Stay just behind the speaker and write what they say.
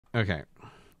Okay.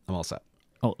 I'm all set.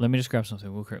 Oh, let me just grab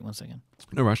something real quick. 1 second.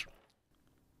 No rush.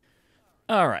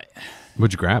 All right.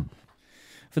 What'd you grab?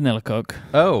 Vanilla Coke.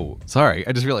 Oh, sorry.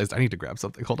 I just realized I need to grab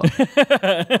something. Hold on.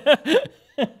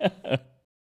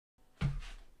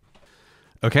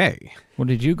 Okay. What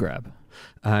did you grab?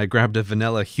 I grabbed a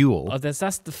vanilla Huel. Oh,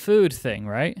 that's the food thing,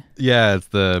 right? Yeah, it's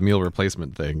the meal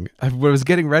replacement thing. I was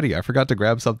getting ready. I forgot to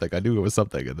grab something. I knew it was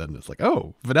something. And then it's like,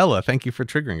 oh, vanilla. Thank you for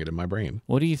triggering it in my brain.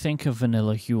 What do you think of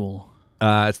vanilla Huel?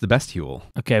 It's the best Huel.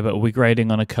 Okay, but are we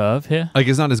grading on a curve here? Like,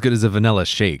 it's not as good as a vanilla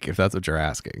shake, if that's what you're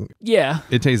asking. Yeah.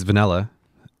 It tastes vanilla.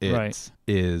 It Right.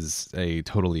 is a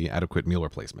totally adequate meal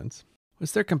replacement.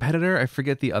 Was their competitor? I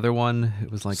forget the other one.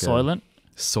 It was like Soylent?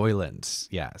 Soylent,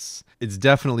 yes. It's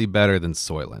definitely better than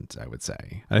Soylent, I would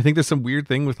say. And I think there's some weird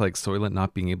thing with like Soylent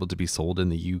not being able to be sold in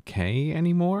the UK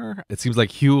anymore. It seems like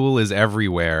Huel is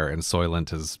everywhere and Soylent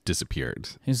has disappeared.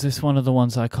 Is this one of the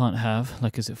ones I can't have?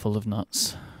 Like, is it full of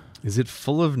nuts? Is it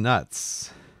full of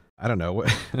nuts? I don't know.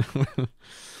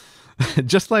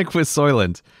 Just like with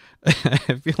Soylent,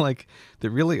 I feel like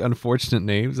the really unfortunate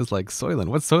names is like Soylent.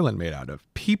 What's Soylent made out of?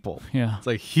 People. Yeah. It's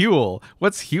like Huel.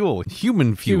 What's Huel?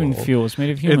 Human fuel. Human fuel. It's made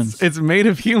of humans. It's made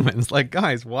of humans. Like,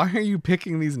 guys, why are you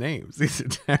picking these names? These are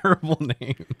terrible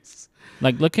names.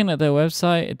 Like, looking at their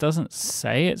website, it doesn't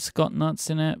say it's got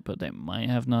nuts in it, but they might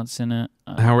have nuts in it.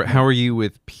 How are you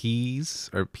with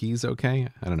peas? Are peas okay?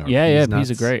 I don't know. Yeah, nuts?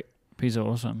 peas are great. Peas are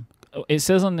awesome. It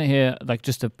says on here, like,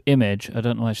 just an image. I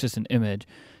don't know. It's just an image.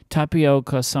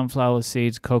 Tapioca, sunflower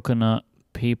seeds, coconut,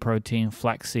 pea protein,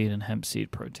 flaxseed, and hemp seed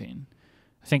protein.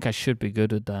 I think I should be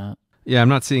good with that. Yeah, I'm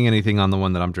not seeing anything on the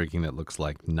one that I'm drinking that looks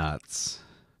like nuts.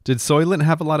 Did Soylent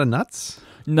have a lot of nuts?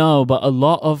 No, but a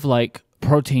lot of like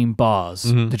protein bars.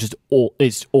 Mhm. They're just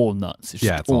it's all nuts. It's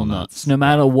Yeah, just it's all nuts. nuts. No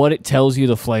matter what it tells you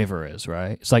the flavor is,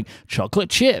 right? It's like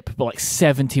chocolate chip, but like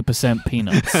 70%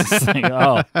 peanuts. It's like,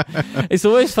 oh. It's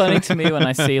always funny to me when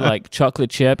I see like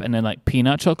chocolate chip and then like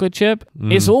peanut chocolate chip.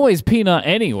 It's always peanut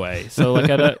anyway. So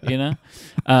like I don't, you know.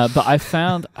 But I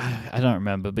found, I don't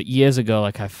remember, but years ago,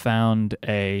 like I found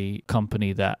a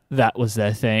company that was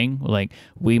their thing. Like,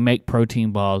 we make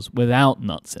protein bars without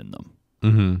nuts in them.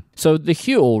 Mm-hmm. So the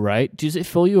Huel, right? Does it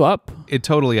fill you up? It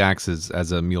totally acts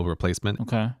as a meal replacement.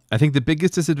 Okay. I think the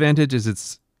biggest disadvantage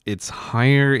is it's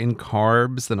higher in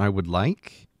carbs than I would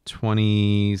like.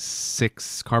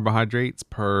 26 carbohydrates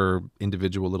per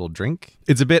individual little drink.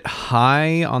 It's a bit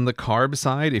high on the carb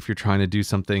side if you're trying to do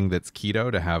something that's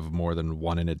keto to have more than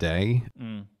one in a day.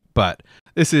 But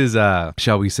this is,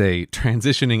 shall we say,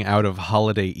 transitioning out of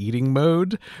holiday eating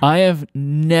mode. I have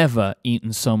never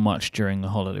eaten so much during the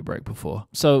holiday break before.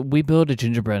 So we build a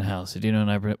gingerbread house. Did you know? And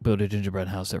I build a gingerbread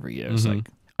house every year. It's like,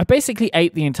 I basically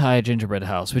ate the entire gingerbread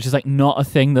house, which is like not a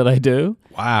thing that I do.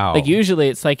 Wow. Like usually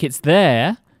it's like it's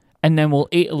there and then we'll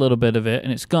eat a little bit of it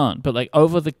and it's gone. But like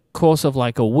over the course of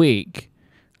like a week,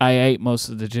 I ate most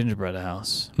of the gingerbread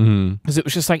house because it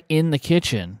was just like in the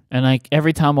kitchen. And like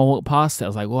every time I walked past it, I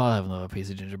was like, well, I'll have another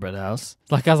piece of gingerbread house.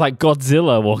 Like I was like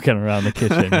Godzilla walking around the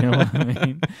kitchen. You know what I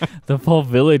mean? The poor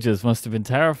villagers must have been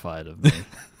terrified of me.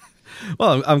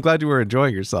 Well, I'm glad you were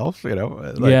enjoying yourself. You know,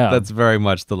 like, Yeah. That's very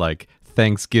much the like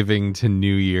Thanksgiving to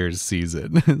New Year's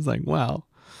season. It's like, wow,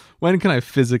 when can I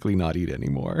physically not eat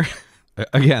anymore?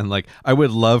 Again, like I would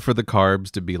love for the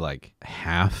carbs to be like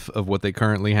half of what they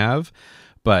currently have.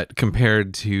 But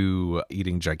compared to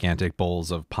eating gigantic bowls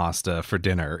of pasta for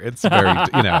dinner, it's very,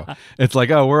 you know, it's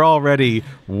like, oh, we're already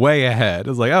way ahead.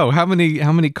 It's like, oh, how many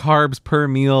carbs per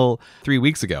meal 3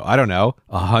 weeks ago? I don't know,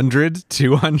 100,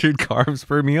 200 carbs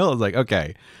per meal. It's like,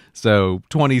 okay, so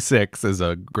 26 is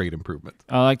a great improvement.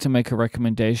 I like to make a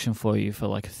recommendation for you for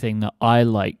like a thing that I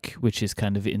like, which is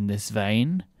kind of in this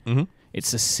vein.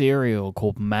 It's a cereal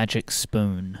called Magic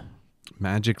Spoon.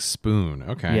 Magic Spoon.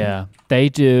 Okay. Yeah, they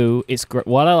do. It's great.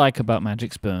 What I like about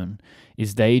Magic Spoon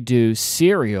is they do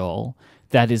cereal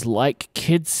that is like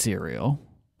kids cereal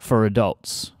for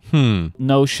adults.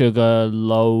 No sugar,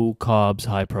 low carbs,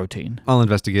 high protein. I'll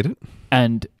investigate it.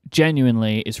 And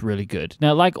genuinely, it's really good.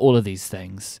 Now, like all of these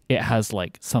things, it has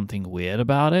like something weird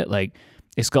about it. Like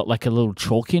it's got like a little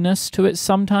chalkiness to it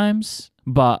sometimes,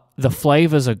 but the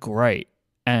flavors are great.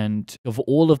 And of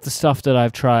all of the stuff that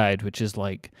I've tried, which is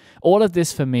like, all of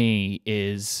this for me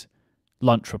is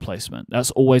lunch replacement. That's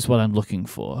always what I'm looking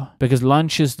for. Because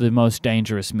lunch is the most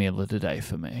dangerous meal of the day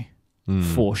for me,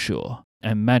 for sure.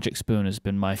 And Magic Spoon has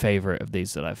been my favorite of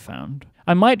these that I've found.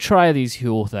 I might try these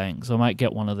Huel things. I might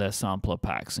get one of their sampler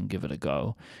packs and give it a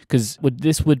go. Because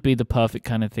this would be the perfect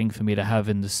kind of thing for me to have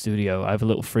in the studio. I have a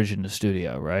little fridge in the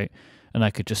studio, right? And I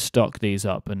could just stock these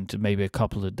up and maybe a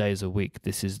couple of days a week,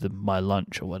 this is my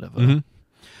lunch or whatever.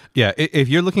 Yeah, if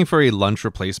you're looking for a lunch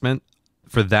replacement,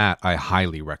 for that, I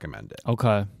highly recommend it.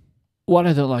 Okay. What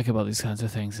I don't like about these kinds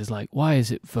of things is like, why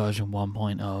is it version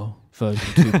 1.0,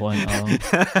 version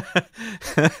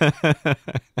 2.0?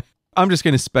 I'm just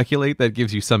going to speculate that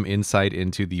gives you some insight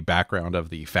into the background of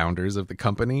the founders of the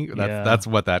company. That's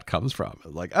what that comes from.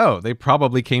 Like, oh, they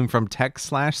probably came from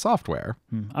tech/software.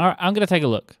 All right, I'm going to take a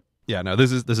look. Yeah, no,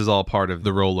 this is all part of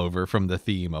the rollover from the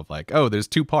theme of like, oh, there's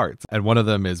two parts. And one of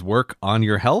them is work on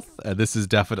your health. And this is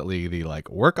definitely the like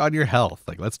work on your health.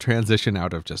 Like, let's transition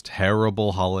out of just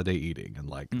terrible holiday eating. And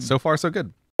like, so far, so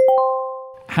good.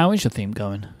 How is your theme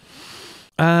going?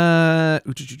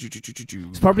 It's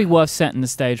It's probably worth setting the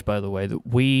stage, by the way, that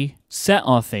we set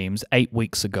our themes 8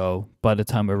 weeks ago by the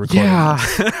time we're recording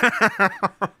this.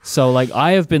 So, like,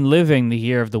 I have been living the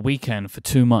year of the weekend for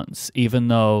 2 months, even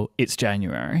though it's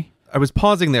January. I was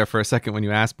pausing there for a second when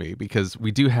you asked me, because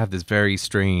we do have this very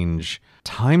strange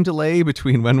time delay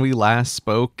between when we last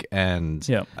spoke and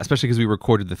especially because we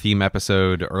recorded the theme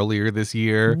episode earlier this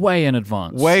year. Way in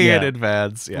advance. In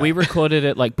advance. Yeah. We recorded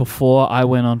it like before I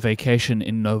went on vacation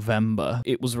in November.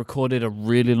 It was recorded a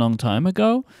really long time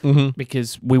ago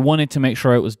because we wanted to make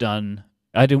sure it was done.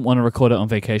 I didn't want to record it on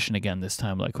vacation again this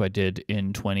time like I did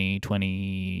in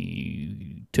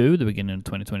 2022, the beginning of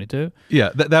 2022.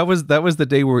 Yeah, that was the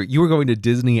day where you were going to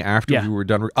Disney after we were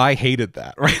done. I hated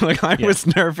that, right? Like I was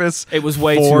nervous. It was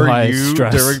way too high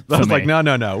stress. I was like,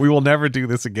 no, we will never do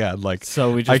this again. Like,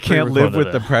 so we just I can't live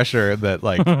with the pressure that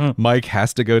like Mike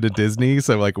has to go to Disney,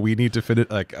 so like we need to finish.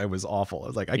 Like, I was awful. I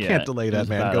was like, I can't delay that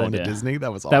man going to Disney.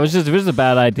 That was awful. It was a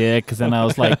bad idea because then I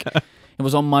was like. It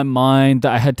was on my mind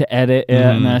that I had to edit it,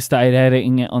 and then I started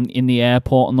editing it in the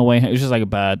airport on the way home. It was just like a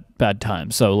bad time.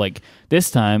 So like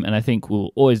this time, and I think we'll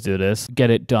always do this,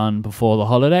 get it done before the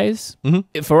holidays.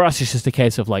 For us, it's just a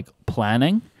case of like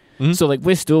planning. So like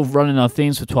we're still running our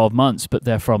themes for 12 months, but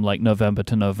they're from like November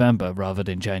to November rather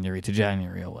than January to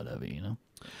January or whatever, you know?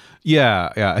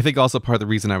 Yeah. I think also part of the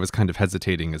reason I was kind of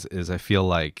hesitating is I feel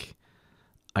like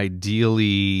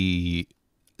ideally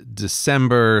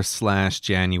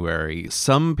December/January,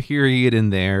 some period in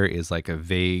there is like a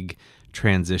vague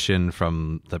transition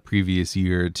from the previous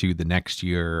year to the next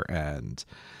year. And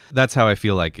that's how I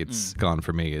feel like it's gone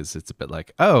for me, is it's a bit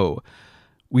like, oh,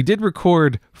 we did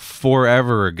record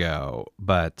forever ago,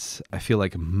 but I feel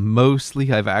like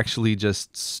mostly I've actually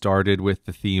just started with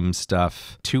the theme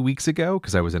stuff 2 weeks ago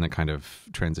because I was in a kind of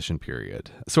transition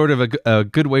period. Sort of a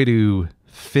good way to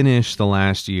finish the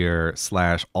last year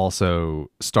 / also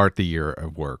start the year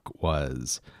of work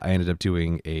was I ended up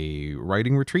doing a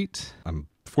writing retreat. I'm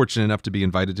fortunate enough to be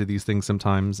invited to these things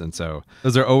sometimes. And so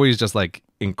those are always just like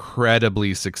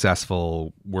incredibly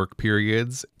successful work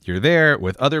periods. You're there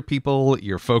with other people.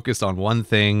 You're focused on one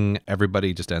thing.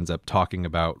 Everybody just ends up talking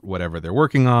about whatever they're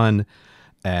working on.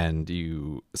 And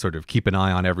you sort of keep an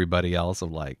eye on everybody else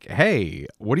of like, hey,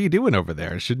 what are you doing over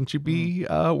there? Shouldn't you be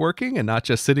working and not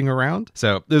just sitting around?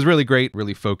 So it was really great,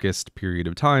 really focused period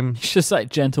of time. It's just like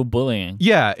gentle bullying.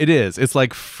 Yeah, it is. It's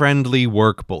like friendly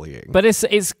work bullying. But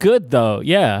it's good though.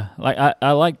 Yeah, like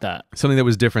I like that. Something that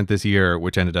was different this year,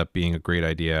 which ended up being a great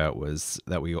idea, was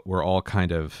that we were all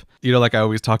kind of, you know, like I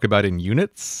always talk about in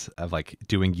units of like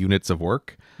doing units of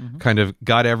work, kind of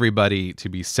got everybody to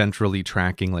be centrally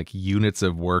tracking like units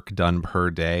of work done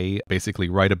per day, basically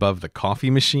right above the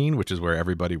coffee machine, which is where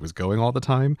everybody was going all the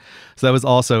time. So that was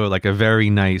also like a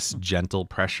very nice, gentle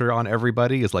pressure on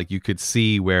everybody. Is like you could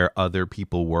see where other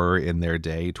people were in their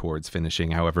day towards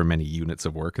finishing however many units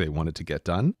of work they wanted to get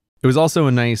done. It was also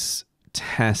a nice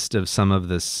test of some of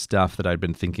the stuff that I'd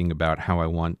been thinking about, how I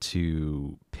want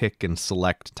to pick and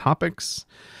select topics.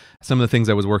 Some of the things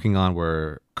I was working on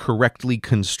were correctly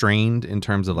constrained in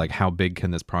terms of like how big can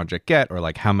this project get, or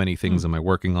like how many things am I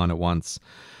working on at once.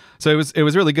 So it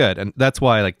was really good. And that's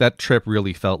why like that trip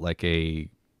really felt like a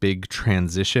big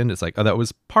transition. It's like, oh, that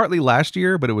was partly last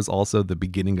year, but it was also the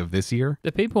beginning of this year.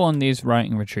 The people on these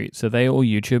writing retreats, are they all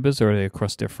YouTubers or are they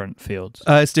across different fields?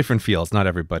 It's different fields. Not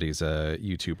everybody's a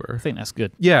YouTuber. I think that's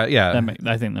good. Yeah.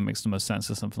 I think that makes the most sense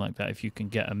or something like that, if you can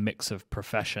get a mix of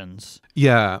professions.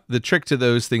 Yeah. The trick to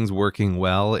those things working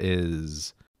well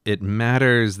is it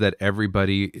matters that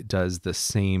everybody does the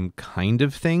same kind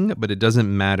of thing, but it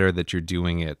doesn't matter that you're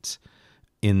doing it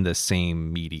in the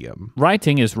same medium.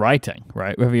 Writing is writing,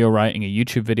 right? Whether you're writing a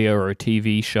YouTube video or a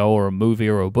TV show or a movie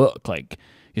or a book, like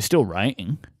you're still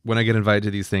writing. When I get invited to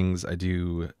these things, I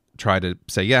do try to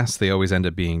say yes. They always end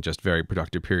up being just very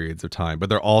productive periods of time, but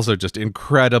they're also just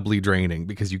incredibly draining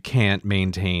because you can't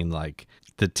maintain like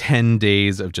the 10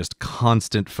 days of just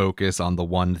constant focus on the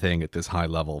one thing at this high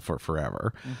level for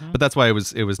forever. But that's why it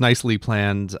was nicely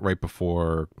planned right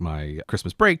before my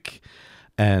Christmas break.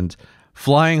 And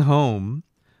flying home,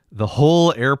 the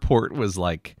whole airport was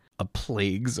like a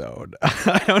plague zone.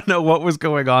 I don't know what was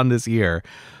going on this year,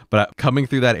 but coming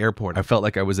through that airport, I felt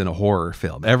like I was in a horror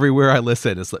film. Everywhere I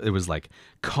listened, it was like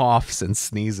coughs and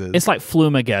sneezes. It's like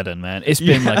Flumageddon, man. It's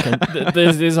been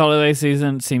this holiday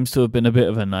season seems to have been a bit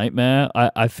of a nightmare.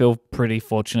 I feel pretty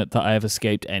fortunate that I have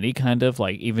escaped any kind of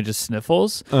like even just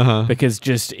sniffles because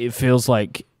just it feels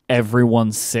like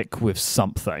everyone's sick with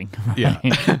something. Right? Yeah.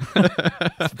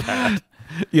 It's bad.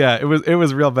 Yeah, it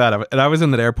was real bad. And I was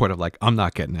in that airport of like, I'm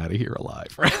not getting out of here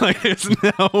alive. Right? Like, there's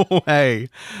no way.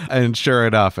 And sure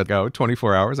enough,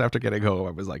 24 hours after getting home,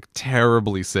 I was like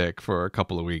terribly sick for a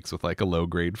couple of weeks with like a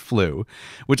low-grade flu,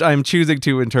 which I'm choosing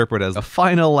to interpret as a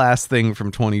final last thing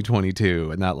from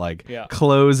 2022. And that like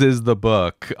closes the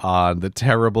book on the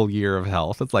terrible year of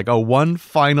health. It's like, oh, one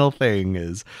final thing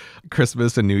is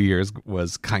Christmas and New Year's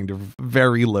was kind of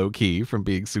very low-key from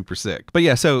being super sick. But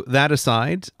yeah, so that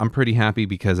aside, I'm pretty happy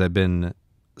because I've been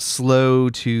slow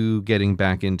to getting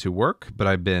back into work, but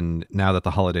I've been, now that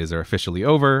the holidays are officially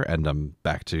over and I'm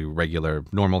back to regular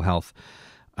normal health,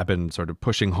 I've been sort of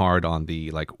pushing hard on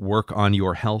the like work on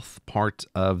your health part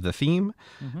of the theme.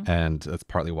 And that's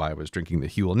partly why I was drinking the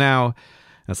Huel now. And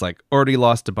it's like already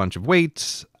lost a bunch of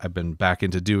weight. I've been back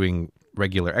into doing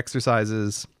regular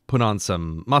exercises, put on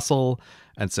some muscle.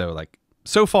 And so like,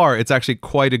 so far, it's actually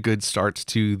quite a good start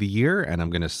to the year, and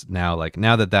I'm going to now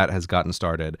that has gotten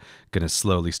started, going to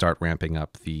slowly start ramping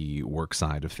up the work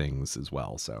side of things as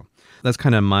well. So that's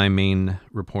kind of my main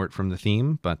report from the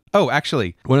theme. But, oh,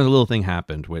 actually, one other little thing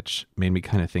happened, which made me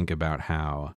kind of think about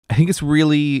how I think it's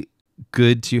really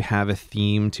good to have a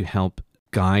theme to help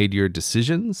guide your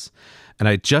decisions. And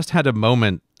I just had a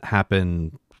moment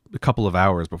happen a couple of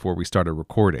hours before we started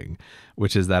recording,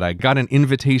 which is that I got an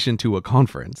invitation to a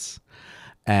conference.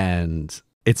 And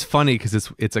it's funny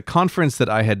because it's a conference that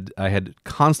I had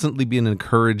constantly been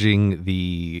encouraging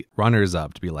the runners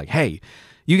up to be like, hey,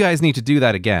 you guys need to do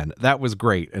that again. That was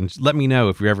great. And let me know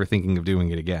if you're ever thinking of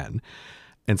doing it again.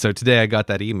 And so today I got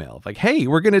that email of like, hey,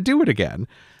 we're going to do it again.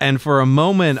 And for a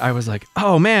moment I was like,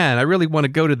 oh man, I really want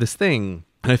to go to this thing.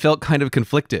 And I felt kind of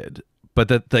conflicted, but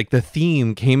that like the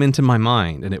theme came into my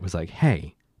mind and it was like,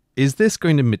 hey, is this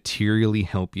going to materially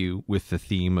help you with the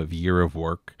theme of year of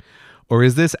work? Or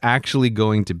is this actually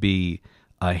going to be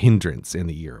a hindrance in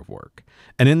the year of work?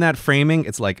 And in that framing,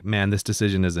 it's like, man, this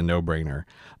decision is a no-brainer.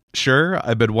 Sure,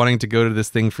 I've been wanting to go to this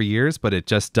thing for years, but it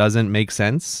just doesn't make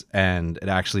sense. And it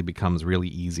actually becomes really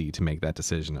easy to make that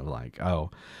decision of like,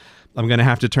 oh, I'm going to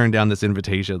have to turn down this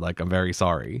invitation. Like, I'm very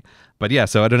sorry. But yeah,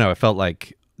 so I don't know. It felt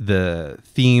like the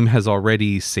theme has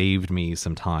already saved me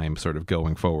some time sort of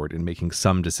going forward and making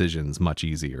some decisions much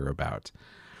easier about.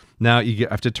 Now you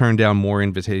have to turn down more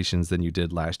invitations than you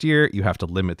did last year. You have to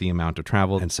limit the amount of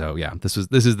travel. And so, yeah, this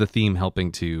is the theme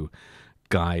helping to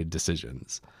guide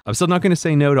decisions. I'm still not going to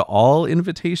say no to all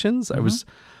invitations. I was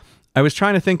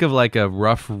trying to think of like a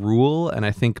rough rule. And I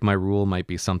think my rule might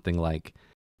be something like,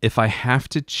 if I have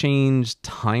to change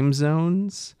time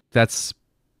zones, that's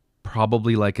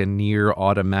probably like a near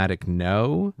automatic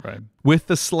no. Right. With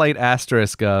the slight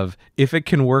asterisk of, if it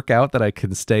can work out that I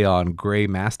can stay on gray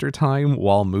master time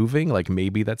while moving, like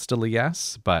maybe that's still a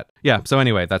yes. But yeah, so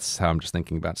anyway, that's how I'm just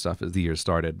thinking about stuff as the year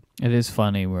started. It is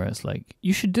funny where it's like,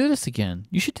 you should do this again.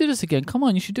 You should do this again. Come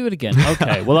on, you should do it again.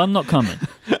 Okay, well, I'm not coming.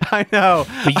 I know.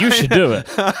 But you should do it.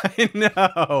 I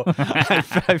know.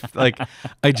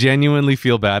 I genuinely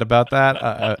feel bad about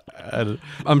that.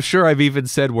 I'm sure I've even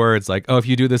said words like, oh, if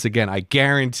you do this again, I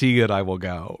guarantee that I will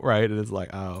go. Right? And it's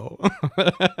like, oh.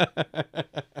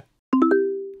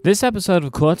 This episode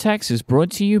of Cortex is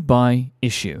brought to you by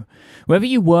Issue. Whether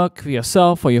you work for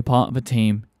yourself or you're part of a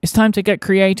team, it's time to get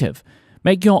creative.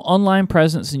 Make your online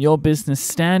presence and your business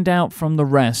stand out from the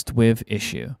rest with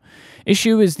Issue.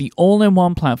 Issue is the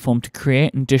all-in-one platform to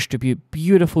create and distribute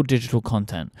beautiful digital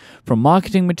content, from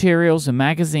marketing materials and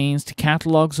magazines to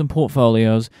catalogs and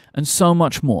portfolios, and so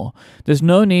much more. There's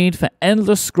no need for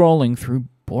endless scrolling through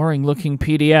boring-looking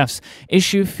PDFs.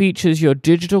 Issue features your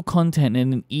digital content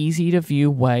in an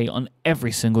easy-to-view way on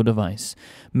every single device.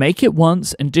 Make it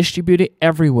once and distribute it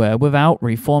everywhere without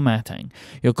reformatting.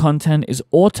 Your content is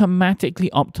automatically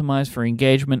optimized for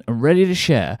engagement and ready to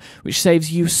share, which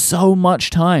saves you so much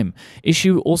time.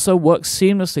 Issue also works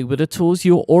seamlessly with the tools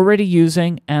you're already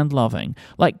using and loving,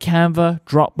 like Canva,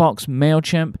 Dropbox,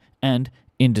 MailChimp, and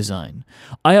InDesign.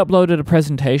 I uploaded a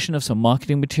presentation of some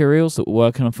marketing materials that we're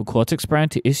working on for Cortex brand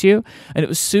to Issue, and it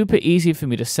was super easy for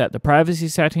me to set the privacy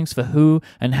settings for who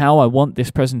and how I want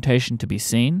this presentation to be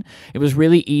seen. It was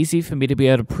really easy for me to be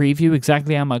able to preview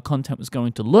exactly how my content was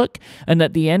going to look, and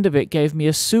at the end of it gave me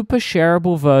a super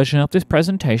shareable version of this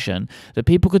presentation that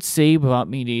people could see without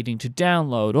me needing to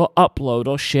download or upload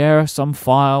or share some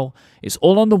file. It's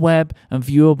all on the web and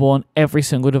viewable on every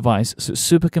single device, so it's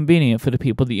super convenient for the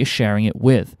people that you're sharing it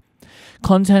with.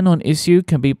 Content on Issue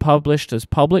can be published as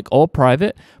public or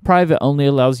private. Private only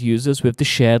allows users with the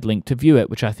shared link to view it,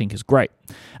 which I think is great.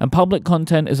 And public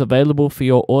content is available for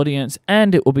your audience,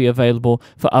 and it will be available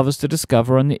for others to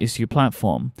discover on the Issue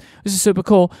platform. This is super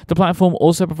cool. The platform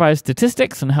also provides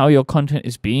statistics on how your content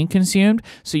is being consumed,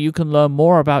 so you can learn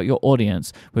more about your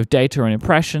audience with data on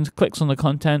impressions, clicks on the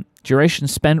content, duration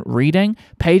spent reading,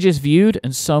 pages viewed,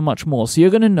 and so much more. So you're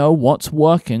going to know what's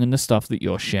working in the stuff that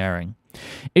you're sharing.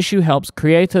 Issue helps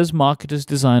creators, marketers,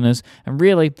 designers, and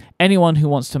really anyone who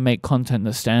wants to make content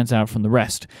that stands out from the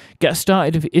rest. Get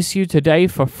started with Issue today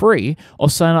for free, or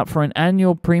sign up for an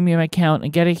annual premium account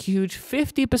and get a huge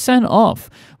 50% off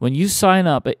when you sign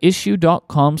up at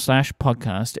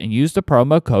issue.com/podcast and use the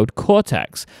promo code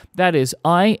Cortex. That is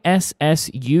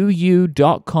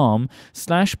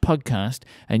issuu.com/podcast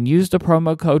and use the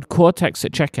promo code Cortex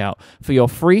at checkout for your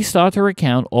free starter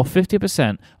account or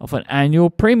 50% off an annual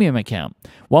premium account.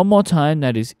 One more time,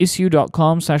 that is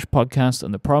issue.com/podcast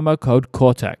and the promo code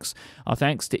Cortex. Our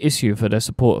thanks to Issue for their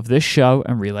support of this show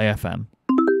and Relay FM.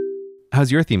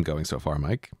 How's your theme going so far,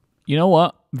 Mike? You know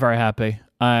what? I'm very happy.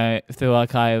 I feel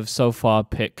like I have so far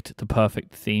picked the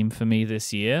perfect theme for me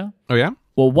this year. Oh, yeah?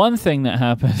 Well, one thing that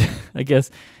happened, I guess,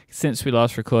 since we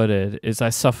last recorded is I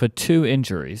suffered 2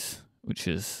 injuries, which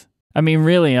is... I mean,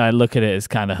 really, I look at it as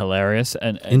kind of hilarious.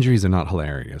 And Injuries are not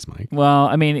hilarious, Mike. well,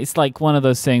 I mean, it's like one of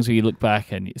those things where you look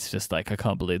back and it's just like, I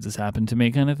can't believe this happened to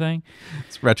me kind of thing.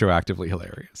 It's retroactively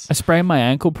hilarious. I sprained my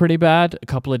ankle pretty bad a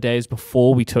couple of days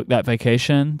before we took that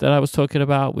vacation that I was talking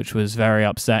about, which was very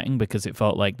upsetting because it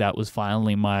felt like that was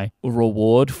finally my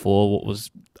reward for what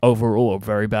was overall a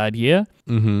very bad year.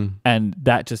 Mm-hmm. And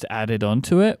that just added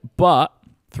onto it. But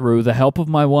through the help of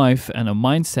my wife and a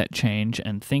mindset change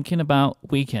and thinking about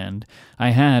weekend, I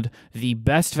had the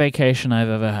best vacation I've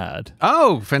ever had.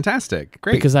 Oh, fantastic.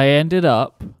 Great. Because I ended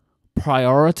up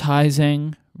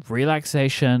prioritizing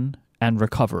relaxation and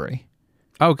recovery.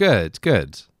 Oh, good,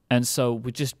 good. And so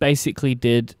we just basically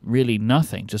did really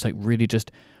nothing, just like really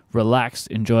just relaxed,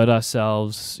 enjoyed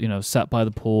ourselves, you know, sat by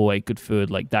the pool, ate good food,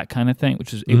 like that kind of thing,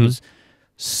 which is, it was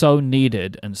so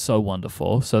needed and so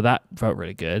wonderful. So that felt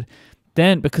really good.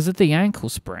 Then, because of the ankle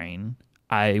sprain,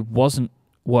 I wasn't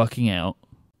working out,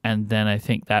 and then I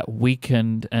think that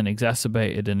weakened and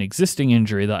exacerbated an existing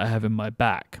injury that I have in my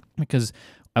back, because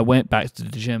I went back to the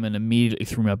gym and immediately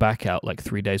threw my back out like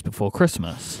 3 days before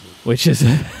Christmas, which is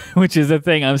a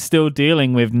thing I'm still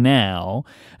dealing with now,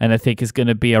 and I think is going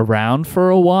to be around for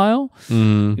a while.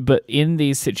 But in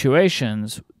these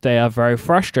situations, they are very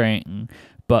frustrating.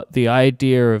 But the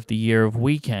idea of the year of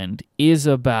weekend is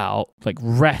about, like,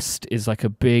 rest is like a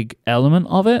big element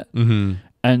of it.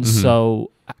 And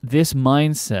so this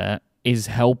mindset is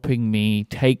helping me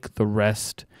take the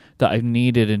rest that I've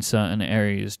needed in certain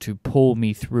areas to pull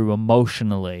me through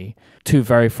emotionally to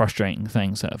very frustrating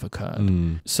things that have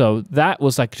occurred. So that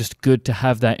was like just good to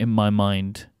have that in my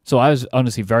mind. So I was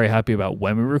honestly very happy about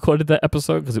when we recorded that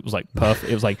episode because it was like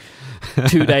perfect. It was like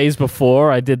 2 days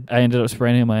before I ended up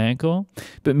spraining my ankle.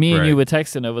 But me and you were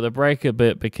texting over the break a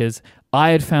bit because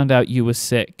I had found out you were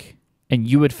sick and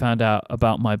you had found out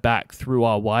about my back through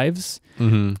our wives.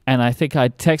 And I think I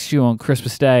texted you on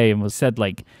Christmas Day and was said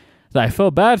like that I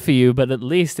felt bad for you, but at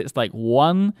least it's like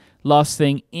one last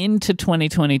thing into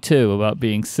 2022 about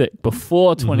being sick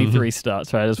before 23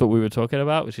 starts, right? That's what we were talking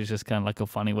about, which is just kind of like a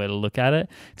funny way to look at it.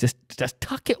 Just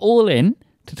tuck it all in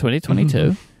to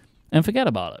 2022 and forget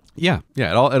about it. Yeah.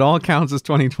 It all counts as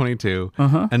 2022.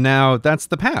 And now that's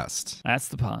the past. That's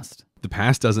the past. The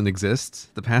past doesn't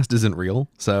exist. The past isn't real.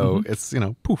 So it's,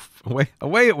 poof,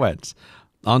 away it went.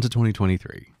 On to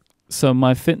 2023. So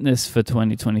my fitness for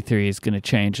 2023 is going to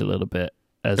change a little bit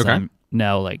as I'm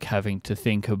now like having to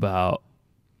think about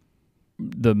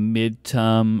the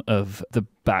midterm of the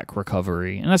back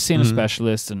recovery. And I've seen a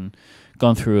specialist and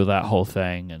gone through that whole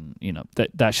thing. And,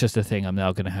 that's just a thing I'm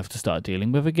now going to have to start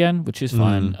dealing with again, which is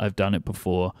fine. I've done it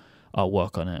before. I'll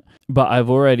work on it. But I've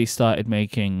already started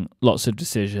making lots of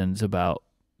decisions about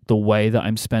the way that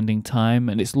I'm spending time.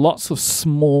 And it's lots of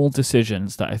small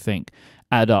decisions that I think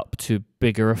add up to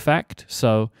bigger effect.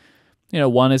 So,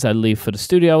 one is I leave for the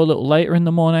studio a little later in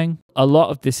the morning. A lot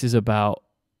of this is about,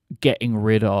 getting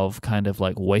rid of kind of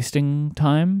like wasting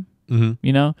time, Mm-hmm.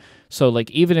 you know? So like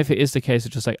even if it is the case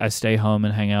of just like I stay home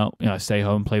and hang out, I stay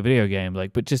home, play video games,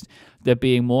 like, but just there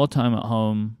being more time at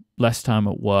home, less time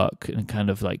at work, and kind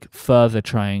of like further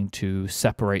trying to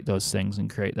separate those things and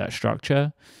create that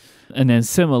structure. And then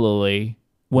similarly,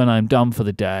 when I'm done for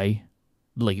the day,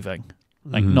 leaving.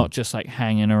 Like not just like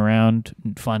hanging around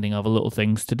and finding other little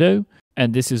things to do.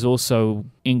 And this is also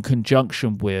in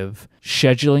conjunction with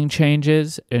scheduling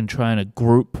changes and trying to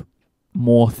group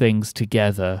more things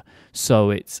together. So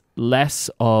it's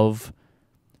less of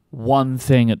one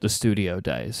thing at the studio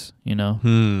days,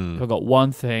 If I've got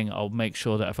one thing, I'll make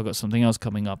sure that if I've got something else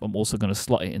coming up, I'm also going to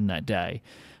slot it in that day.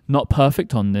 Not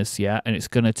perfect on this yet, and it's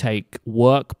going to take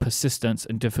work, persistence,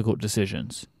 and difficult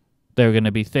decisions. There are going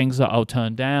to be things that I'll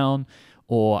turn down,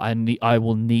 or I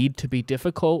will need to be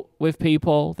difficult with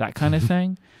people, that kind of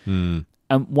thing. And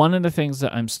one of the things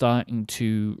that I'm starting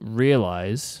to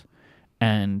realize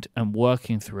and I'm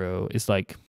working through is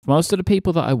like most of the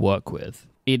people that I work with,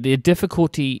 the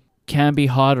difficulty can be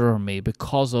harder on me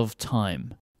because of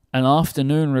time. An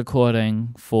afternoon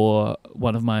recording for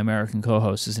one of my American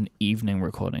co-hosts is an evening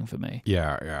recording for me.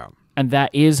 Yeah. And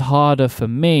that is harder for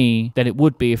me than it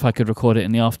would be if I could record it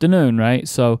in the afternoon, right?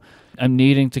 So I'm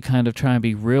needing to kind of try and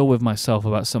be real with myself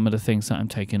about some of the things that I'm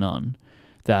taking on,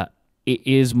 that it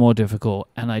is more difficult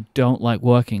and I don't like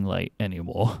working late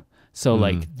anymore. So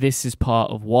like this is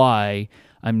part of why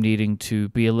I'm needing to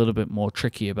be a little bit more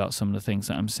tricky about some of the things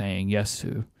that I'm saying yes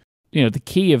to. The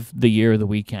key of the year of the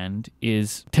weekend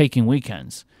is taking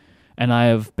weekends. And I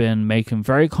have been making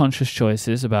very conscious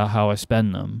choices about how I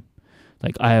spend them.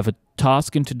 Like I have a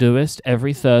task in Todoist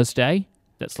every Thursday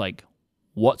that's like,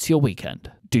 what's your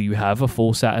weekend? Do you have a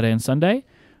full Saturday and Sunday?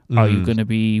 Are you going to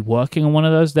be working on one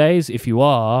of those days? If you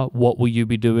are, what will you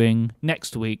be doing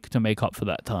next week to make up for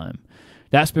that time?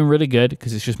 That's been really good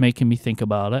because it's just making me think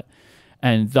about it.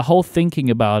 And the whole thinking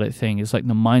about it thing is like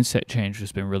the mindset change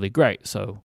has been really great.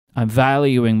 So I'm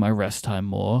valuing my rest time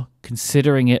more,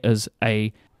 considering it as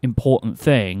a important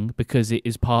thing because it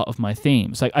is part of my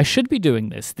themes. Like I should be doing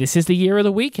this. This is the year of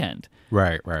the weekend.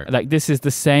 Right. Like this is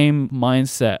the same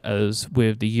mindset as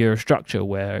with the year of structure,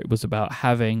 where it was about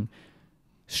having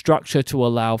structure to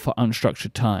allow for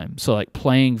unstructured time. So like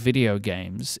playing video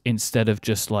games instead of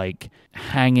just like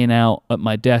hanging out at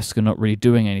my desk and not really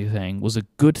doing anything was a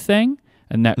good thing.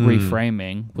 And that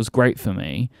reframing was great for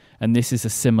me. And this is a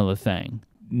similar thing.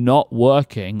 Not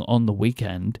working on the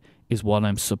weekend is what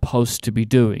I'm supposed to be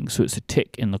doing. So it's a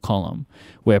tick in the column,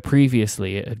 where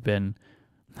previously it had been,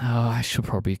 I should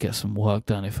probably get some work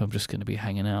done if I'm just going to be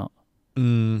hanging out.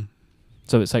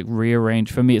 So it's like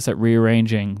for me, it's like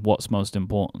rearranging what's most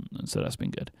important. And so that's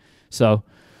been good. So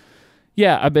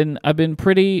yeah, I've been feeling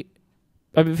pretty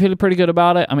good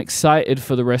about it. I'm excited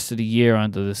for the rest of the year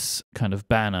under this kind of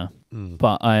banner,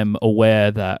 but I'm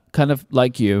aware that kind of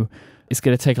like you, it's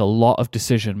going to take a lot of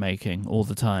decision making all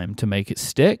the time to make it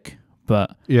stick.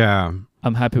 But yeah,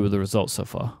 I'm happy with the results so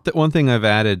far. The one thing I've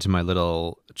added to my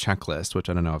little checklist, which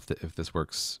I don't know if this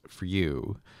works for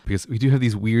you, because we do have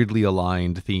these weirdly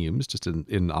aligned themes just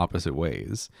in opposite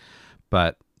ways.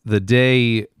 But the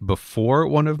day before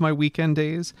one of my weekend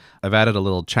days, I've added a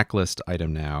little checklist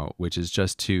item now, which is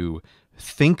just to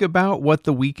think about what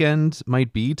the weekend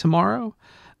might be tomorrow.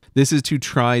 This is to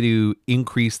try to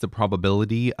increase the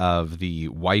probability of the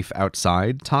wife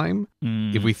outside time.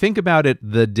 If we think about it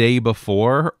the day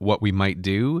before, what we might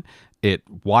do, it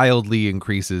wildly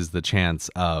increases the chance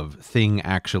of thing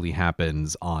actually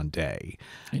happens on day.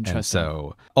 Interesting. And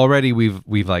so already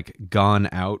we've like gone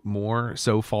out more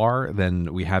so far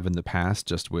than we have in the past,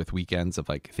 just with weekends of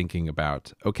like thinking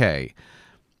about, okay,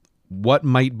 what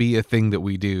might be a thing that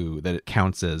we do that it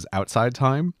counts as outside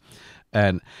time?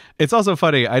 And it's also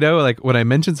funny. I know like when I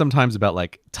mention sometimes about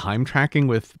like time tracking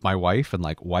with my wife and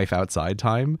like wife outside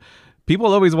time, people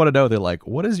always want to know, they're like,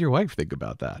 what does your wife think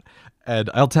about that? And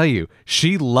I'll tell you,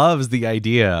 she loves the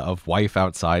idea of wife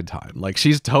outside time. Like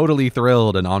she's totally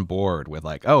thrilled and on board with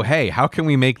like, oh, hey, how can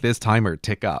we make this timer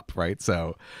tick up? Right.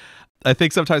 So I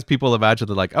think sometimes people imagine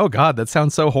they're like, oh God, that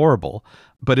sounds so horrible.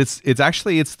 But it's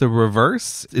the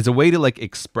reverse. It's a way to like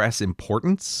express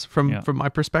importance from my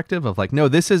perspective of like, no,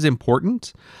 this is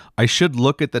important. I should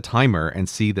look at the timer and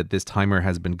see that this timer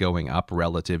has been going up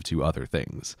relative to other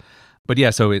things. But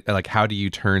yeah, so like, how do you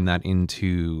turn that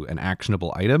into an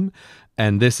actionable item?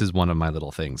 And this is one of my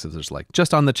little things. Is there's like,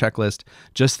 just on the checklist,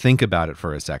 just think about it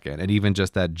for a second. And even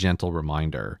just that gentle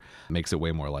reminder makes it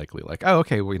way more likely. Like, oh,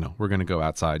 okay, well, we're going to go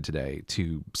outside today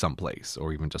to someplace.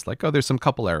 Or even just like, oh, there's some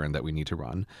couple errand that we need to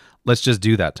run. Let's just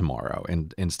do that tomorrow.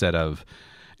 And instead of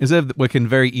Instead of what can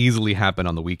very easily happen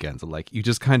on the weekends. Like you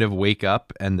just kind of wake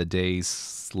up and the day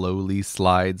slowly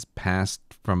slides past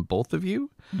from both of you.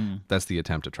 That's the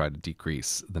attempt to try to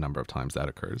decrease the number of times that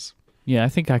occurs. Yeah, I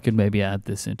think I could maybe add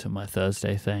this into my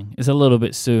Thursday thing. It's a little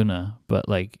bit sooner, but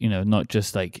like, not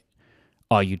just like,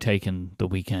 are you taking the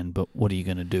weekend, but what are you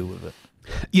going to do with it?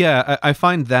 Yeah, I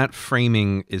find that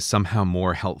framing is somehow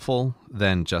more helpful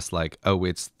than just like, oh,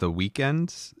 it's the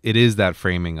weekend. It is that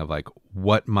framing of like,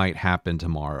 what might happen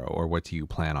tomorrow, or what do you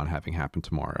plan on having happen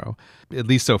tomorrow? At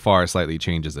least so far, slightly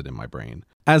changes it in my brain.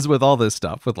 As with all this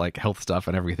stuff, with like health stuff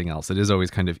and everything else, it is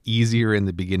always kind of easier in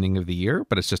the beginning of the year,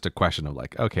 but it's just a question of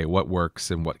like, okay, what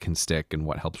works and what can stick and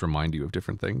what helps remind you of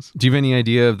different things. Do you have any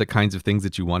idea of the kinds of things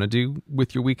that you want to do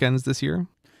with your weekends this year?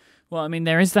 Well, I mean,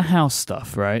 there is the house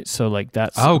stuff, right? So like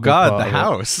that's oh god, the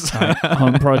house. Right?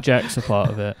 Home projects are part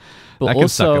of it. But that can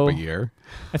also, suck up a year.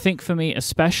 I think for me,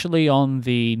 especially on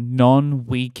the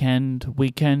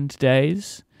weekend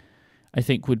days, I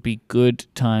think would be good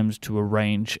times to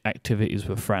arrange activities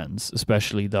with friends,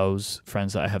 especially those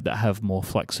friends that I have that have more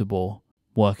flexible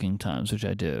working times, which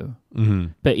I do. Mm-hmm.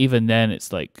 But even then,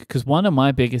 it's like, because one of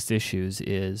my biggest issues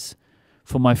is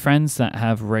for my friends that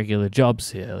have regular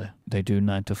jobs here, they do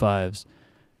 9 to 5s.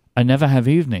 I never have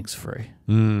evenings free.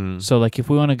 So like if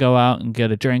we want to go out and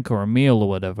get a drink or a meal or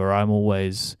whatever, I'm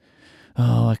always,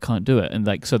 oh, I can't do it. And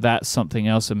like, so that's something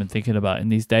else I've been thinking about in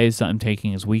these days that I'm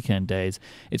taking as weekend days.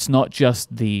 It's not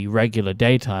just the regular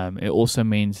daytime. It also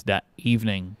means that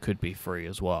evening could be free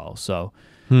as well. So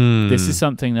this is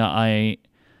something that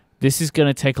this is going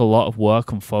to take a lot of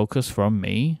work and focus from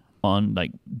me on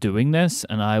like doing this.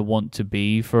 And I want to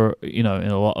be for, in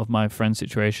a lot of my friend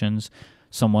situations,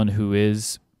 someone who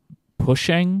is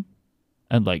pushing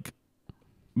and like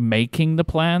making the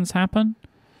plans happen.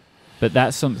 But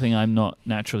that's something I'm not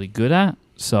naturally good at.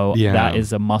 So that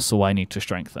is a muscle I need to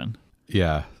strengthen.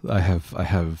 Yeah, I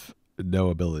have no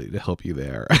ability to help you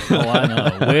there. Oh, I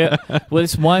know. Well,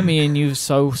 it's why me and you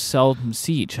so seldom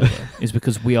see each other, is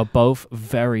because we are both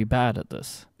very bad at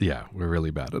this. Yeah, we're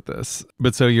really bad at this.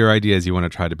 But so your idea is you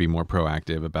want to try to be more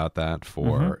proactive about that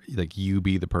for like you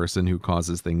be the person who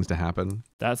causes things to happen?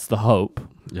 That's the hope.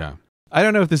 Yeah. I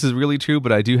don't know if this is really true,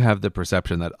 but I do have the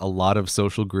perception that a lot of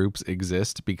social groups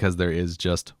exist because there is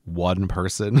just one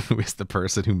person who is the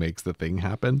person who makes the thing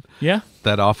happen. Yeah.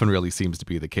 That often really seems to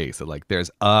be the case. That like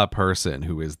there's a person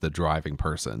who is the driving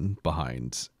person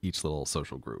behind each little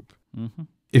social group. Mm-hmm.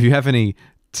 If you have any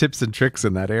tips and tricks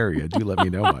in that area, do let me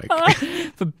know, Mike.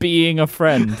 For being a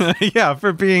friend. Yeah,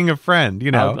 for being a friend,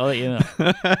 I'll let you know.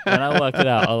 When I work it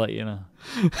out, I'll let you know.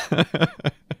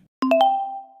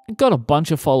 Got a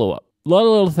bunch of follow-up. A lot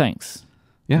of little things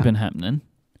have been happening.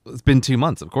 It's been 2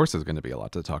 months. Of course there's going to be a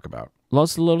lot to talk about.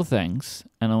 Lots of little things,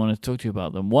 and I want to talk to you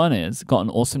about them. One is, got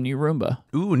an awesome new Roomba.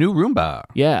 Ooh, new Roomba.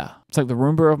 Yeah. It's like the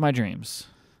Roomba of my dreams.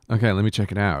 Okay, let me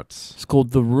check it out. It's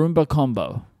called the Roomba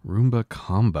Combo. Roomba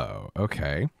Combo.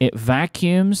 Okay. It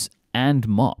vacuums and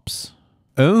mops.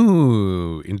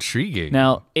 Oh, intriguing.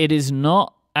 Now, it is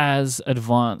not as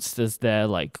advanced as their,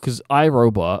 like, because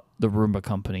iRobot, the Roomba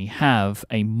company, have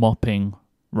a mopping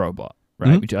robot,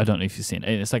 right? Which I don't know if you've seen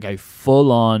it. It's like a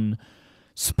full-on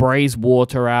sprays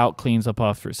water out, cleans up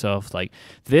after itself. Like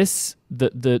this, the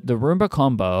Roomba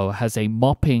Combo has a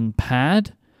mopping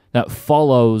pad that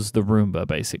follows the Roomba,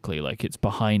 basically, like it's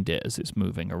behind it as it's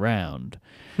moving around.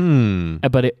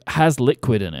 But it has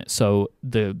liquid in it, so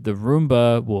the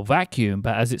Roomba will vacuum,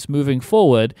 but as it's moving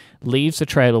forward, leaves a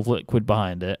trail of liquid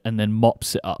behind it and then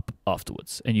mops it up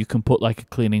afterwards. And you can put like a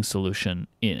cleaning solution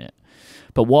in it.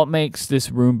 But what makes this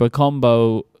Roomba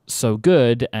Combo so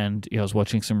good, and I was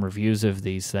watching some reviews of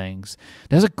these things.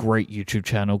 There's a great YouTube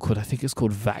channel called, I think it's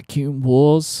called Vacuum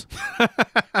Wars.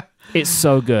 It's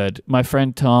so good. My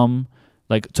friend Tom,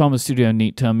 like Thomas Studio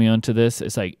Neat, turned me onto this.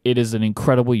 It's like, it is an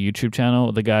incredible YouTube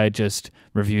channel. The guy just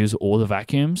reviews all the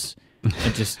vacuums.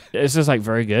 It's just like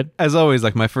very good. As always,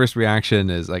 like my first reaction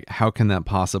is like, how can that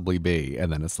possibly be?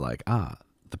 And then it's like,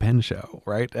 the pen show,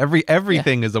 right?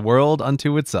 Everything is a world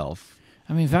unto itself.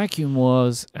 I mean, Vacuum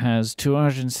Wars has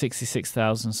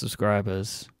 266,000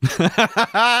 subscribers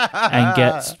and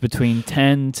gets between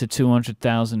 10 to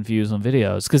 200,000 views on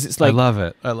videos. Because it's like, I love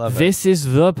it. This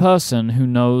is the person who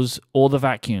knows all the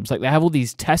vacuums. Like, they have all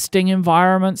these testing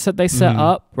environments that they set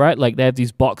up, right? Like, they have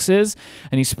these boxes,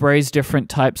 and he sprays different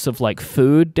types of like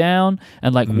food down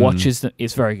and like watches them.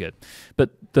 It's very good.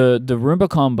 But the Roomba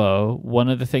Combo, one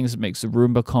of the things that makes the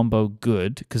Roomba Combo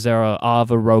good, because there are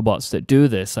other robots that do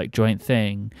this, like joint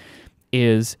thing,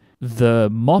 is the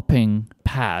mopping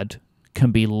pad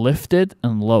can be lifted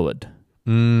and lowered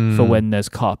for when there's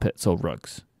carpets or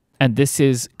rugs. And this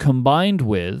is combined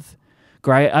with,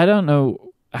 great, I don't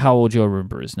know how old your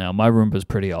Roomba is now. My Roomba's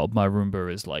pretty old. My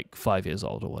Roomba is like 5 years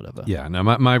old or whatever. Yeah, no,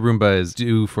 my Roomba is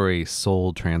due for a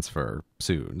soul transfer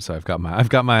soon, so I've got my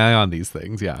eye on these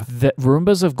things. Yeah, The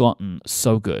Roombas have gotten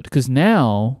so good because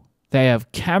now they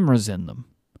have cameras in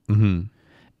them,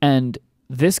 and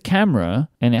this camera,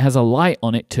 and it has a light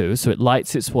on it too, so it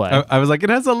lights its way. I was like, it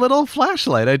has a little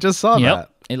flashlight. I just saw that.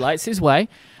 It lights its way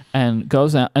and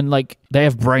goes out, and like they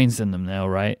have brains in them now,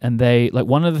 right? And they like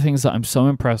one of the things that I'm so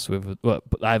impressed with. Well,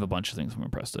 I have a bunch of things I'm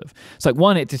impressed with. It's like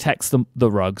one, it detects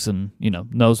the rugs and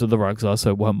knows where the rugs are, so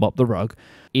it won't mop the rug.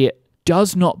 It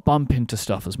does not bump into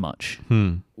stuff as much.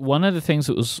 One of the things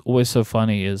that was always so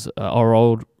funny is our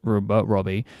old Roomba,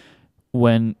 Robbie,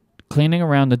 when cleaning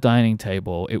around the dining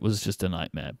table, it was just a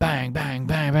nightmare. Bang, bang,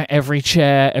 bang, bang, every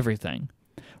chair, everything.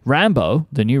 Rambo,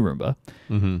 the new Roomba,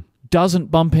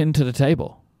 doesn't bump into the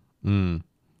table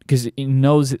because it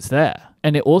knows it's there.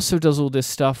 And it also does all this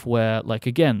stuff where, like,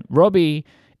 again, Robbie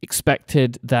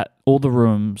expected that all the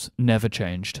rooms never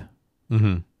changed.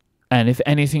 And if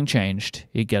anything changed,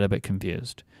 he'd get a bit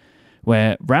confused.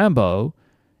 Where Rambo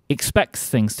expects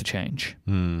things to change.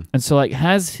 And so, like,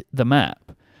 has the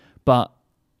map, but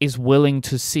is willing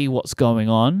to see what's going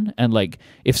on. And, like,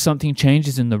 if something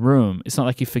changes in the room, it's not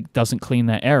like if it doesn't clean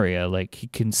that area. Like, he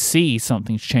can see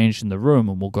something's changed in the room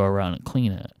and will go around and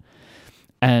clean it.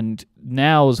 And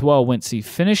now as well, once he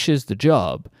finishes the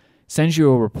job, sends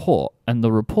you a report, and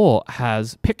the report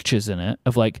has pictures in it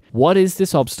of, like, what is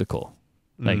this obstacle?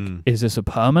 Like, is this a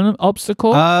permanent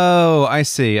obstacle? Oh, I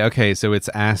see. Okay, so it's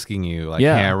asking you, like, hey,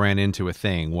 I ran into a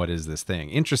thing. What is this thing?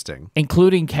 Interesting.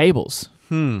 Including cables.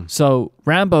 So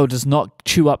Rambo does not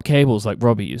chew up cables like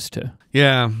Robbie used to.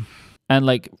 Yeah. And,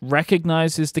 like,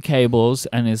 recognizes the cables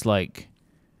and is like,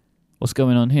 what's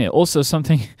going on here? Also,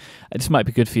 something, this might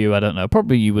be good for you, I don't know.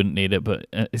 Probably you wouldn't need it, but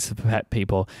it's for pet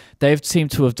people. They've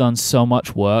seemed to have done so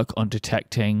much work on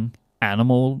detecting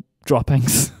animal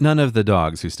droppings. None of the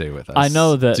dogs who stay with us. I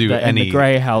know that in the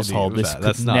Gray household, this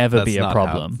could never be a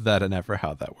problem. That's never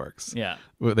how that works. Yeah.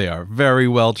 They are very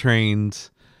well trained.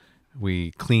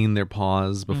 We clean their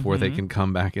paws before they can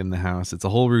come back in the house. It's a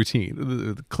whole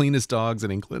routine. The cleanest dogs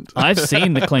in England. I've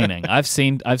seen the cleaning. I've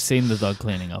seen the dog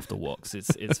cleaning after walks.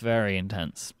 It's very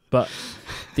intense. But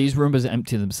these Roombas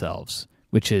empty themselves,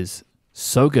 which is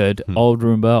so good. Old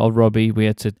Roomba, old Robbie, we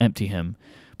had to empty him.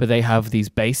 But they have these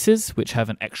bases which have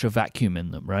an extra vacuum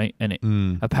in them, right? And it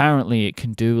apparently it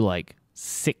can do like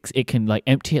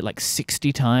empty it like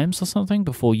 60 times or something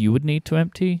before you would need to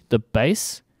empty the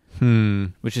base.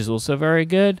 Which is also very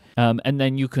good. And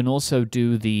then you can also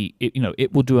do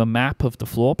it will do a map of the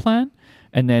floor plan.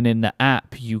 And then in the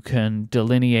app, you can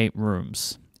delineate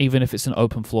rooms, even if it's an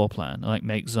open floor plan, like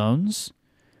make zones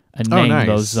and name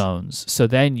those zones. So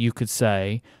then you could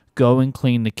say, go and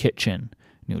clean the kitchen.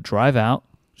 And you'll drive out,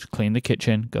 clean the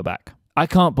kitchen, go back. I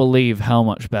can't believe how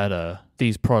much better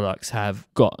these products have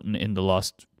gotten in the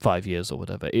last 5 years or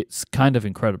whatever. It's kind of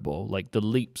incredible. Like the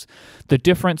leaps, the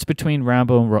difference between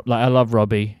Rambo and I love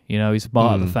Robbie. He's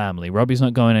part of the family. Robbie's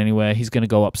not going anywhere. He's going to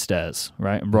go upstairs,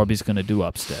 right? And Robbie's going to do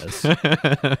upstairs.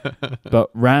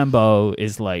 But Rambo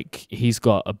is like, he's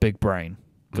got a big brain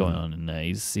going on in there.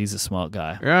 He's a smart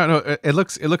guy. Yeah, no, it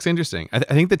looks interesting. I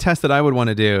think the test that I would want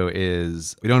to do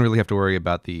is we don't really have to worry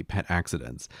about the pet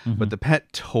accidents, but the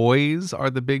pet toys are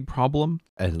the big problem.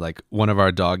 And like one of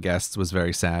our dog guests was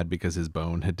very sad because his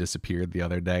bone had disappeared the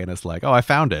other day, and it's like, oh, I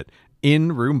found it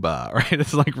in Roomba, right?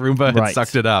 It's like Roomba had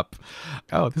sucked it up.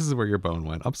 Oh, this is where your bone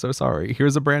went. I'm so sorry.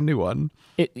 Here's a brand new one.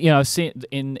 I've seen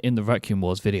in the Vacuum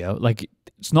Wars video, like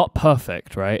it's not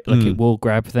perfect, right? Like it will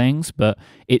grab things, but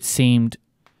it seemed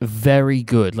very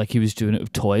good. Like he was doing it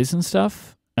with toys and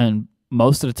stuff, and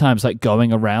most of the time it's like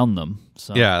going around them.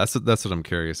 So yeah, that's what I'm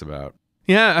curious about.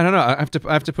 Yeah, I don't know.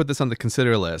 I have to put this on the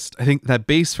consider list. I think that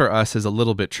base for us is a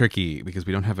little bit tricky because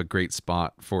we don't have a great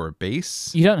spot for a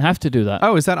base. You don't have to do that.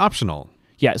 Oh, is that optional?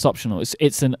 Yeah, it's optional.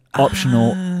 It's an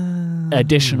optional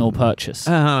additional purchase.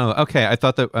 Oh, okay. I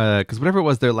thought that because whatever it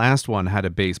was, their last one had a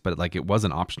base, but like it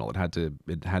wasn't optional.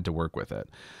 It had to work with it.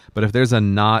 But if there's a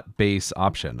not base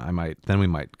option, we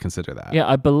might consider that. Yeah,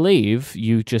 I believe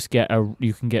you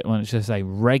can get one that's just a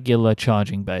regular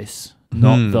charging base,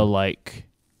 not the like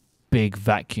big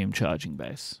vacuum charging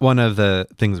base. One of the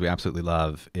things we absolutely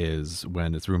love is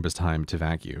when it's Roomba's time to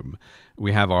vacuum.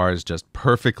 We have ours just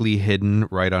perfectly hidden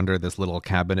right under this little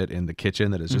cabinet in the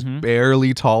kitchen that is just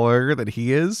barely taller than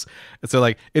he is. And so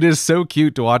like it is so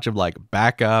cute to watch him like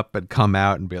back up and come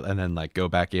out and then like go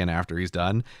back in after he's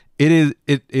done. It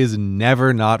is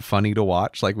never not funny to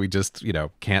watch. Like we just,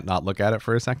 can't not look at it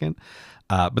for a second.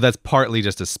 But that's partly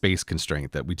just a space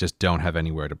constraint that we just don't have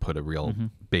anywhere to put a real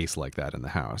base like that in the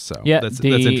house. So yeah, that's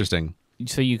interesting.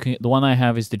 So you can. The one I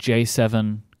have is the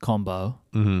J7 combo,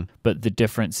 Mm-hmm. but the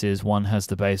difference is one has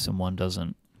the base and one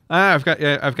doesn't. I've got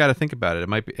to think about it.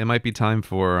 It might be time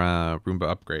for Roomba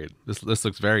upgrade. This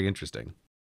looks very interesting.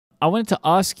 I wanted to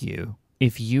ask you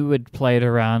if you had played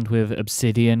around with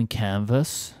Obsidian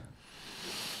Canvas.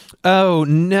 Oh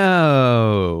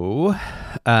no!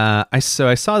 I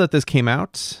saw that this came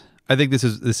out. I think this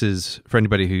is for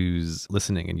anybody who's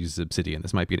listening and uses Obsidian.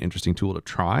 This might be an interesting tool to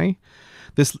try.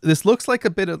 This looks like a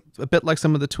bit like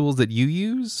some of the tools that you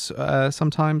use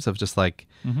sometimes, of just like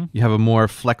you have a more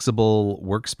flexible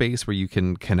workspace where you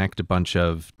can connect a bunch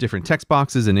of different text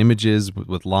boxes and images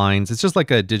with lines. It's just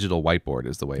like a digital whiteboard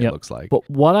is the way it looks like. But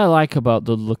what I like about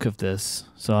the look of this,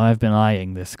 so I've been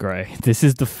eyeing this, Gray. This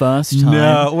is the first time.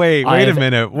 No, wait a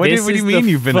minute. What do you mean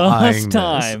you've been eyeing this?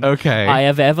 Time okay. I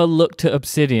have ever looked at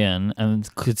Obsidian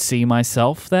and could see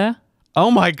myself there. Oh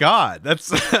my God,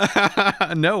 that's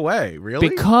no way, really?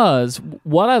 Because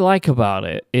what I like about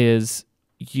it is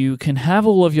you can have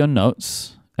all of your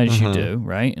notes as you do,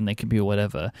 right? And they can be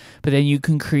whatever. But then you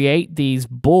can create these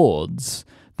boards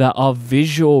that are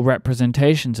visual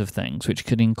representations of things, which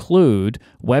could include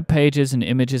web pages and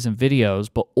images and videos,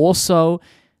 but also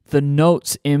the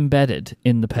notes embedded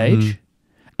in the page.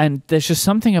 And there's just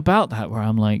something about that where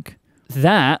I'm like,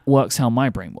 that works how my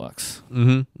brain works.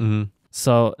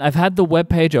 So I've had the web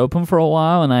page open for a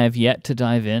while and I have yet to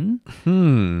dive in.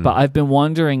 But I've been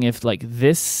wondering if like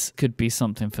this could be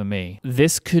something for me.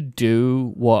 This could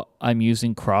do what I'm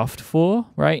using Craft for,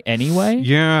 right? Anyway.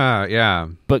 Yeah.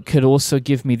 But could also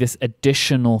give me this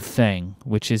additional thing,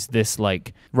 which is this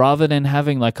like, rather than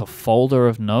having like a folder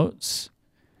of notes.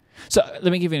 So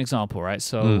let me give you an example, right?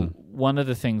 So one of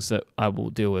the things that I will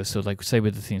deal with, so like say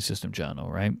with the Theme System Journal,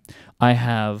 right? I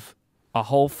have a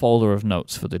whole folder of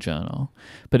notes for the journal.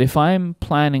 But if I'm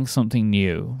planning something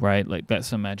new, right, like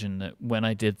let's imagine that when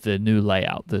I did the new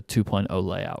layout, the 2.0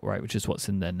 layout, right, which is what's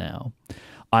in there now,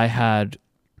 I had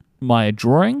my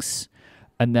drawings,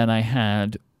 and then I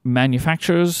had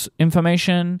manufacturer's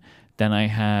information, then I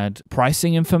had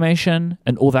pricing information,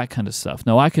 and all that kind of stuff.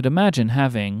 Now, I could imagine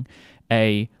having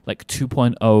a like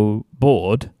 2.0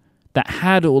 board that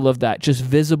had all of that just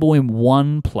visible in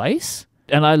one place.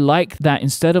 And I like that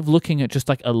instead of looking at just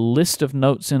like a list of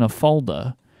notes in a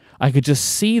folder, I could just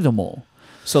see them all.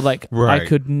 So like I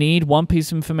could need one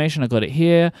piece of information, I got it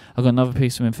here, I got another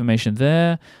piece of information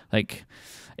there. Like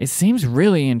it seems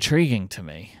really intriguing to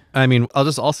me. I mean, I'll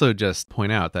also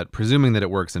point out that presuming that it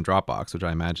works in Dropbox, which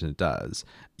I imagine it does,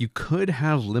 you could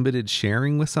have limited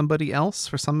sharing with somebody else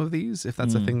for some of these, if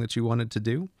that's a thing that you wanted to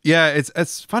do. Yeah,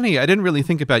 it's funny. I didn't really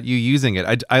think about you using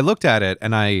it. I looked at it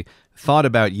and I thought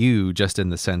about you just in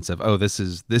the sense of, oh, this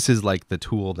is like the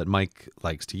tool that Mike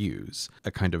likes to use,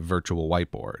 a kind of virtual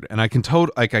whiteboard. And I can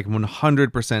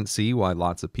 100% see why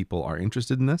lots of people are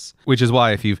interested in this, which is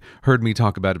why if you've heard me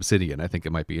talk about Obsidian, I think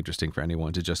it might be interesting for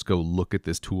anyone to just go look at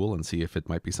this tool and see if it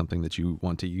might be something that you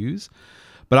want to use.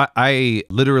 But I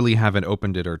literally haven't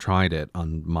opened it or tried it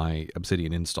on my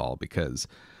Obsidian install because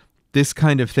this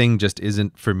kind of thing just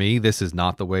isn't for me. This is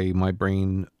not the way my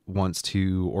brain wants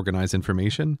to organize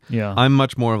information. Yeah. I'm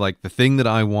much more like the thing that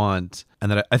I want, and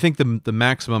that I think the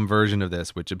maximum version of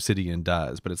this, which Obsidian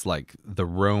does, but it's like the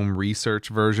Rome research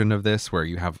version of this, where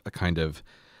you have a kind of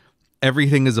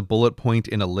everything is a bullet point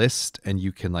in a list, and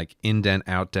you can like indent,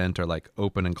 outdent, or like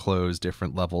open and close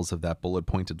different levels of that bullet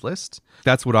pointed list.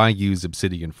 That's what I use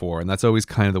Obsidian for, and that's always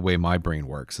kind of the way my brain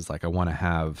works. Is like I want to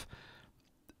have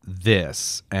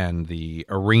this, and the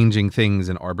arranging things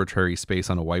in arbitrary space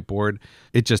on a whiteboard,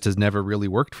 it just has never really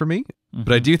worked for me.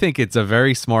 But I do think it's a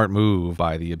very smart move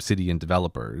by the Obsidian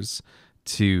developers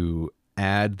to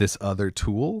add this other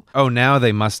tool. Oh, now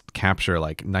they must capture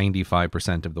like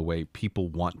 95% of the way people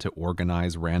want to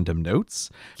organize random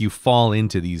notes. You fall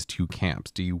into these two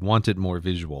camps. Do you want it more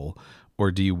visual,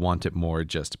 or do you want it more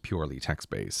just purely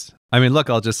text-based? I mean, look,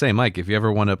 I'll just say, Mike, if you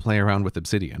ever want to play around with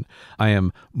Obsidian, I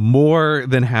am more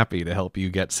than happy to help you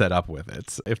get set up with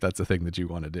it, if that's a thing that you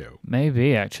want to do.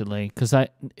 Maybe, actually, because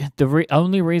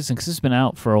only reason, because it's been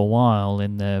out for a while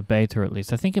in the beta at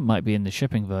least. I think it might be in the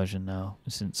shipping version now,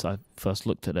 since I first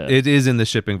looked at it. It is in the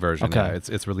shipping version. Okay. Yeah,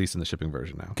 it's released in the shipping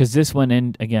version now. Because this went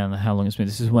in, again, how long it's been,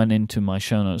 this went into my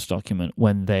show notes document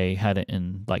when they had it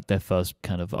in like their first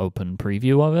kind of open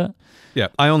preview of it. Yeah,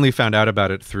 I only found out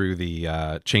about it through the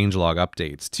changelog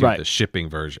updates to the shipping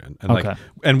version. And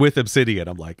and with Obsidian,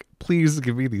 I'm like, please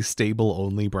give me the stable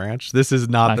only branch. This is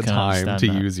not the time to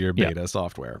use your beta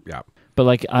software. Yeah. But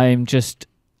like I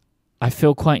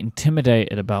feel quite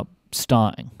intimidated about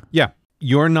starting. Yeah.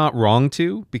 You're not wrong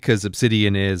to, because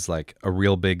Obsidian is like a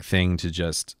real big thing to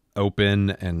just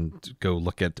open and go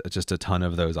look at just a ton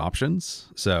of those options.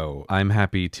 So I'm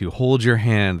happy to hold your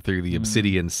hand through the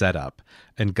Obsidian setup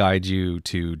and guide you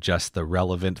to just the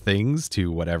relevant things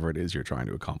to whatever it is you're trying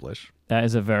to accomplish. That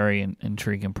is a very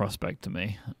intriguing prospect to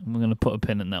me. I'm going to put a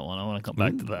pin in that one. I want to come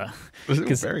back to that.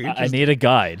 Because I need a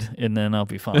guide, and then I'll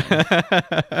be fine.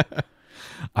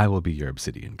 I will be your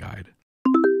Obsidian guide.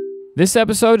 This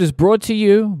episode is brought to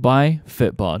you by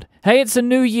Fitbod. Hey, it's a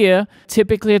new year,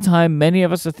 typically a time many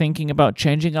of us are thinking about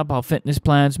changing up our fitness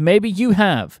plans. Maybe you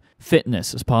have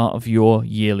fitness as part of your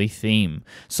yearly theme.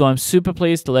 So I'm super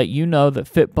pleased to let you know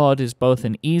that Fitbod is both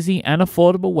an easy and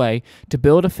affordable way to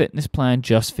build a fitness plan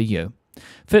just for you.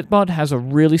 Fitbod has a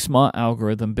really smart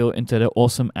algorithm built into their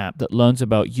awesome app that learns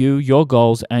about you, your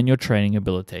goals, and your training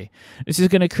ability. This is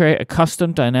going to create a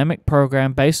custom dynamic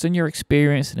program based on your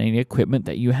experience and any equipment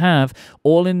that you have,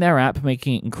 all in their app,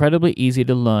 making it incredibly easy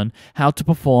to learn how to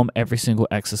perform every single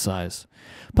exercise.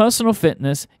 Personal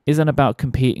fitness isn't about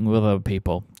competing with other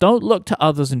people. Don't look to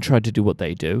others and try to do what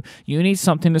they do. You need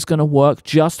something that's going to work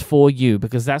just for you,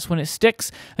 because that's when it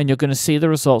sticks and you're going to see the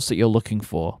results that you're looking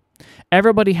for.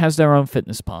 Everybody has their own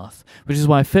fitness path, which is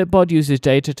why Fitbod uses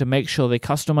data to make sure they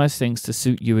customize things to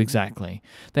suit you exactly.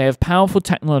 They have powerful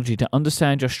technology to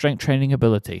understand your strength training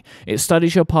ability. It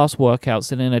studies your past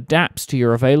workouts and then adapts to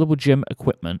your available gym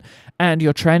equipment, and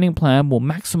your training plan will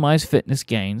maximize fitness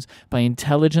gains by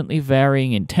intelligently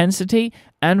varying intensity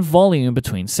and volume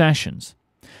between sessions.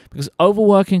 Because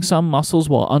overworking some muscles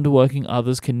while underworking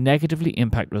others can negatively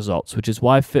impact results, which is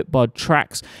why Fitbod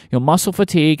tracks your muscle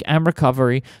fatigue and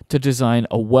recovery to design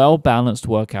a well-balanced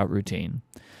workout routine.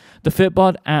 The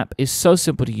Fitbod app is so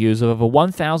simple to use, with over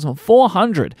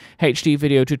 1,400 HD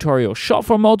video tutorials shot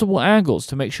from multiple angles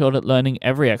to make sure that learning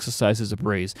every exercise is a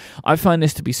breeze. I find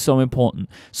this to be so important,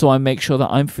 so I make sure that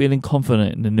I'm feeling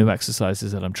confident in the new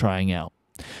exercises that I'm trying out.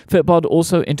 Fitbod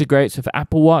also integrates with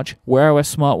Apple Watch, Wear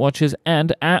OS smartwatches,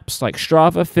 and apps like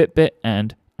Strava, Fitbit,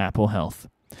 and Apple Health.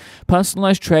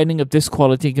 Personalized training of this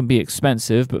quality can be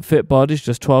expensive, but Fitbod is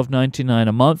just $12.99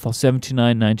 a month or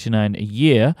 $79.99 a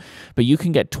year. But you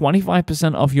can get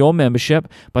 25% off your membership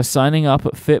by signing up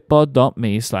at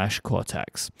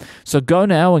fitbod.me/Cortex. So go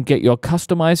now and get your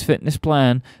customized fitness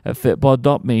plan at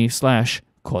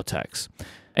fitbod.me/Cortex.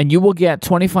 And you will get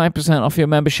 25% off your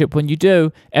membership when you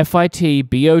do.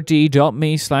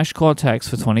 fitbod.me/Cortex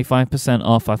for 25%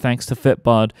 off. Our thanks to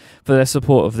Fitbod for their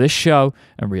support of this show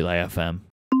and Relay FM.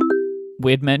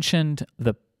 We had mentioned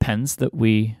the pens that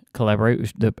we collaborate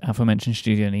with the aforementioned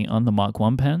Studio Neat on, the Mark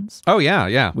 1 pens. Oh,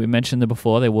 yeah. We mentioned them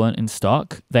before. They weren't in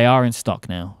stock. They are in stock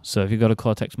now. So if you go to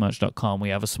cortexmerch.com, we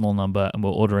have a small number and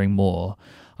we're ordering more.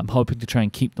 I'm hoping to try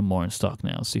and keep them more in stock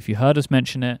now. So if you heard us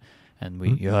mention it, and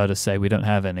you heard us say we don't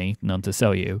have none to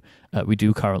sell you, we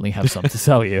do currently have some to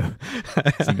sell you. So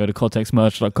you can go to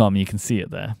cortexmerch.com and you can see it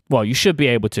there. Well, you should be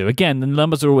able to. Again, the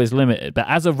numbers are always limited, but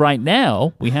as of right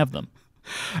now, we have them.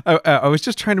 I was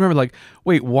just trying to remember, like,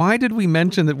 wait, why did we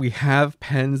mention that we have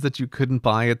pens that you couldn't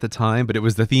buy at the time? But it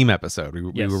was the theme episode. We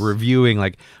were reviewing,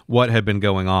 like, what had been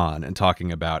going on and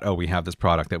talking about, we have this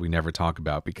product that we never talk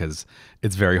about because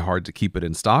it's very hard to keep it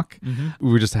in stock. Mm-hmm.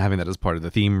 We were just having that as part of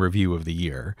the theme review of the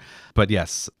year. But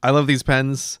yes, I love these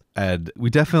pens, and we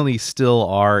definitely still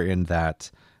are in that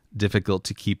difficult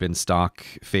to keep in stock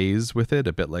phase with it,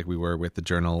 a bit like we were with the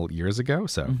journal years ago.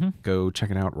 So go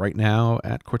check it out right now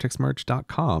at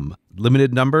cortexmerch.com.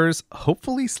 Limited numbers,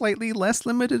 hopefully slightly less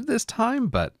limited this time,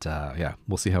 but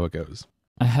we'll see how it goes.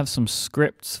 I have some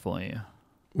scripts for you.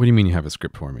 What do you mean you have a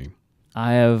script for me?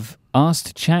 I have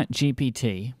asked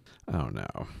ChatGPT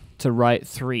to write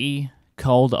 3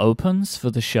 cold opens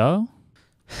for the show.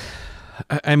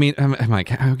 I mean, Mike,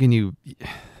 how can you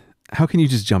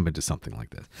just jump into something like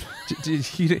this?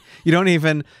 You don't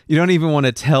even want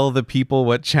to tell the people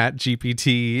what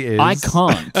ChatGPT is. I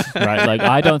can't, right? Like,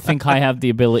 I don't think I have the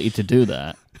ability to do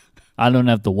that. I don't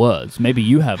have the words. Maybe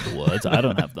you have the words. I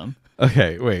don't have them.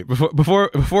 Okay, wait.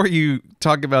 Before you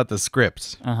talk about the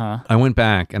script, I went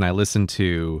back and I listened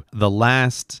to the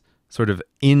last sort of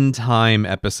in-time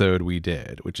episode we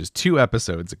did, which is 2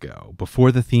 episodes ago,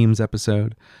 before the themes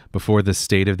episode, before the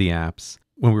state of the apps,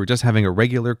 when we were just having a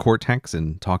regular Cortex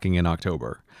and talking in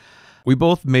October. We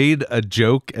both made a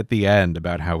joke at the end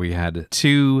about how we had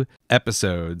 2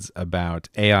 episodes about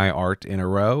AI art in a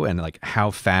row and like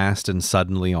how fast and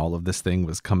suddenly all of this thing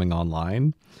was coming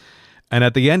online. And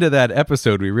at the end of that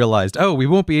episode, we realized, we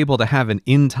won't be able to have an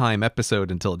in-time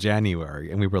episode until January.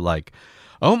 And we were like,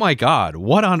 oh my God,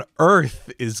 what on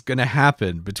earth is going to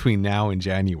happen between now and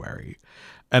January?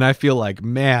 And I feel like,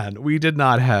 man, we did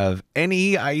not have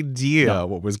any idea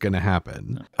what was going to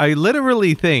happen. I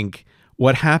literally think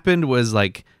what happened was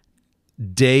like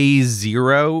day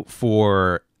zero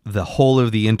for the whole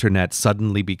of the internet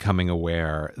suddenly becoming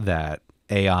aware that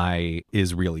AI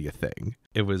is really a thing.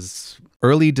 It was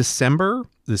early December.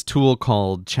 This tool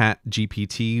called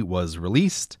ChatGPT was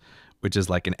released, which is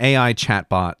like an AI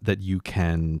chatbot that you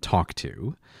can talk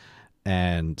to.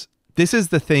 And this is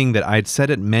the thing that I'd said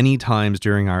it many times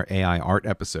during our AI art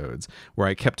episodes, where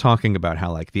I kept talking about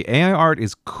how like the AI art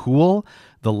is cool,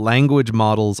 the language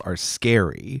models are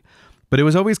scary. But it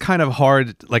was always kind of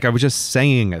hard, like I was just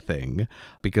saying a thing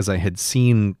because I had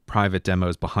seen private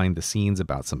demos behind the scenes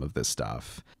about some of this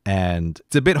stuff. And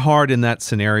it's a bit hard in that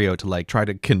scenario to like try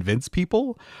to convince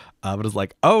people. But it's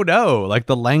like, oh no, like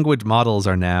the language models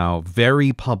are now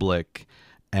very public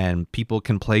and people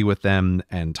can play with them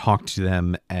and talk to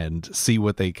them and see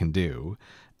what they can do.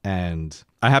 And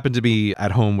I happened to be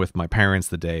at home with my parents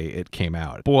the day it came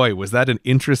out. Boy, was that an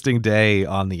interesting day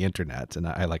on the internet. And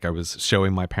I was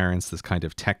showing my parents this kind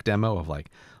of tech demo of like,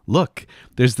 look,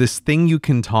 there's this thing you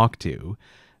can talk to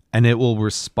and it will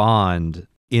respond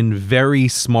in very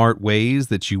smart ways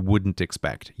that you wouldn't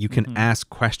expect. You can ask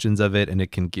questions of it and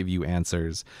it can give you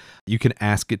answers. You can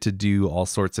ask it to do all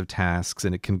sorts of tasks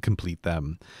and it can complete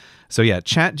them. So yeah,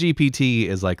 ChatGPT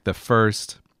is like the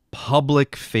first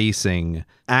public-facing,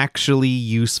 actually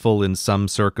useful in some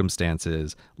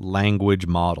circumstances, language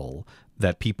model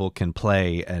that people can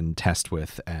play and test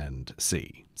with and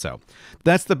see. So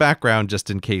that's the background just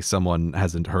in case someone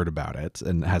hasn't heard about it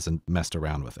and hasn't messed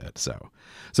around with it. So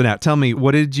now tell me,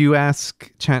 what did you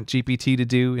ask ChatGPT to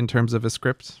do in terms of a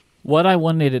script? What I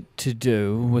wanted it to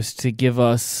do was to give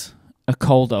us a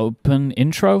cold open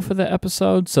intro for the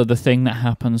episode. So the thing that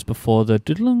happens before the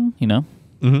doodling,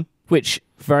 which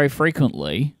very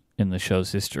frequently in the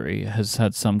show's history has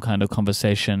had some kind of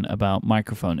conversation about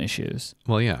microphone issues.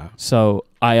 Well, yeah. So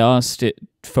I asked it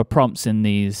for prompts in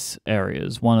these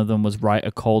areas. One of them was write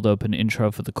a cold open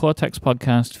intro for the Cortex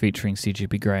podcast featuring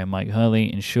CGP Grey and Mike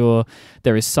Hurley. Ensure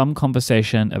there is some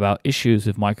conversation about issues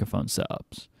with microphone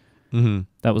setups.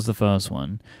 That was the first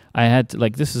one. I had to,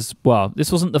 this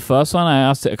wasn't the first one. I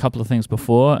asked it a couple of things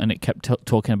before and it kept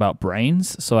talking about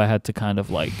brains. So I had to kind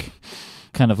of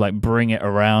bring it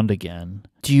around again.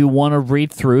 Do you want to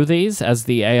read through these as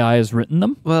the AI has written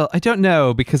them? Well, I don't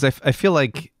know because I feel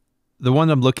like the one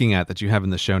I'm looking at that you have in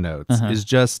the show notes is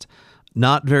just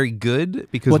not very good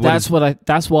because that's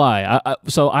why.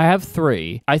 So I have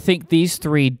three. I think these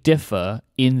three differ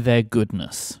in their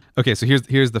goodness. Okay, so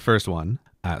here's the first one.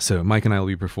 So Mike and I will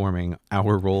be performing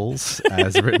our roles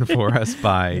as written for us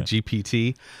by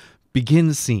GPT.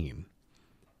 Begin scene.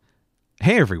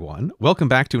 Hey everyone, welcome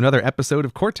back to another episode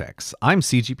of Cortex. I'm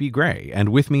CGP Grey, and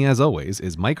with me as always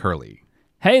is Mike Hurley.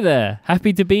 Hey there,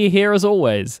 happy to be here as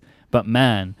always. But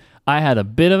man, I had a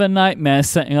bit of a nightmare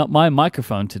setting up my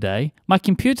microphone today. My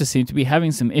computer seemed to be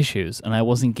having some issues, and I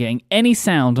wasn't getting any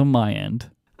sound on my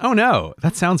end. Oh no,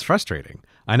 that sounds frustrating.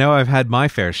 I know I've had my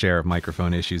fair share of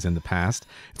microphone issues in the past.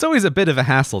 It's always a bit of a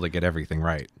hassle to get everything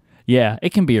right. Yeah,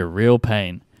 it can be a real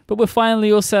pain. But we're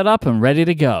finally all set up and ready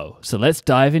to go. So let's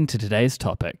dive into today's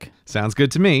topic. Sounds good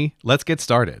to me. Let's get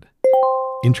started.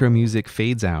 Intro music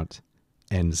fades out.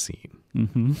 End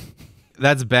scene.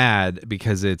 That's bad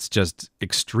because it's just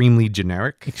extremely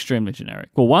generic. Extremely generic.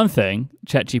 Well, one thing,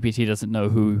 ChatGPT doesn't know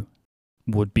who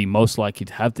would be most likely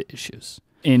to have the issues.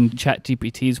 In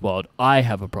ChatGPT's world, I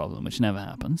have a problem, which never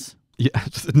happens. Yeah,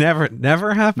 never happens,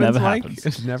 Never Mike? happens.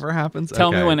 It never happens?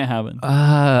 Tell me when it happened.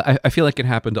 I feel like it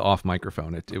happened off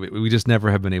microphone. We just never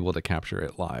have been able to capture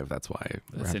it live. That's why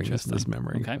we're having this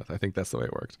memory. Okay. I think that's the way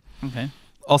it worked. Okay.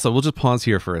 Also, we'll just pause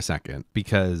here for a second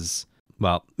because,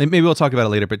 well, maybe we'll talk about it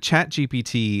later, but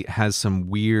ChatGPT has some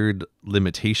weird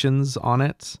limitations on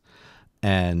it.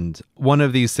 And one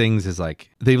of these things is like,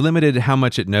 they've limited how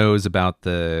much it knows about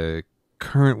the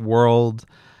current world.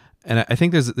 And I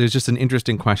think there's just an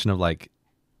interesting question of like,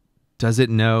 does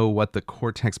it know what the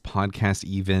Cortex podcast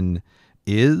even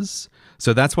is?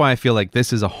 So that's why I feel like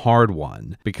this is a hard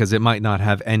one because it might not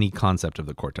have any concept of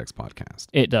the Cortex podcast.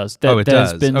 It does. There's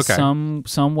There's been okay.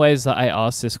 some ways that I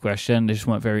asked this question. They just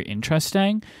weren't very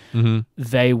interesting.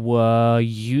 They were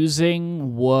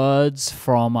using words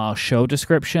from our show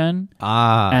description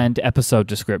and episode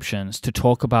descriptions to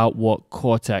talk about what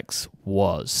Cortex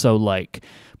was. So like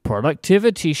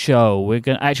productivity show.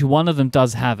 One of them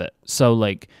does have it. So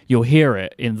like you'll hear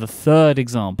it in the third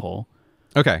example.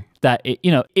 Okay. That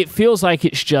it feels like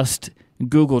it's just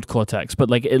Googled Cortex,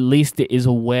 but like at least it is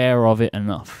aware of it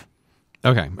enough.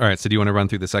 Okay. All right. So do you want to run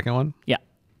through the second one? Yeah.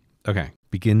 Okay.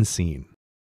 Begin scene.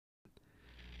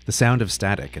 The sound of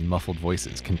static and muffled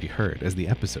voices can be heard as the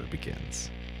episode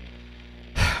begins.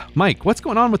 Mike, what's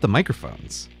going on with the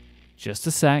microphones? Just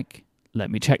a sec. Let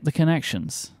me check the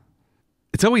connections.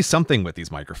 It's always something with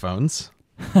these microphones.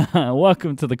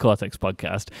 Welcome to the Cortex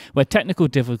Podcast, where technical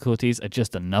difficulties are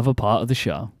just another part of the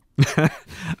show.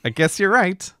 I guess you're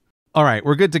right. All right,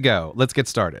 we're good to go. Let's get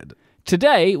started.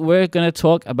 Today, we're going to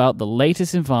talk about the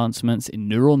latest advancements in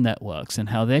neural networks and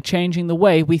how they're changing the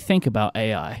way we think about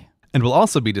AI. And we'll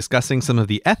also be discussing some of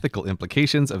the ethical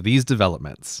implications of these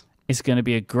developments. It's going to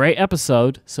be a great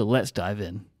episode, so let's dive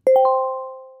in.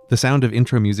 The sound of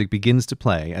intro music begins to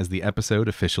play as the episode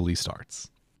officially starts.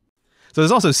 So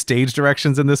there's also stage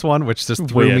directions in this one, which just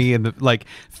threw me in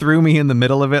the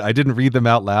middle of it. I didn't read them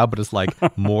out loud, but it's like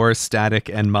more static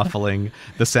and muffling.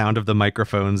 The sound of the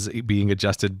microphones being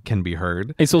adjusted can be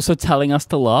heard. It's also telling us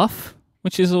to laugh,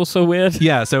 which is also weird.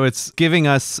 Yeah, so it's giving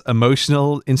us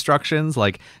emotional instructions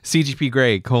like CGP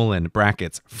Grey,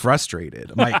 brackets,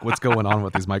 frustrated. Mike, what's going on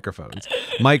with these microphones?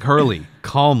 Mike Hurley,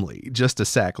 calmly, just a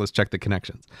sec. Let's check the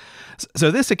connections.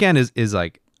 So this again is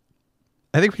like,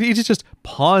 I think we need to just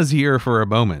pause here for a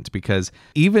moment, because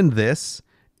even this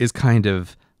is kind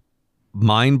of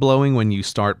mind-blowing when you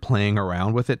start playing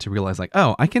around with it to realize like,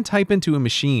 oh, I can type into a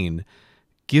machine,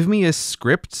 give me a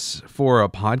script for a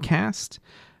podcast,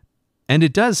 and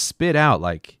it does spit out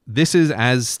like, this is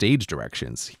as stage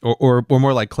directions or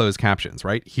more like closed captions,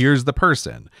 right? Here's the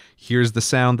person. Here's the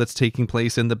sound that's taking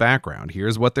place in the background.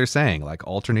 Here's what they're saying, like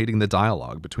alternating the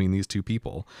dialogue between these two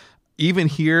people. Even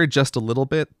here, just a little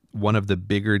bit, one of the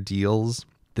bigger deals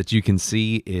that you can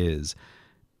see is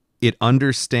it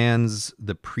understands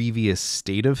the previous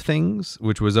state of things,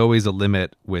 which was always a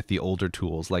limit with the older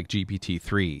tools like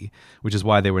GPT-3, which is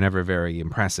why they were never very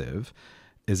impressive,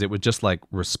 is it would just like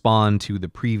respond to the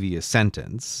previous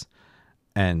sentence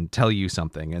and tell you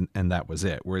something, and that was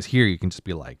it. Whereas here you can just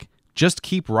be like, just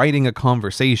keep writing a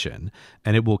conversation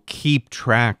and it will keep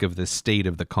track of the state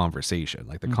of the conversation.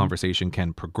 Like the conversation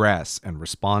can progress and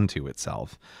respond to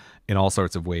itself in all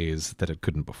sorts of ways that it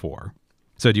couldn't before.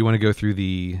 So do you want to go through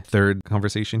the third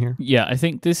conversation here? Yeah, I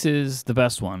think this is the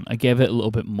best one. I gave it a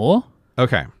little bit more.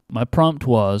 Okay. My prompt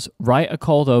was, write a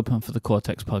cold open for the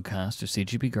Cortex Podcast with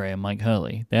CGP Grey and Mike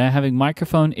Hurley. They are having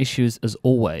microphone issues as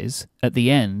always. At the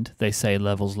end, they say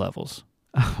levels.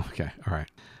 Oh, okay. All right.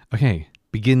 Okay.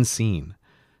 Begin scene.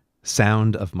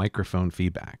 Sound of microphone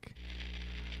feedback.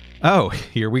 Oh,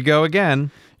 here we go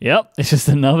again. Yep, it's just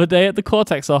another day at the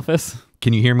Cortex office.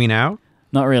 Can you hear me now?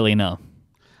 Not really, no.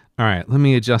 All right, let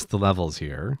me adjust the levels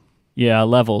here. Yeah,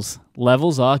 levels.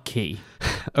 Levels are key.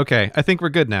 Okay, I think we're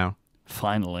good now.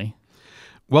 Finally.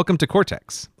 Welcome to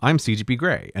Cortex. I'm CGP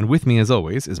Grey, and with me as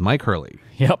always is Mike Hurley.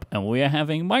 Yep, and we are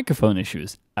having microphone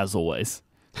issues, as always.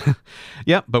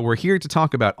 Yep, but we're here to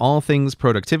talk about all things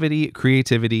productivity,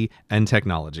 creativity, and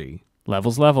technology.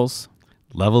 Levels.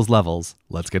 Levels.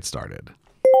 Let's get started.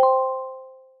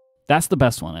 That's the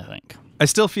best one, I think. I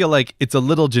still feel like it's a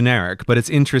little generic, but it's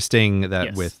interesting that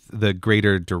Yes. with the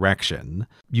greater direction,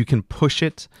 you can push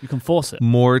it. You can force it.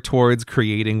 More towards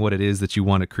creating what it is that you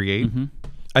want to create. Mm-hmm.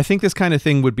 I think this kind of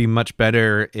thing would be much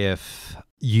better if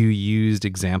you used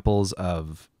examples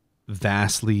of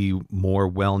vastly more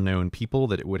well-known people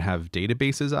that it would have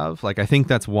databases of. Like, I think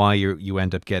that's why you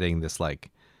end up getting this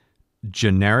like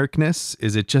genericness,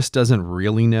 is it just doesn't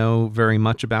really know very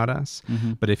much about us.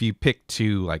 Mm-hmm. But if you pick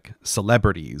two like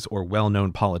celebrities or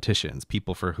well-known politicians,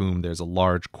 people for whom there's a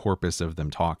large corpus of them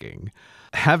talking,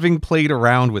 having played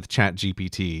around with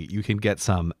ChatGPT, you can get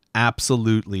some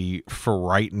absolutely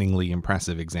frighteningly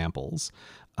impressive examples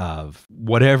of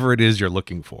whatever it is you're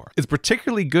looking for. It's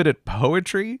particularly good at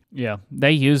poetry. Yeah,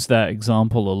 they use that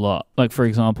example a lot. Like, for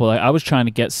example, I was trying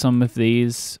to get some of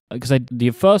these, because the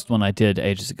first one I did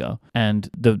ages ago, and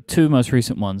the two most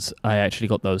recent ones, I actually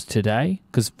got those today,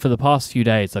 because for the past few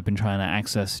days, I've been trying to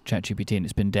access ChatGPT, and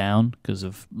it's been down because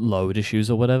of load issues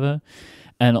or whatever.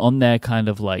 And on their kind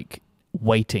of like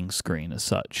waiting screen as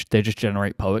such, they just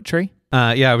generate poetry.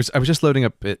 Yeah, I was just loading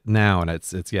up it now, and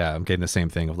it's I'm getting the same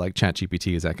thing of like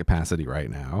ChatGPT is at capacity right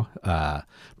now.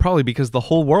 Probably because the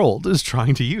whole world is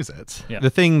trying to use it. Yeah. The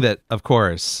thing that, of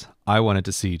course, I wanted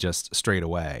to see just straight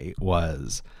away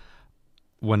was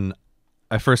when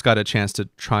I first got a chance to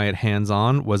try it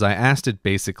hands-on, was I asked it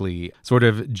basically sort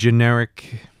of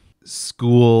generic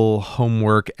school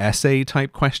homework essay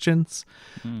type questions.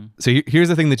 So here's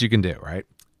the thing that you can do, right?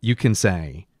 You can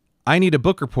say, I need a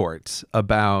book report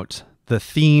about the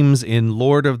themes in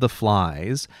Lord of the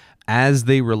Flies as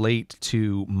they relate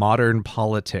to modern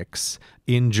politics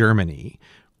in Germany,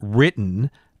 written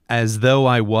as though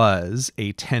I was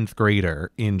a 10th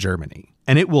grader in Germany.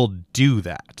 And it will do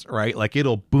that, right? Like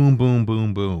it'll boom, boom,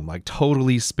 boom, boom, like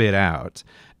totally spit out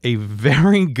a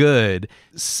very good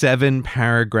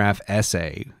 7-paragraph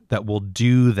essay that will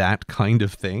do that kind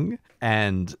of thing.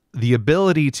 And the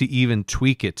ability to even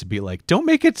tweak it to be like, don't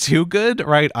make it too good,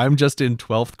 right? I'm just in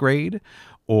 12th grade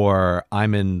or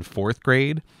I'm in 4th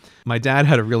grade. My dad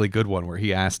had a really good one where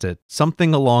he asked it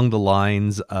something along the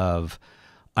lines of,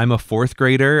 I'm a 4th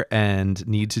grader and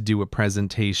need to do a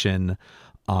presentation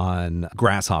on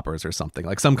grasshoppers or something,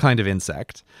 like some kind of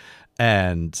insect.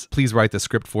 And please write the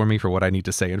script for me for what I need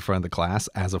to say in front of the class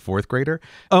as a 4th grader.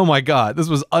 Oh my God, this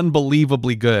was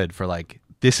unbelievably good for like,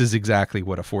 this is exactly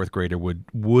what a 4th grader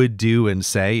would do and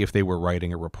say if they were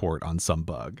writing a report on some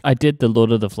bug. I did the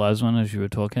Lord of the Flies one as you were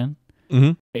talking.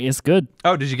 Mm-hmm. It's good.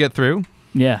 Oh, did you get through?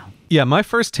 Yeah. Yeah, my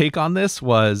first take on this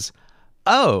was,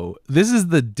 oh, this is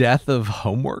the death of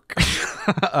homework.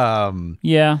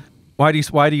 Yeah. Why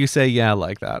do you say yeah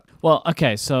like that? Well,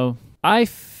 okay, so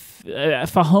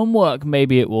for homework,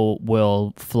 maybe it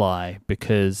will fly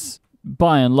because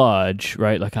by and large,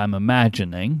 right, like I'm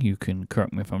imagining, you can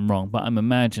correct me if I'm wrong, but I'm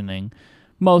imagining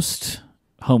most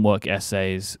homework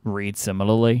essays read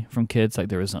similarly from kids. Like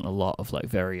there isn't a lot of like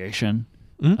variation,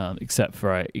 except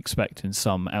for I expect in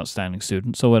some outstanding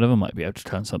students or whatever might be able to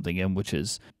turn something in which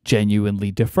is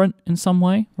genuinely different in some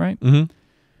way, right? Mm-hmm.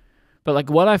 But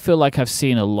like what I feel like I've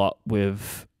seen a lot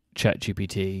with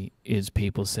ChatGPT is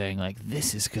people saying like,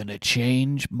 this is going to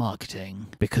change marketing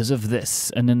because of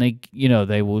this. And then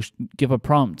they will give a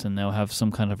prompt and they'll have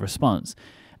some kind of response.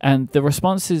 And the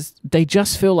responses, they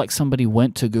just feel like somebody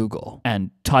went to Google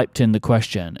and typed in the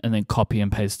question and then copy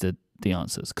and pasted the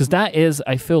answers. Because that is,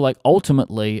 I feel like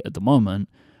ultimately at the moment,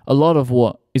 a lot of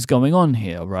what is going on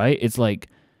here, right? It's like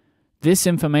this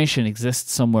information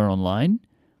exists somewhere online.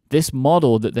 This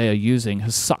model that they are using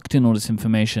has sucked in all this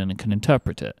information and can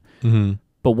interpret it. Mm-hmm.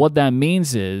 But what that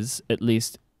means is, at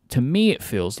least to me, it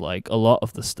feels like a lot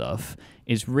of the stuff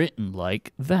is written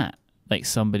like that. Like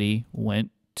somebody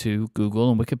went to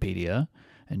Google and Wikipedia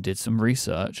and did some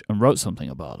research and wrote something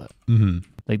about it. Mm-hmm.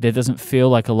 Like there doesn't feel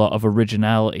like a lot of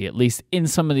originality, at least in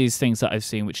some of these things that I've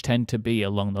seen, which tend to be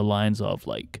along the lines of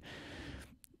like,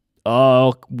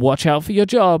 oh, watch out for your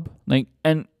job. Like,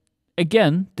 and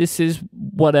again, this is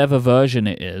whatever version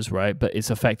it is, right? But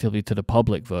it's effectively to the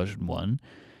public version one.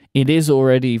 It is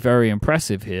already very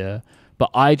impressive here, but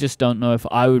I just don't know if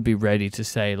I would be ready to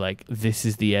say, like, this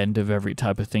is the end of every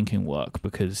type of thinking work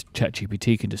because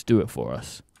ChatGPT can just do it for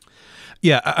us.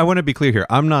 Yeah, I want to be clear here.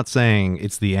 I'm not saying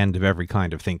it's the end of every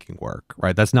kind of thinking work,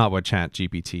 right? That's not what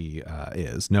ChatGPT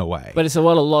is. No way. But it's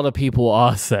what a lot of people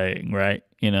are saying, right?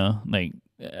 You know, like,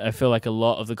 I feel like a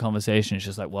lot of the conversation is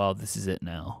just like, well, this is it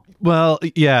now. Well,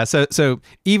 yeah. So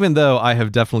even though I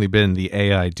have definitely been the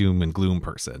AI doom and gloom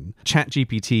person,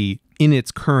 ChatGPT in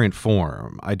its current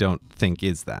form, I don't think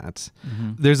is that.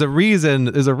 Mm-hmm. There's a reason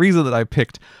that I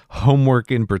picked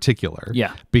homework in particular.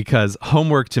 Yeah. Because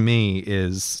homework to me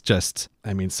is just,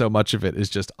 I mean, so much of it is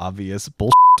just obvious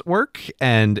bullshit work,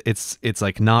 and it's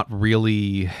like not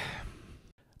really.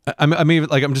 I mean,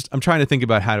 like I'm trying to think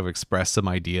about how to express some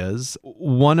ideas.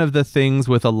 One of the things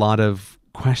with a lot of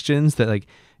questions that like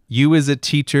you as a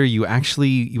teacher, you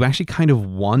actually kind of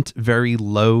want very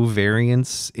low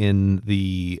variance in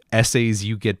the essays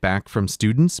you get back from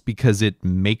students because it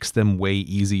makes them way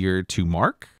easier to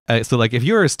mark. So like if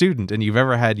you're a student and you've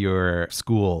ever had your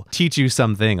school teach you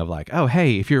something of like, oh,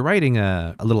 hey, if you're writing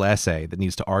a little essay that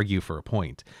needs to argue for a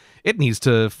point, it needs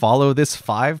to follow this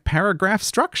 5-paragraph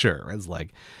structure. It's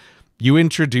like, you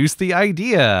introduce the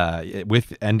idea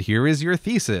and here is your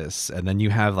thesis. And then you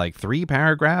have like 3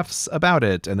 paragraphs about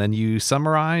it. And then you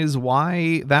summarize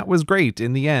why that was great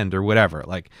in the end or whatever.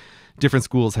 Like different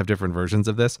schools have different versions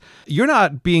of this. You're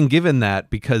not being given that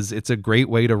because it's a great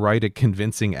way to write a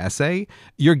convincing essay.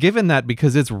 You're given that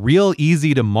because it's real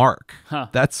easy to mark. Huh.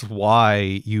 That's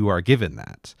why you are given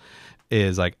that.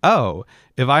 Is like, oh,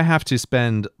 if I have to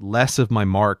spend less of my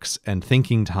marks and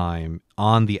thinking time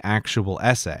on the actual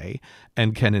essay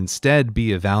and can instead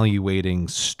be evaluating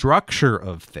structure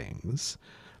of things,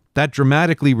 that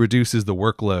dramatically reduces the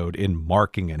workload in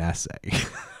marking an essay.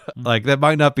 Like that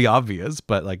might not be obvious,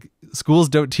 but like schools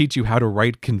don't teach you how to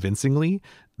write convincingly.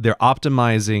 They're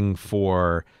optimizing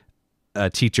for a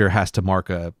teacher has to mark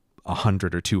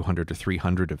 100 or 200 or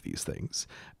 300 of these things.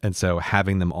 And so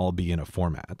having them all be in a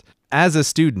format. As a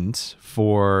student,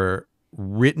 for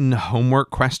written homework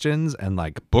questions and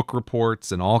like book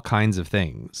reports and all kinds of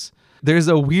things, there's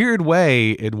a weird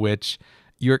way in which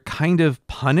you're kind of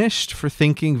punished for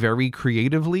thinking very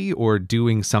creatively or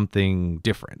doing something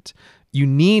different. You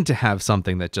need to have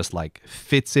something that just like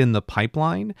fits in the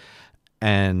pipeline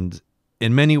and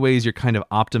in many ways, you're kind of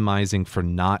optimizing for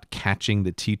not catching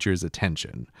the teacher's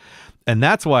attention. And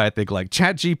that's why I think like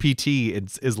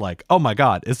ChatGPT is like, oh my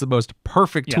God, it's the most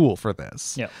perfect tool for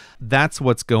this. Yeah. That's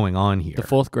what's going on here. The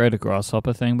fourth grader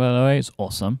grasshopper thing, by the way, is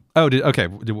awesome. Oh, okay.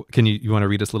 Can you want to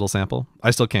read us a little sample?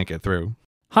 I still can't get through.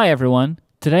 Hi, everyone.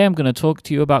 Today I'm going to talk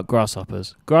to you about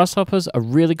grasshoppers. Grasshoppers are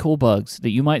really cool bugs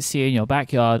that you might see in your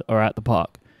backyard or at the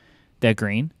park. They're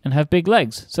green and have big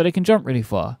legs, so they can jump really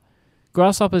far.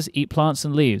 Grasshoppers eat plants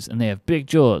and leaves, and they have big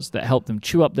jaws that help them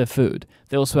chew up their food.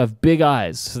 They also have big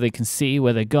eyes, so they can see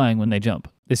where they're going when they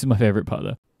jump. This is my favorite part,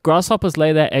 though. Grasshoppers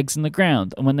lay their eggs in the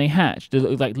ground, and when they hatch, they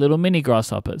look like little mini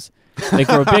grasshoppers. They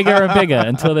grow bigger and bigger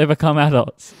until they become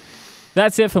adults.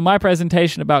 That's it for my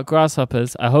presentation about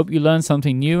grasshoppers. I hope you learned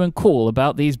something new and cool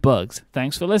about these bugs.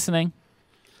 Thanks for listening.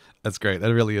 That's great.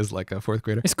 That really is like a fourth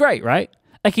grader. It's great, right?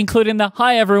 Like including the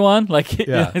hi everyone. Like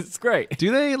yeah, it's great. Do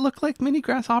they look like mini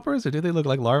grasshoppers or do they look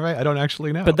like larvae? I don't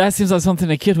actually know. But that seems like something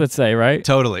a kid would say, right?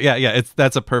 Totally. Yeah.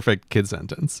 That's a perfect kid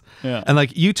sentence. Yeah. And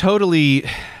like you totally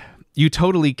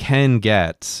can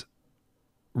get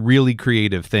really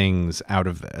creative things out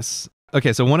of this.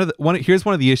 Okay, so here's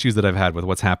one of the issues that I've had with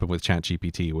what's happened with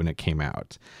ChatGPT when it came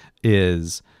out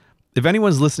is if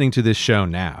anyone's listening to this show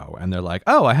now and they're like,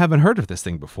 oh, I haven't heard of this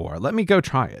thing before, let me go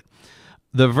try it.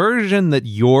 The version that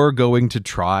you're going to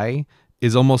try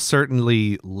is almost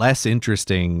certainly less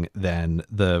interesting than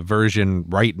the version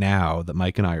right now that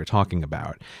Mike and I are talking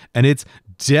about. And it's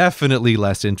definitely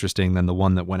less interesting than the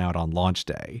one that went out on launch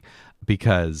day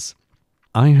because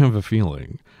I have a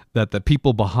feeling that the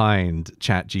people behind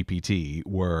ChatGPT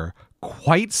were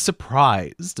quite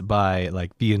surprised by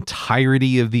like the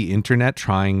entirety of the internet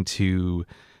trying to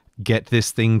get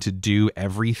this thing to do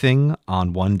everything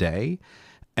on one day.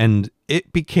 And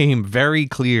it became very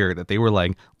clear that they were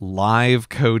like live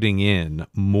coding in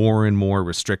more and more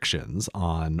restrictions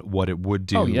on what it would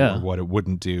do or what it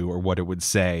wouldn't do or what it would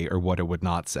say or what it would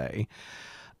not say.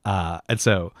 And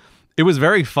so it was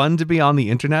very fun to be on the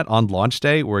internet on launch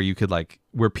day where you could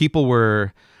where people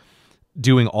were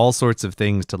doing all sorts of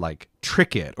things to like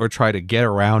trick it or try to get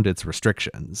around its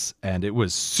restrictions. And it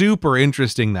was super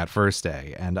interesting that first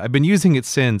day. And I've been using it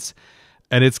since,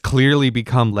 and it's clearly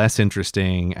become less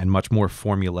interesting and much more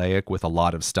formulaic with a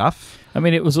lot of stuff. I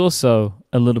mean, it was also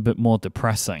a little bit more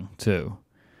depressing too,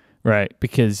 right?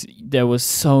 Because there was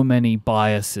so many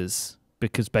biases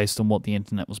based on what the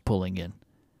internet was pulling in.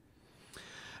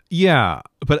 Yeah,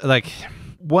 but like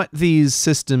what these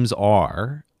systems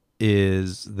are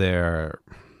is they're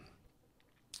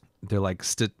like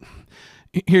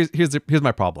here's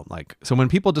my problem. Like, so when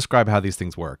people describe how these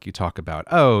things work, you talk about,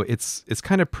 oh, it's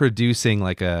kind of producing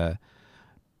like a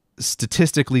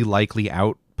statistically likely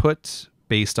output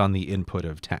based on the input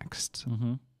of text.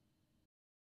 Mm-hmm.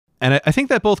 And I think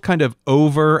that both kind of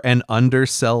over and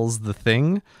undersells the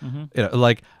thing. Mm-hmm. You know,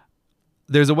 like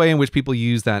there's a way in which people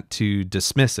use that to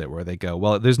dismiss it, where they go,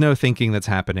 well, there's no thinking that's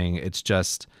happening. It's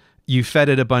just you fed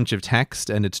it a bunch of text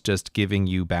and it's just giving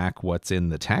you back what's in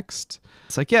the text.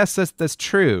 It's like, yes, that's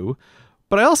true.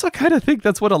 But I also kind of think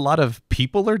that's what a lot of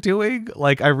people are doing.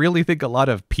 Like, I really think a lot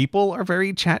of people are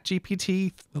very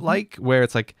ChatGPT-like, where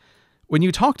it's like, when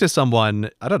you talk to someone,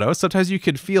 I don't know, sometimes you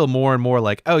could feel more and more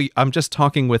like, oh, I'm just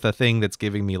talking with a thing that's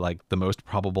giving me like the most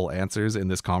probable answers in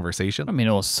this conversation. I mean,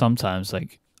 or sometimes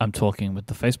like I'm talking with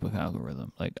the Facebook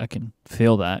algorithm. Like I can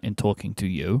feel that in talking to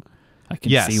you. I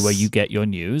can see where you get your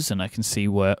news and I can see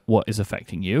what is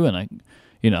affecting you. And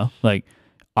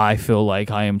I feel like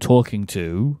I am talking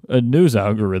to a news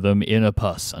algorithm in a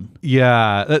person.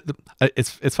 Yeah.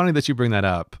 It's funny that you bring that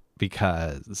up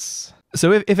because...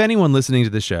 So if anyone listening to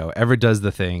the show ever does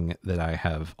the thing that I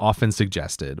have often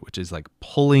suggested, which is like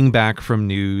pulling back from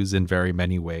news in very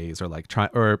many ways, or like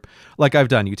I've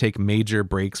done, you take major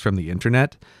breaks from the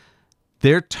internet,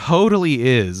 there totally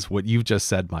is what you've just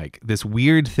said, Mike. This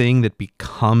weird thing that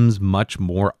becomes much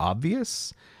more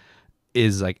obvious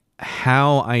is like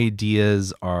how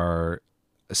ideas are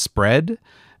spread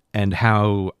and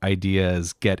how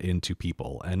ideas get into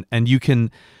people. And you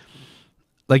can...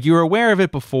 Like, you were aware of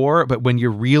it before, but when you're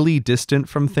really distant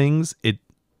from things, it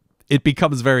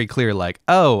becomes very clear, like,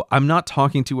 oh, I'm not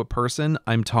talking to a person,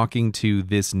 I'm talking to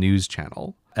this news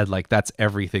channel. And, like, that's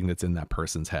everything that's in that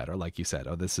person's head. Or like you said,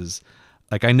 oh, this is,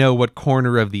 like, I know what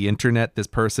corner of the internet this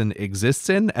person exists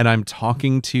in, and I'm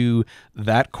talking to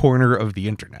that corner of the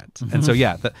internet. Mm-hmm. And so,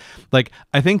 yeah,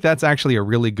 I think that's actually a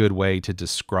really good way to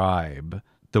describe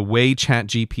the way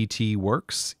ChatGPT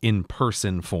works in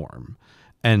person form.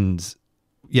 And...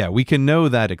 yeah, we can know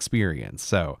that experience.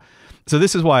 So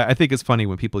this is why I think it's funny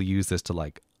when people use this to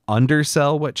like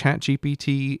undersell what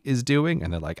ChatGPT is doing.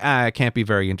 And they're like, it can't be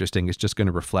very interesting. It's just going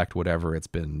to reflect whatever it's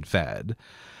been fed.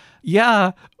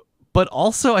 Yeah. But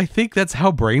also, I think that's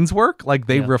how brains work. Like,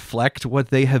 they reflect what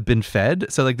they have been fed.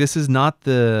 So, like, this is not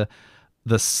the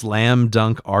slam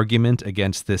dunk argument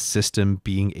against this system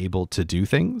being able to do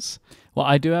things. Well,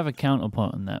 I do have a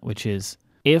counterpoint on that, which is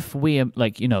if we,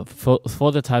 like, you know,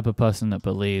 for the type of person that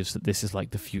believes that this is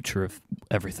like the future of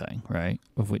everything, right?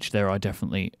 Of which there are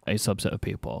definitely a subset of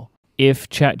people. If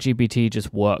ChatGPT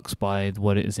just works by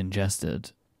what it is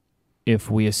ingested,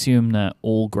 if we assume that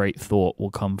all great thought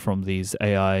will come from these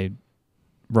AI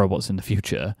robots in the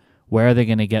future, where are they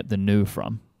going to get the new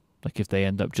from? Like, if they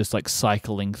end up just like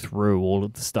cycling through all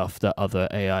of the stuff that other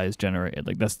AI has generated,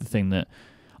 like, that's the thing that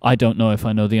I don't know if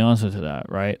I know the answer to that,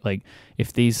 right? Like,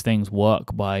 if these things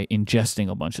work by ingesting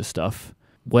a bunch of stuff,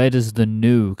 where does the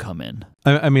new come in?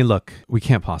 I mean, look, we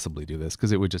can't possibly do this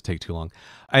because it would just take too long.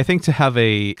 I think to have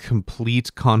a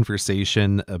complete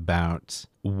conversation about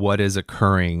what is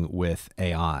occurring with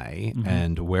AI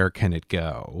and where can it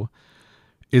go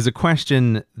is a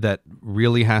question that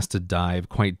really has to dive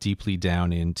quite deeply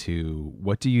down into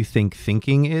what do you think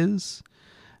thinking is?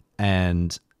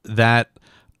 And that,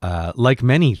 like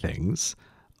many things,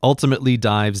 ultimately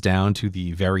dives down to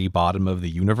the very bottom of the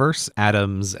universe,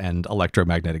 atoms and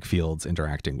electromagnetic fields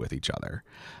interacting with each other.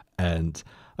 And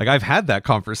like, I've had that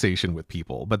conversation with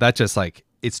people, but that just like,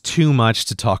 it's too much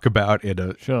to talk about in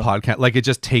a podcast. Like, it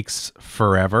just takes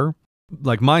forever.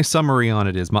 Like, my summary on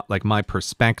it is my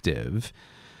perspective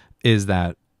is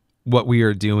that what we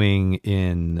are doing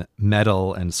in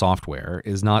metal and software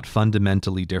is not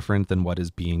fundamentally different than what is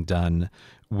being done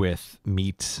with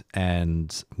meat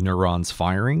and neurons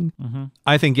firing.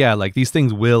 I think, like, these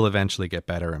things will eventually get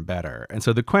better and better. And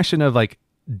so the question of like,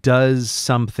 does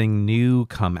something new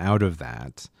come out of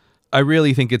that? I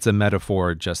really think it's a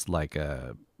metaphor, just like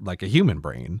a human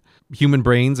brain. Human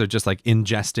brains are just like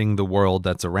ingesting the world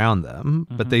that's around them,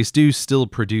 but they do still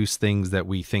produce things that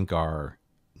we think are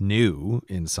new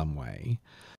in some way.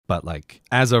 But like,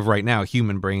 as of right now,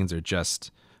 human brains are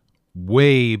just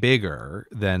way bigger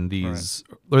than these,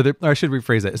 or I should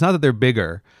rephrase that. It's not that they're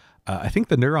bigger. I think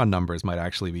the neuron numbers might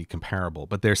actually be comparable,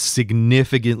 but they're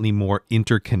significantly more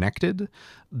interconnected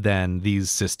than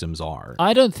these systems are.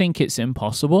 I don't think it's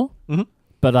impossible,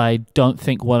 but I don't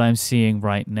think what I'm seeing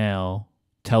right now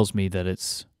tells me that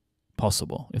it's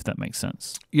possible, if that makes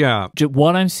sense. Yeah.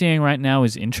 What I'm seeing right now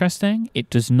is interesting. It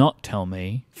does not tell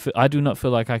me. I do not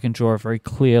feel like I can draw a very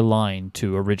clear line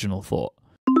to original thought.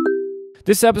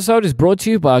 This episode is brought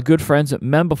to you by our good friends at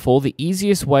Memberful, the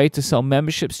easiest way to sell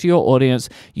memberships to your audience,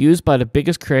 used by the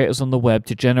biggest creators on the web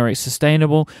to generate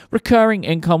sustainable, recurring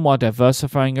income while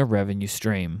diversifying your revenue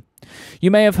stream. You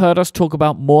may have heard us talk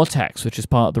about More Tax, which is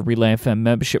part of the Relay FM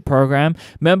membership program.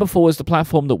 Memberful is the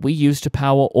platform that we use to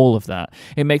power all of that.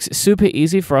 It makes it super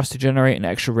easy for us to generate an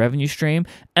extra revenue stream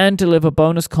and deliver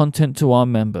bonus content to our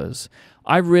members.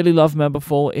 I really love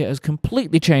Memberful. It has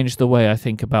completely changed the way I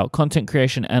think about content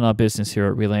creation and our business here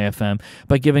at Relay FM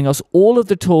by giving us all of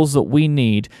the tools that we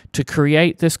need to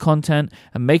create this content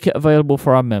and make it available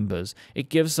for our members. It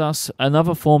gives us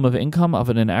another form of income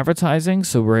other than advertising,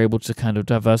 so we're able to kind of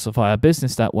diversify our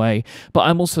business that way. But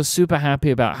I'm also super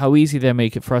happy about how easy they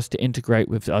make it for us to integrate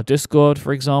with our Discord,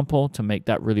 for example, to make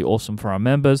that really awesome for our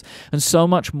members, and so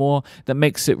much more that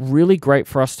makes it really great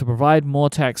for us to provide More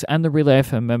Tax and the Relay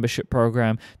FM membership program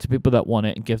to people that want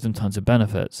it and give them tons of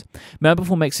benefits.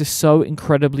 Memberful makes this so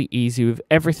incredibly easy with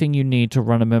everything you need to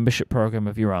run a membership program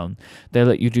of your own. They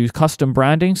let you do custom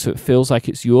branding so it feels like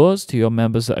it's yours to your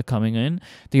members that are coming in.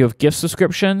 They have gift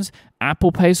subscriptions,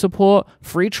 Apple Pay support,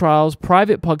 free trials,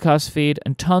 private podcast feed,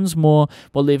 and tons more,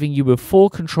 while leaving you with full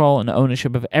control and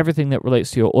ownership of everything that relates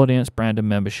to your audience, brand, and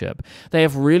membership. They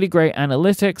have really great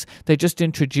analytics. They just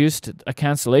introduced a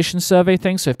cancellation survey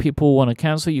thing, so if people want to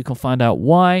cancel, you can find out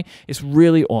why. It's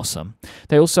really awesome.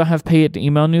 They also have paid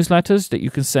email newsletters that you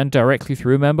can send directly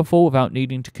through Memberful without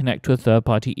needing to connect to a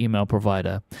third-party email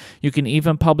provider. You can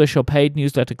even publish your paid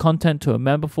newsletter content to a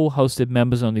Memberful hosted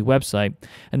members-only website,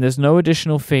 and there's no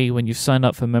additional fee when you sign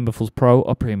up for Memberful's Pro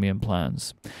or Premium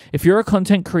plans. If you're a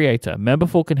content creator,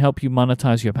 Memberful can help you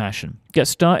monetize your passion. Get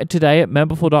started today at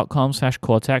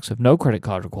memberful.com/Cortex with no credit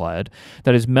card required.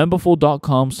 That is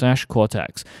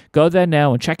memberful.com/Cortex. Go there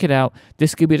now and check it out.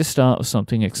 This could be the start of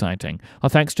something exciting. Our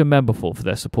thanks to Memberful for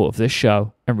their support of this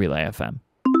show and Relay FM.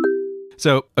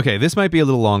 So, okay, this might be a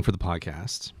little long for the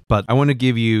podcast, but I want to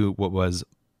give you what was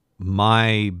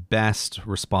my best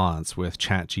response with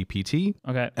ChatGPT.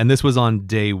 Okay. And this was on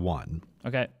day one.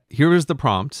 Okay. Here was the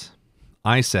prompt.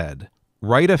 I said,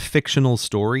 write a fictional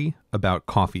story about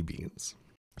coffee beans.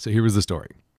 So here was the story.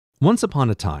 Once upon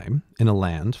a time, in a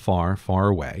land far, far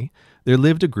away, there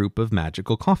lived a group of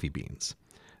magical coffee beans.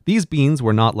 These beans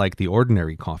were not like the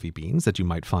ordinary coffee beans that you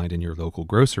might find in your local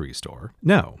grocery store.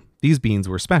 No, these beans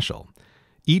were special,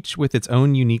 each with its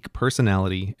own unique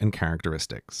personality and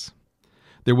characteristics.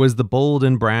 There was the bold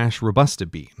and brash Robusta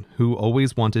bean, who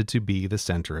always wanted to be the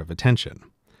center of attention.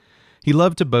 He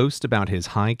loved to boast about his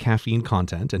high caffeine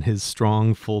content and his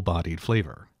strong, full-bodied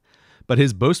flavor. But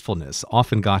his boastfulness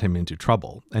often got him into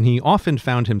trouble, and he often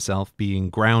found himself being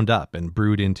ground up and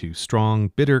brewed into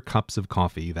strong, bitter cups of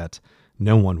coffee that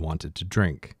no one wanted to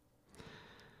drink.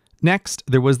 Next,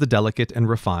 there was the delicate and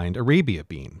refined Arabia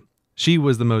bean. She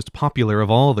was the most popular of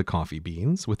all the coffee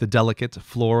beans, with a delicate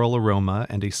floral aroma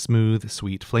and a smooth,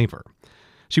 sweet flavor.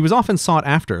 She was often sought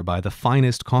after by the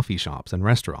finest coffee shops and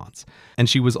restaurants, and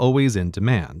she was always in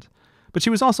demand. But she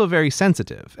was also very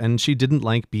sensitive, and she didn't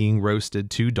like being roasted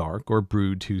too dark or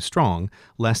brewed too strong,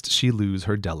 lest she lose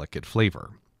her delicate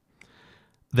flavor.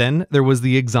 Then there was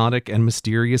the exotic and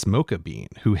mysterious mocha bean,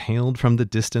 who hailed from the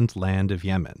distant land of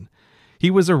Yemen. He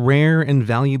was a rare and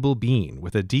valuable bean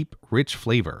with a deep, rich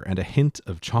flavor and a hint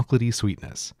of chocolatey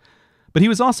sweetness. But he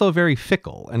was also very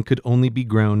fickle and could only be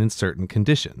grown in certain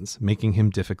conditions, making him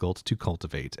difficult to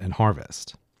cultivate and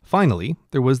harvest. Finally,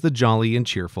 there was the jolly and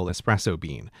cheerful espresso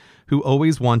bean, who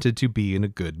always wanted to be in a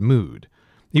good mood.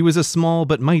 He was a small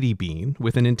but mighty bean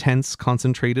with an intense,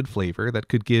 concentrated flavor that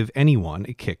could give anyone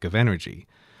a kick of energy.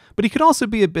 But he could also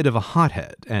be a bit of a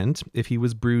hothead, and if he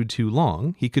was brewed too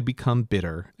long, he could become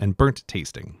bitter and burnt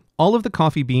tasting. All of the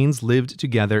coffee beans lived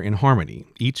together in harmony,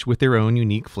 each with their own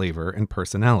unique flavor and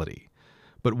personality.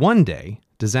 But one day,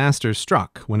 disaster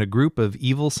struck when a group of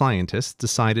evil scientists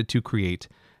decided to create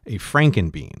a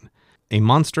Frankenbean, a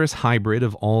monstrous hybrid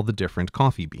of all the different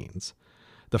coffee beans.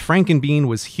 The Frankenbean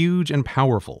was huge and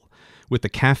powerful, with the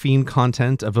caffeine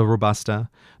content of a Robusta,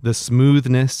 the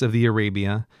smoothness of the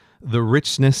Arabia, the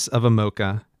richness of a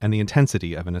mocha, and the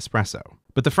intensity of an espresso.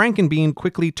 But the Frankenbean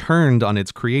quickly turned on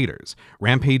its creators,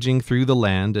 rampaging through the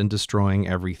land and destroying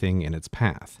everything in its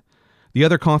path. The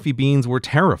other coffee beans were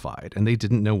terrified, and they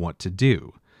didn't know what to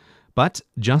do. But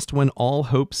just when all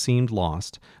hope seemed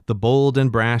lost, the bold and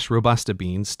brash Robusta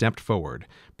bean stepped forward,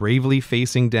 bravely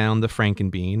facing down the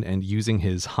Frankenbean and using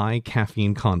his high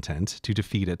caffeine content to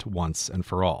defeat it once and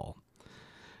for all.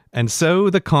 And so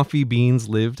the coffee beans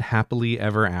lived happily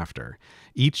ever after,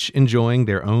 each enjoying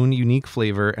their own unique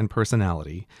flavor and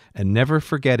personality, and never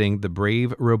forgetting the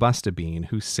brave Robusta bean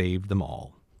who saved them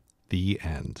all. The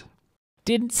end.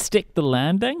 Didn't stick the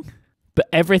landing, but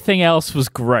everything else was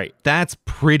great. That's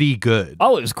pretty good.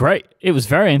 Oh, it was great. It was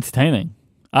very entertaining.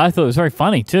 I thought it was very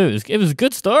funny, too. It was a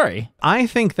good story. I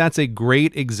think that's a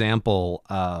great example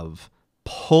of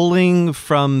pulling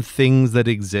from things that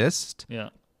exist,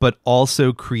 but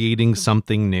also creating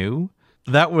something new.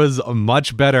 That was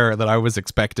much better than I was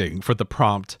expecting for the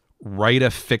prompt, write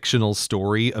a fictional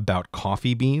story about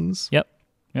coffee beans. Yep.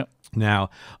 Now,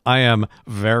 I am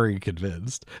very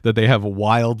convinced that they have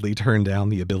wildly turned down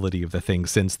the ability of the thing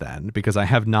since then, because I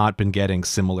have not been getting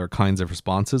similar kinds of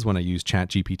responses when I use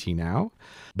ChatGPT now.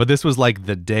 But this was like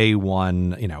the day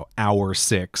one, hour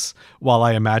 6, while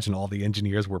I imagine all the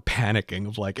engineers were panicking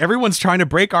of like, everyone's trying to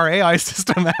break our AI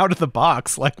system out of the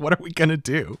box. Like, what are we going to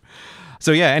do?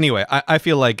 So yeah, anyway, I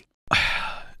feel like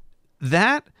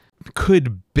that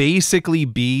could basically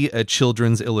be a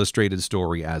children's illustrated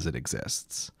story as it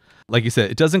exists. Like you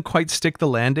said, it doesn't quite stick the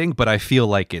landing, but I feel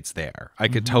like it's there. I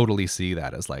could totally see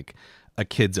that as like a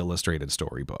kid's illustrated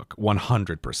storybook,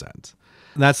 100%.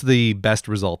 That's the best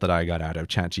result that I got out of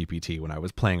ChatGPT when I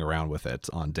was playing around with it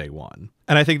on day one.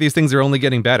 And I think these things are only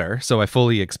getting better, so I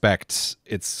fully expect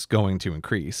it's going to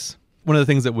increase. One of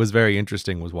the things that was very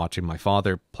interesting was watching my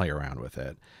father play around with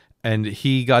it. And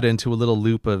he got into a little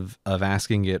loop of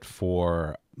asking it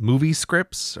for movie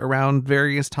scripts around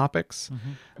various topics.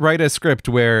 Write a script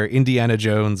where Indiana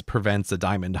Jones prevents a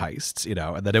diamond heist,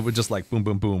 and that it would just like boom,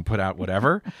 boom, boom, put out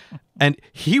whatever. And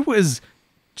he was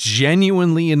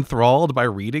genuinely enthralled by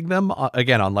reading them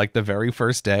again on like the very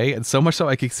first day, and so much so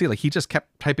I could see like he just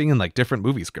kept typing in like different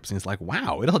movie scripts, and he's like,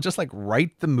 wow, it'll just like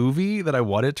write the movie that I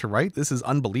wanted to write. This is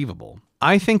unbelievable.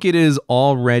 I think it is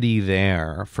already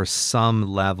there for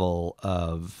some level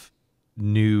of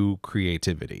new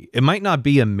creativity. It might not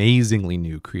be amazingly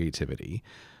new creativity,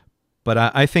 but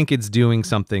I think it's doing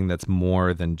something that's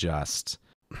more than just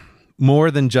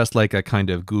like a kind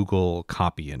of Google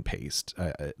copy and paste.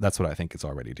 That's what I think it's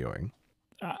already doing.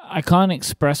 I can't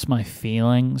express my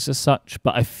feelings as such,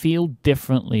 but I feel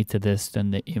differently to this than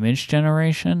the image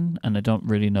generation, and I don't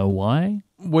really know why.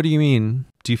 What do you mean?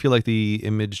 Do you feel like the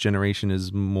image generation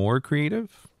is more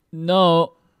creative?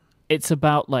 No, it's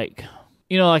about like,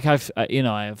 like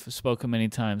I have spoken many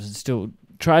times and still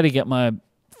try to get my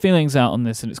feelings out on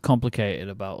this, and it's complicated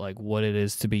about like what it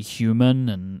is to be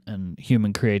human and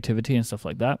human creativity and stuff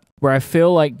like that. Where I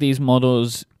feel like these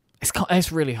models,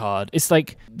 it's really hard. It's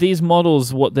like these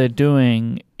models, what they're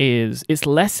doing is it's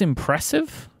less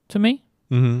impressive to me.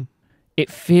 Mm-hmm. It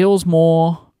feels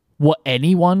more what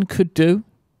anyone could do,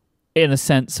 in a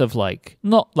sense of like,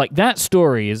 not like that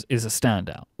story is a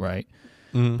standout, right?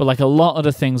 Mm-hmm. But like a lot of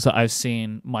the things that I've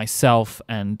seen myself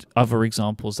and other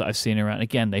examples that I've seen around,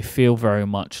 again, they feel very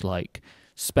much like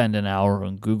spend an hour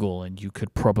on Google and you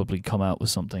could probably come out with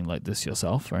something like this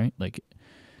yourself, right? Like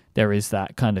there is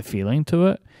that kind of feeling to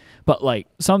it. But like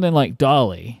something like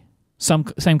DALL-E,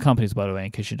 same companies, by the way,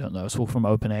 in case you don't know, it's all from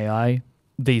OpenAI.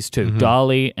 These two, Mm-hmm.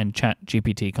 DALL-E and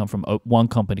ChatGPT, come from one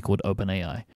company called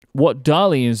OpenAI. What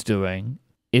DALL-E is doing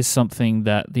is something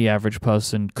that the average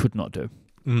person could not do.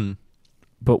 Mm-hmm.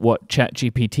 But what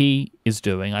ChatGPT is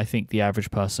doing, I think the average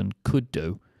person could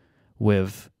do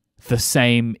with the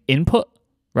same input,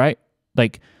 right?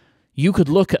 Like you could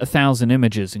look at 1,000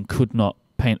 images and could not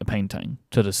paint a painting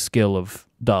to the skill of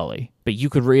DALL-E, but you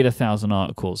could read 1,000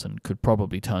 articles and could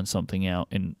probably turn something out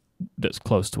in that's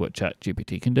close to what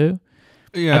ChatGPT can do.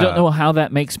 Yeah. I don't know how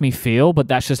that makes me feel, but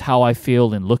that's just how I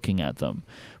feel in looking at them.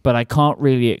 But I can't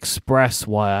really express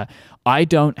why I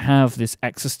don't have this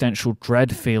existential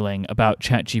dread feeling about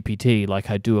ChatGPT like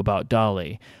I do about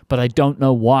DALL-E, but I don't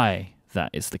know why that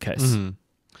is the case. Mm-hmm.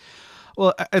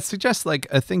 Well, I suggest like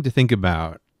a thing to think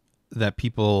about that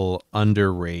people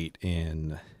underrate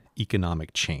in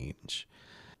economic change.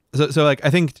 So like I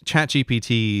think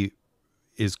ChatGPT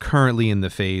is currently in the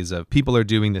phase of people are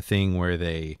doing the thing where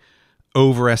they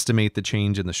overestimate the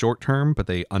change in the short term, but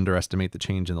they underestimate the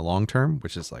change in the long term,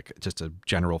 which is like just a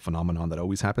general phenomenon that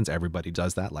always happens. Everybody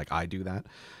does that. Like I do that.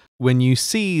 When you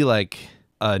see like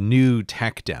a new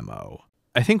tech demo,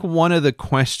 I think one of the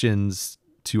questions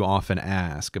to often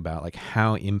ask about like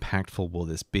how impactful will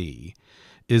this be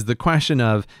is the question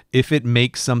of if it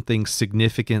makes something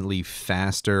significantly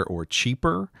faster or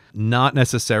cheaper, not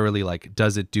necessarily like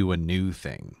does it do a new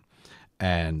thing.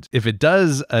 And if it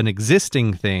does an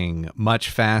existing thing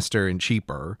much faster and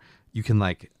cheaper, you can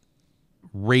like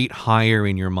rate higher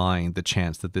in your mind the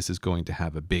chance that this is going to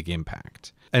have a big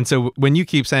impact. And so when you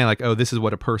keep saying like, oh, this is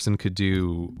what a person could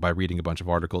do by reading a bunch of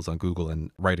articles on Google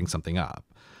and writing something up,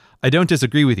 I don't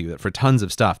disagree with you that for tons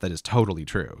of stuff that is totally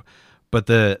true. But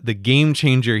the game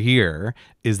changer here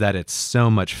is that it's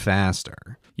so much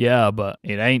faster. Yeah, but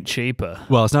it ain't cheaper.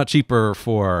 Well, it's not cheaper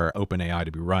for OpenAI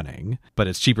to be running, but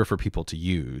it's cheaper for people to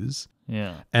use.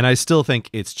 Yeah. And I still think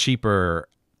it's cheaper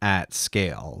at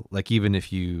scale. Like even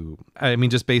if I mean,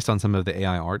 just based on some of the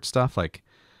AI art stuff, like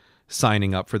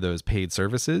signing up for those paid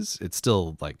services, it's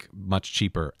still like much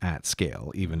cheaper at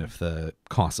scale, even if the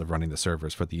cost of running the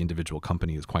servers for the individual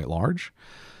company is quite large.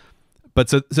 But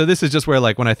so this is just where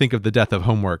like when I think of the death of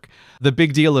homework, the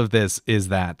big deal of this is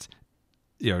that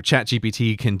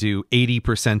ChatGPT can do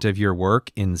 80% of your work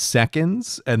in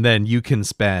seconds, and then you can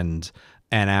spend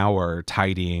an hour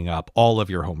tidying up all of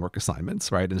your homework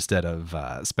assignments, right? Instead of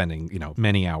spending,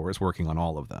 many hours working on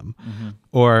all of them. Mm-hmm.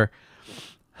 Or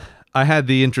I had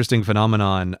the interesting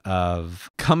phenomenon of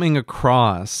coming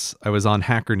across, I was on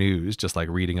Hacker News, just like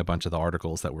reading a bunch of the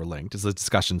articles that were linked. It's a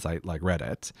discussion site like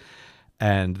Reddit.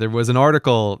 And there was an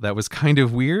article that was kind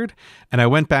of weird. And I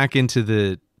went back into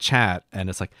the chat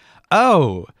and it's like,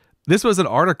 oh, this was an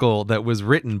article that was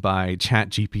written by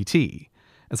ChatGPT.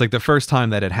 It's like the first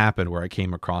time that it happened where I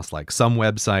came across like some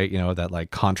website, that like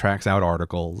contracts out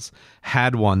articles,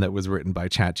 had one that was written by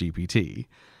ChatGPT.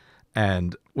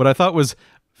 And what I thought was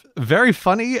very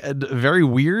funny and very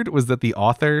weird was that the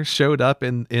author showed up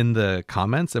in the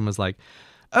comments and was like,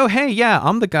 oh, hey, yeah,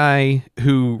 I'm the guy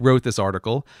who wrote this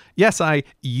article. Yes, I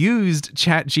used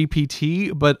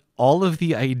ChatGPT, but all of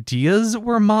the ideas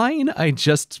were mine. I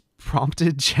just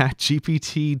prompted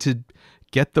ChatGPT to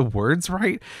get the words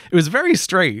right. It was very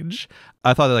strange.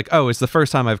 I thought like, oh, it's the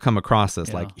first time I've come across this.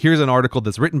 Yeah. Like, here's an article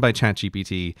that's written by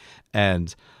ChatGPT,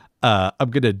 and I'm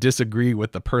going to disagree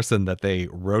with the person that they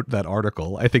wrote that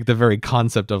article. I think the very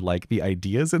concept of like the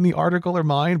ideas in the article are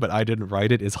mine, but I didn't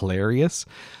write it is hilarious.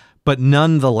 But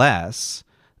nonetheless,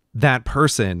 that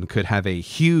person could have a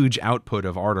huge output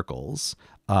of articles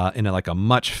in a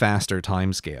much faster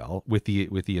time scale with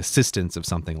the assistance of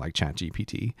something like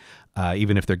ChatGPT,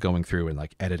 even if they're going through and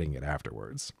like editing it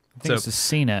afterwards. I think it's a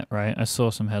CNET, right? I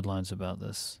saw some headlines about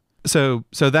this. So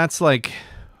that's like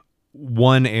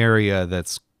one area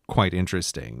that's quite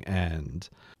interesting. And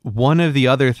one of the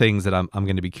other things that I'm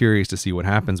going to be curious to see what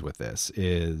happens with this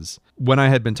is when I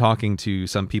had been talking to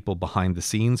some people behind the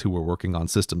scenes who were working on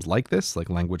systems like this, like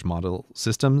language model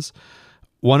systems,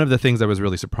 one of the things I was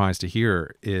really surprised to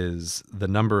hear is the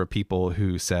number of people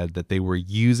who said that they were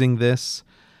using this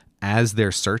as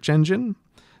their search engine,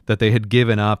 that they had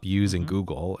given up using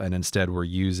Google and instead were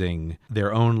using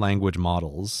their own language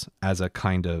models as a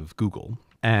kind of Google.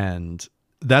 And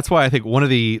that's why I think one of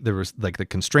the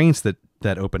constraints that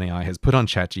OpenAI has put on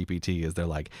ChatGPT is they're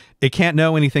like, it can't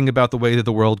know anything about the way that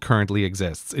the world currently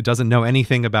exists. It doesn't know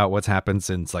anything about what's happened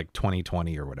since like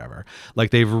 2020 or whatever.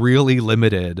 Like they've really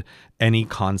limited any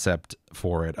concept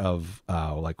for it of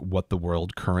like what the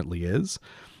world currently is.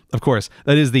 Of course,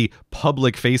 that is the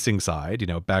public-facing side. You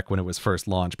know, back when it was first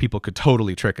launched, people could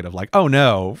totally trick it of like, oh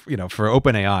no, you know, for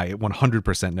OpenAI, it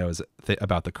 100% knows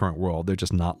about the current world. They're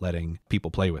just not letting people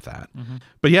play with that.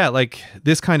 But yeah, like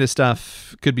this kind of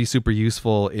stuff could be super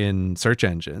useful in search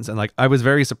engines. And like, I was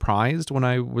very surprised when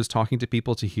I was talking to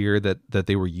people to hear that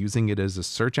they were using it as a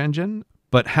search engine.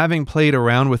 But having played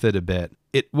around with it a bit,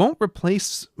 it won't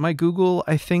replace my Google,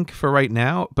 I think, for right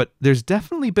now. But there's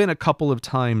definitely been a couple of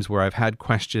times where I've had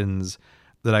questions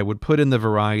that I would put in the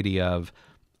variety of,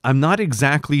 I'm not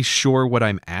exactly sure what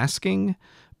I'm asking,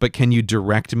 but can you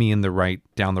direct me in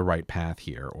down the right path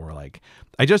here? Or like,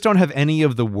 I just don't have any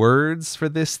of the words for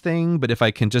this thing, but if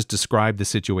I can just describe the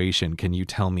situation, can you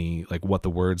tell me like what the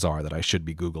words are that I should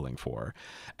be Googling for?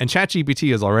 And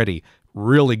ChatGPT is already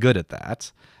really good at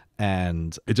that.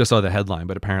 And I just saw the headline,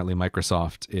 but apparently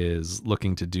Microsoft is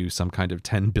looking to do some kind of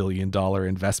 $10 billion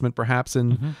investment perhaps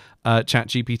in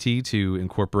ChatGPT to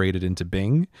incorporate it into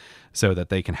Bing so that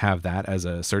they can have that as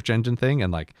a search engine thing.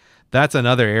 And like, that's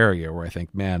another area where I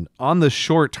think, man, on the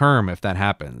short term, if that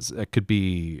happens, it could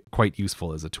be quite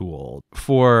useful as a tool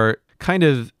for kind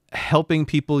of helping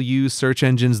people use search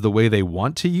engines the way they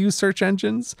want to use search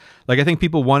engines. Like, I think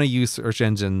people want to use search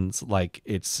engines like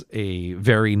it's a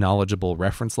very knowledgeable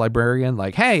reference librarian.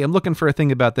 Like, hey, I'm looking for a thing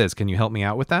about this. Can you help me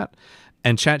out with that?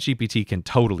 And ChatGPT can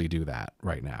totally do that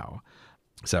right now.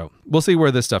 So we'll see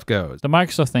where this stuff goes. The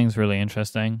Microsoft thing's really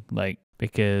interesting, like,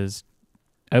 because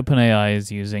OpenAI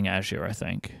is using Azure, I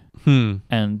think.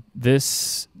 And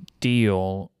this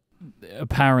deal,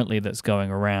 apparently, that's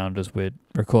going around as we're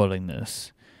recording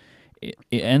this, it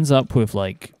ends up with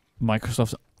like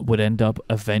Microsoft would end up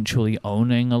eventually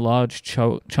owning a large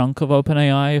chunk of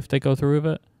OpenAI if they go through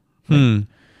with it. Like,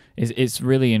 it's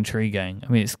really intriguing.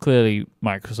 I mean, it's clearly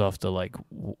Microsoft are like,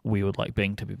 we would like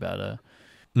Bing to be better.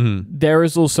 There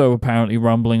is also apparently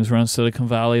rumblings around Silicon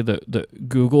Valley that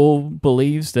Google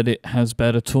believes that it has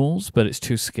better tools, but it's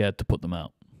too scared to put them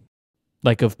out.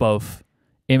 Like of both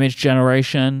image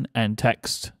generation and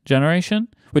text generation,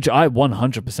 which I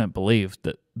 100% believe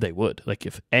that they would. Like,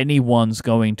 if anyone's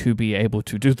going to be able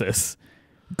to do this,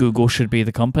 Google should be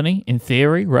the company, in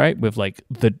theory, right? With like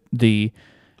the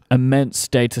immense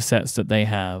data sets that they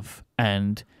have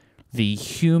and the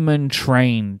human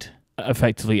trained,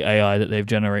 effectively AI that they've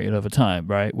generated over time,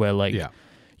 right? Where like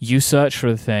you search for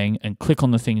the thing and click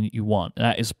on the thing that you want.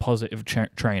 That is positive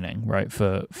training, right?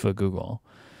 For Google.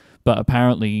 But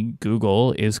apparently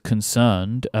Google is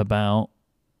concerned about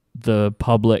the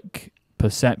public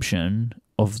perception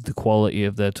of the quality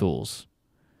of their tools.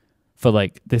 For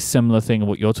like this similar thing of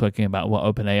what you're talking about, what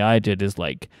OpenAI did is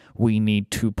like, we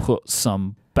need to put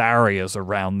some barriers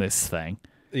around this thing.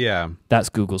 Yeah. That's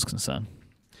Google's concern.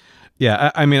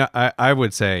 Yeah, I mean, I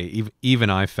would say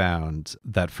even I found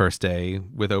that first day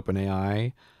with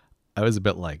OpenAI, I was a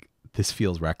bit like, this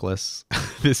feels reckless.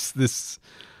 This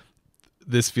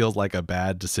feels like a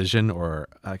bad decision, or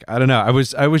like, I don't know. I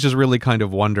was just really kind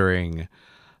of wondering,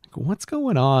 like, what's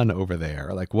going on over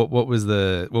there? Like, what was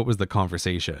the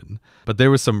conversation? But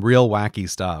there was some real wacky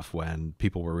stuff when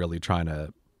people were really trying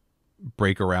to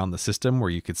break around the system where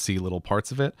you could see little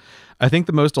parts of it. I think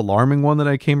the most alarming one that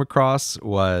I came across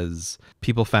was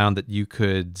people found that you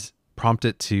could prompt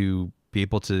it to be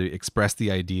able to express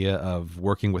the idea of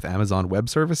working with Amazon Web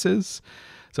Services.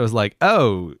 So I was like,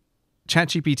 oh,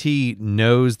 ChatGPT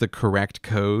knows the correct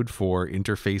code for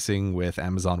interfacing with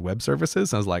Amazon Web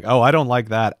Services. And I was like, oh, I don't like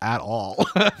that at all.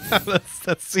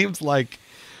 That seems like,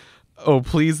 oh,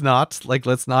 please not. Like,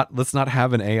 let's not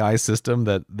have an AI system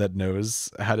that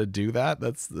knows how to do that.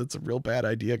 That's a real bad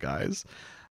idea, guys.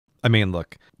 I mean,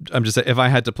 look, I'm just saying, if I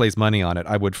had to place money on it,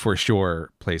 I would for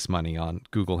sure place money on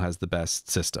Google has the best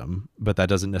system, but that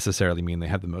doesn't necessarily mean they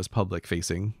have the most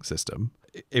public-facing system.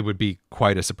 It would be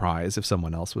quite a surprise if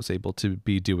someone else was able to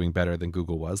be doing better than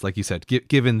Google was. Like you said,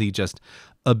 given the just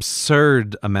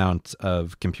absurd amount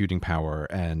of computing power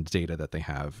and data that they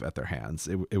have at their hands,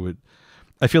 it would.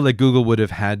 I feel like Google would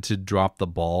have had to drop the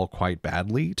ball quite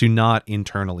badly to not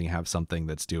internally have something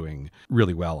that's doing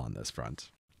really well on this front.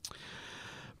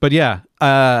 But yeah,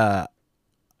 I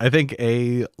think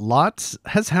a lot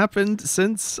has happened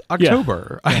since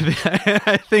October. Yeah.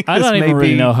 I think I this don't may even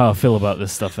really be- know how I feel about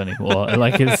this stuff anymore.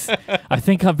 I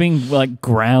think I've been like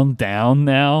ground down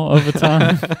now over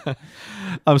time.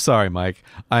 I'm sorry, Mike.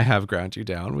 I have ground you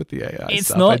down with the AI It's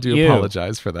stuff. not I do you.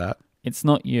 apologize for that. It's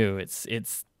not you. It's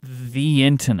the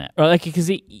internet. Or like,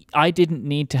 because I didn't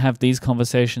need to have these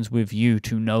conversations with you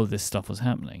to know this stuff was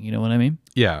happening. You know what I mean?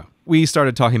 Yeah. We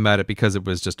started talking about it because it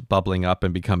was just bubbling up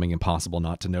and becoming impossible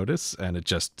not to notice. And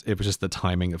it was just the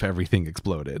timing of everything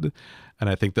exploded. And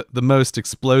I think that the most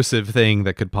explosive thing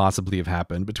that could possibly have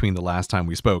happened between the last time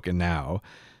we spoke and now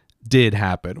did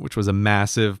happen, which was a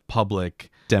massive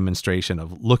public demonstration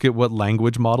of look at what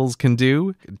language models can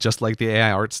do. Just like the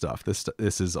AI art stuff,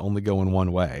 this is only going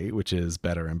one way, which is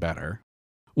better and better.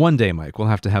 One day, Mike, we'll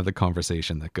have to have the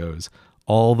conversation that goes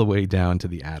all the way down to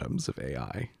the atoms of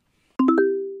AI.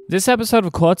 This episode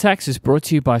of Cortex is brought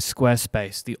to you by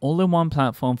Squarespace, the all-in-one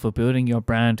platform for building your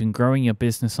brand and growing your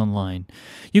business online.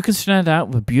 You can stand out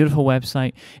with a beautiful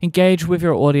website, engage with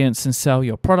your audience, and sell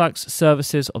your products,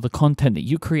 services, or the content that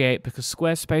you create because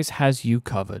Squarespace has you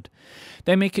covered.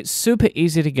 They make it super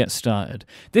easy to get started.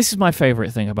 This is my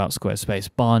favorite thing about Squarespace,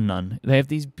 bar none. They have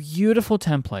these beautiful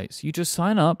templates. You just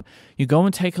sign up, you go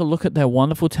and take a look at their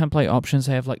wonderful template options.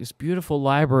 They have like this beautiful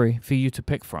library for you to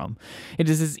pick from. It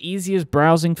is as easy as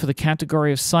browsing for the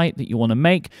category of site that you want to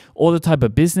make or the type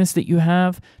of business that you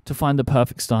have to find the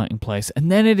perfect starting place.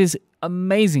 And then it is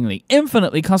amazingly,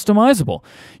 infinitely customizable.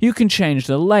 You can change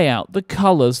the layout, the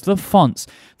colors, the fonts,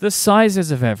 the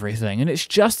sizes of everything, and it's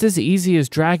just as easy as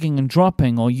dragging and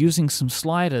dropping or using some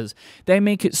sliders. They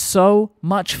make it so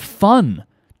much fun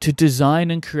to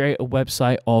design and create a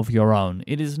website of your own.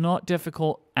 It is not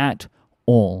difficult at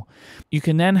all. You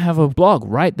can then have a blog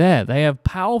right there. They have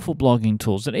powerful blogging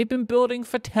tools that they've been building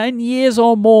for 10 years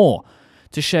or more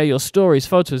to share your stories,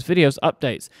 photos, videos,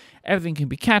 updates. Everything can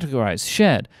be categorized,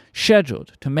 shared,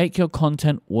 scheduled to make your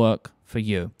content work for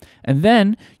you. And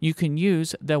then you can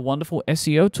use their wonderful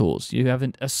SEO tools. You have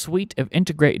a suite of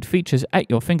integrated features at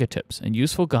your fingertips and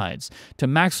useful guides to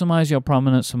maximize your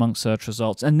prominence among search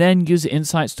results, and then use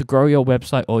insights to grow your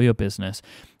website or your business.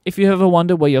 If you ever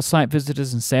wonder where your site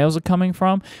visitors and sales are coming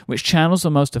from, which channels are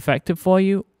most effective for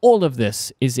you, all of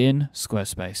this is in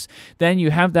Squarespace. Then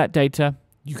you have that data.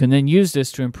 You can then use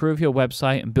this to improve your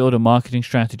website and build a marketing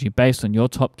strategy based on your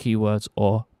top keywords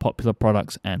or popular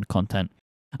products and content.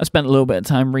 I spent a little bit of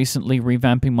time recently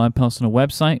revamping my personal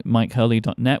website,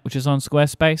 mikehurley.net, which is on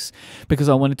Squarespace, because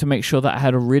I wanted to make sure that I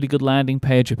had a really good landing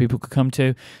page that people could come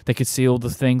to. They could see all the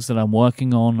things that I'm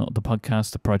working on, the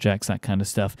podcast, the projects, that kind of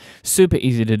stuff. Super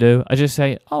easy to do. I just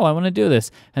say, oh, I want to do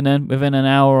this. And then within an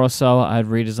hour or so, I'd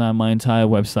redesign my entire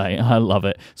website. I love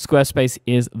it. Squarespace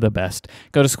is the best.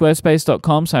 Go to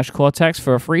squarespace.com/Cortex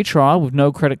for a free trial with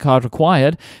no credit card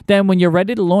required. Then when you're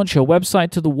ready to launch your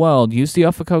website to the world, use the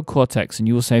offer code Cortex and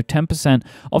you will save 10%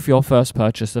 off your first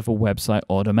purchase of a website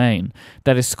or domain.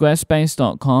 That is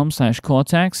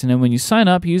squarespace.com/Cortex. And then when you sign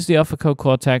up, use the offer code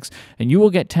Cortex and you will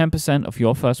get 10% off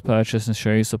your first purchase and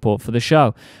show your support for the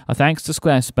show. A thanks to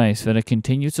Squarespace for the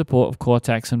continued support of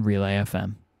Cortex and Relay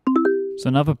FM. So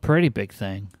another pretty big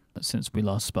thing since we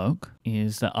last spoke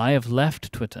is that I have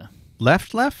left Twitter.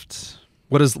 Left?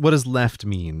 What does left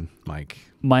mean, Mike?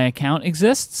 My account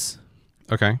exists.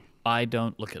 Okay. I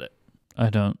don't look at it. I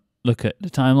don't look at the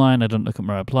timeline. I don't look at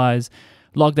my replies.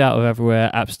 Logged out of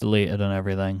everywhere. Apps deleted and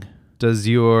everything. Do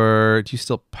you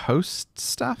still post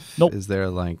stuff? Nope. Is there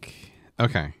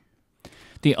okay.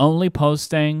 The only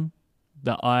posting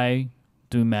that I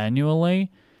do manually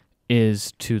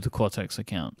is to the Cortex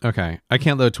account. Okay. I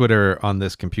can't load Twitter on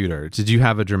this computer. Did you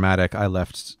have a dramatic I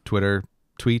left Twitter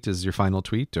tweet as your final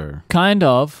tweet or? Kind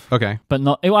of. Okay. But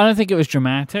not. I don't think it was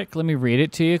dramatic. Let me read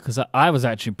it to you because I was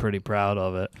actually pretty proud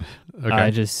of it.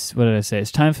 Okay. What did I say?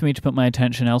 It's time for me to put my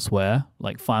attention elsewhere,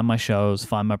 like find my shows,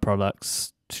 find my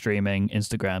products, streaming,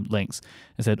 Instagram, links.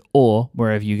 I said, or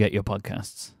wherever you get your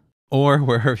podcasts. Or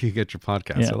wherever you get your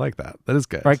podcast. Yeah. I like that. That is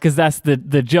good. Right, because that's the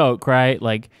joke, right?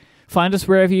 Like, find us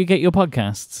wherever you get your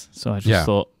podcasts. So I just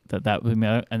thought that would be,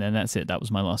 and then that's it. That was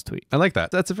my last tweet. I like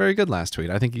that. That's a very good last tweet.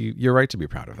 I think you're right to be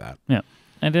proud of that. Yeah.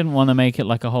 I didn't want to make it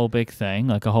like a whole big thing,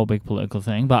 like a whole big political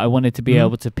thing, but I wanted to be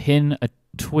able to pin a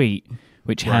tweet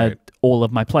which had all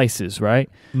of my places, right?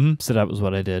 Mm-hmm. So that was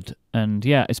what I did. And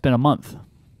yeah, it's been a month.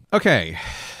 Okay.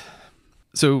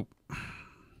 So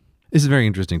this is very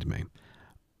interesting to me.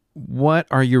 What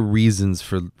are your reasons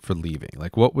for leaving?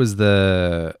 Like, what was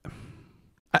the...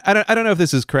 I don't know if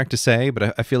this is correct to say,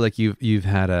 but I feel like you've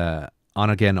had a on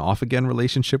again, off again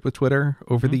relationship with Twitter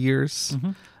over the years.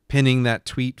 Pinning that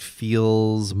tweet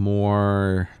feels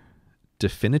more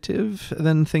definitive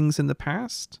than things in the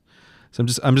past. So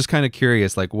I'm just kind of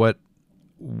curious, like what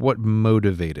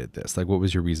motivated this? Like, what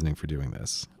was your reasoning for doing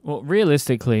this? Well,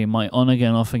 realistically, my on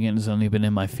again, off again has only been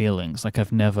in my feelings. Like,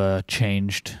 I've never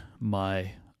changed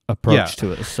my approach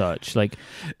to it as such. Like,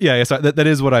 so that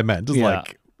is what I meant. Just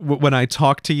like when I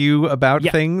talk to you about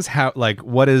things, how, like,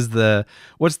 what's the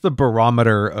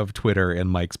barometer of Twitter in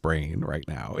Mike's brain right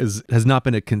now has not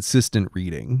been a consistent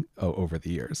reading over the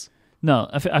years. No,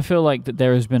 I feel like that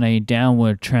there has been a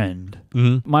downward trend.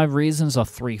 My reasons are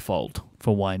threefold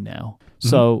for why now.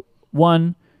 So,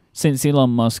 one, since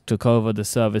Elon Musk took over, the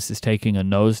service is taking a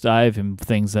nosedive in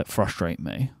things that frustrate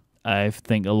me. I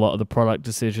think a lot of the product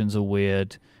decisions are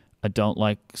weird. I don't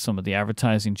like some of the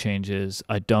advertising changes.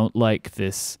 I don't like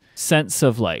this sense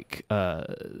of like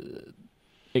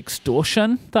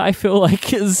extortion that I feel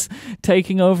like is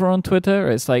taking over on Twitter.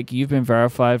 It's like, you've been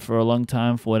verified for a long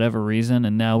time for whatever reason,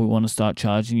 and now we want to start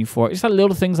charging you for it. It's like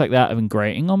little things like that have been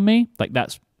grating on me. Like,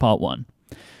 that's part one.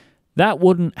 That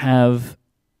wouldn't have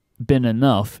been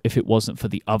enough if it wasn't for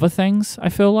the other things, I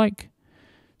feel like.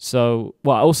 So,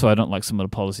 well, also, I don't like some of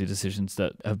the policy decisions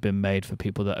that have been made for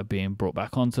people that are being brought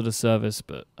back onto the service,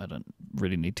 but I don't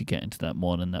really need to get into that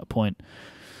more than that point.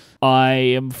 I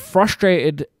am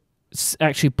frustrated.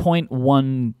 Actually, point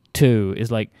 1.2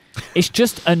 is like, it's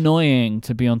just annoying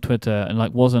to be on Twitter, and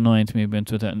like was annoying to me to be on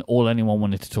Twitter, and all anyone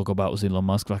wanted to talk about was Elon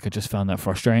Musk. Like, I just found that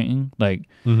frustrating. Like,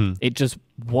 it just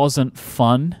wasn't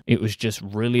fun. It was just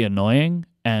really annoying,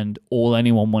 and all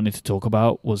anyone wanted to talk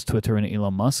about was Twitter and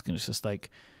Elon Musk, and it's just like,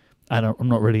 I'm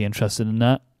not really interested in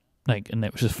that. Like, and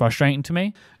it was just frustrating to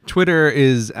me. Twitter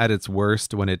is at its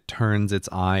worst when it turns its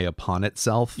eye upon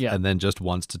itself and then just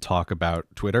wants to talk about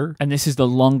Twitter. And this is the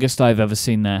longest I've ever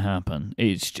seen that happen.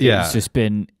 It's just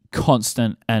been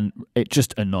constant, and it's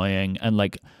just annoying. And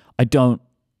like, I don't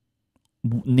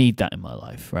need that in my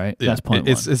life, right? Yeah. That's point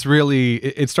one. It's really,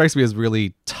 it strikes me as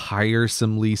really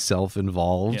tiresomely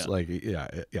self-involved. Like,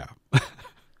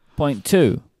 Point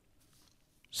two.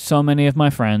 So many of my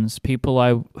friends,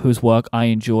 people whose work I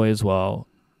enjoy as well,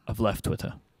 have left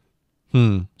Twitter.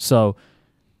 So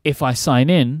if I sign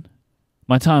in,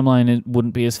 my timeline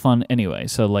wouldn't be as fun anyway.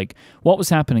 So like, what was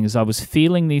happening is I was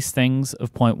feeling these things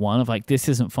of point one of like, this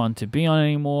isn't fun to be on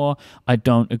anymore. I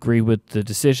don't agree with the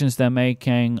decisions they're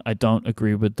making. I don't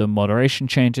agree with the moderation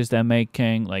changes they're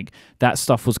making. Like, that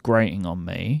stuff was grating on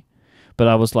me. But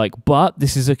I was like, but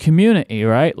this is a community,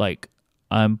 right? Like,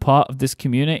 I'm part of this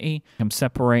community. I'm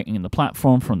separating the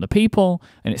platform from the people,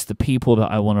 and it's the people that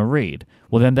I want to read.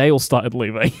 Well, then they all started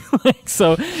leaving.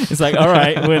 So it's like, all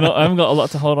right, I haven't got a lot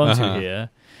to hold on to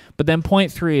here. But then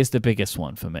point three is the biggest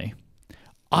one for me.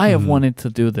 I have wanted to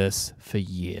do this for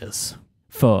years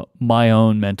for my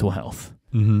own mental health.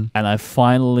 And I've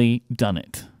finally done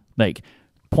it. Like,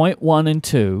 point 1 and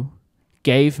 2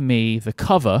 gave me the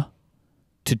cover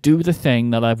to do the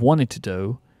thing that I've wanted to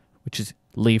do, which is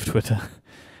leave Twitter.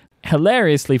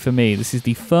 Hilariously for me, this is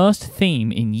the first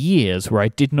theme in years where I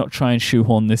did not try and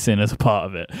shoehorn this in as a part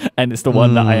of it. And it's the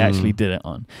one that I actually did it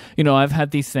on. You know, I've had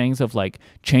these things of like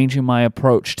changing my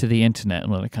approach to the internet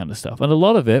and all that kind of stuff. And a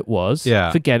lot of it was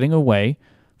for getting away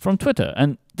from Twitter.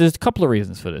 And there's a couple of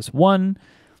reasons for this. One,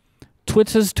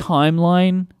 Twitter's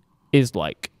timeline is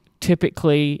like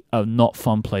typically a not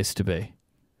fun place to be,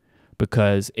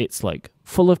 because it's like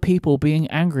full of people being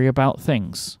angry about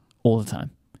things all the time.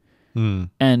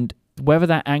 And whether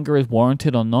that anger is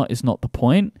warranted or not is not the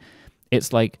point.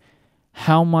 It's like,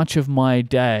 how much of my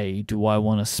day do I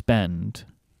want to spend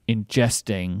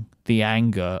ingesting the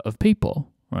anger of people,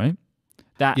 right?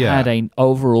 That had an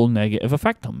overall negative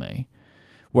effect on me,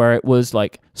 where it was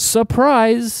like,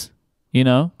 surprise, you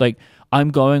know, like I'm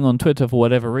going on Twitter for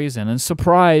whatever reason, and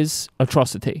surprise,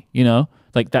 atrocity, you know,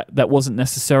 like that wasn't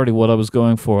necessarily what I was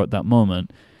going for at that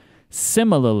moment.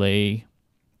 Similarly,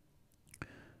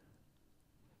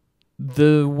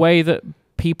 the way that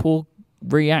people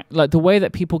react, like the way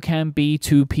that people can be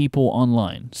to people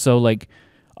online. So like,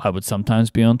 I would sometimes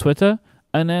be on Twitter,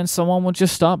 and then someone would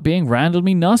just start being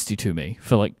randomly nasty to me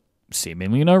for like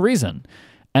seemingly no reason.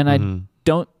 And I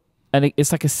don't, and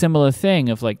it's like a similar thing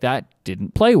of like, that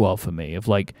didn't play well for me, of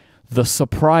like the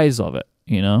surprise of it,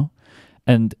 you know?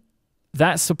 And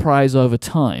that surprise over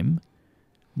time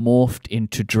morphed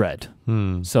into dread.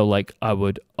 So like, I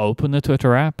would open the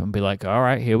Twitter app and be like, all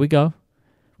right, here we go,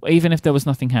 even if there was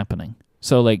nothing happening.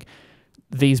 So like,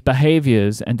 these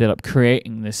behaviors ended up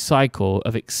creating this cycle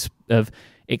of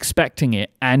expecting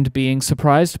it and being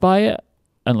surprised by it,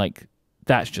 and like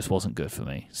that just wasn't good for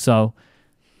me. So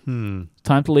time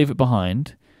to leave it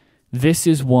behind. This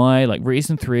is why, like,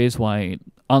 reason 3 is why,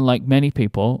 unlike many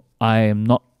people, I am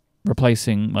not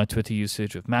replacing my Twitter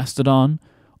usage with Mastodon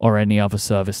or any other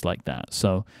service like that.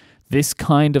 So this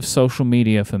kind of social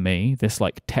media for me, this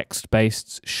like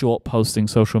text-based short posting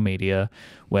social media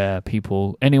where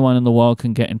anyone in the world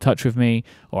can get in touch with me,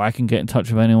 or I can get in touch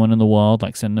with anyone in the world,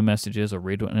 like send them messages or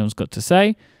read what anyone's got to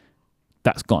say,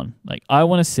 that's gone. Like, I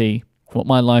want to see what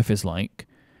my life is like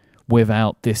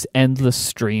without this endless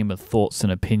stream of thoughts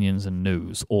and opinions and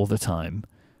news all the time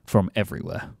from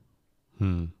everywhere.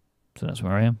 So that's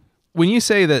where I am. When you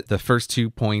say that the first 2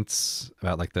 points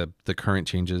about like the current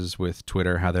changes with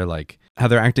Twitter, how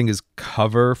they're acting as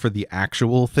cover for the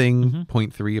actual thing,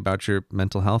 point 3 about your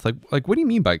mental health, like what do you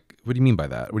mean by that? What do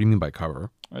you mean by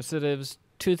cover? So there's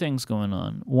 2 things going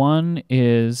on. One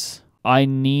is I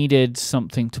needed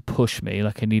something to push me,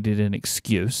 like I needed an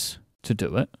excuse to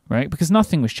do it, right? Because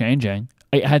nothing was changing.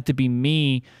 It had to be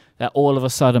me that all of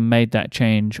a sudden made that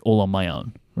change all on my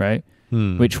own, right?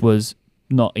 Which was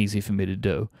not easy for me to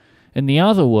do. And the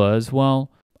other was, well,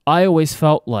 I always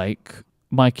felt like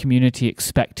my community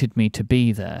expected me to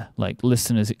be there, like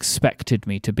listeners expected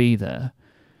me to be there.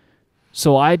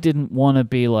 So I didn't want to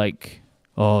be like,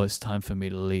 oh, it's time for me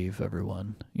to leave,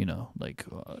 everyone,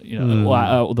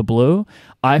 out of the blue.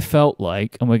 I felt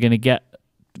like, and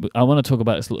I want to talk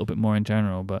about this a little bit more in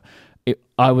general, but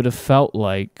I would have felt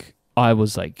like I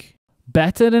was like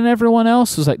better than everyone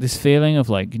else. It was like this feeling of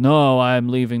like, no, I'm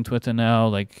leaving Twitter now.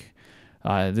 Like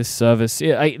this service,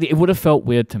 it would have felt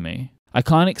weird to me. I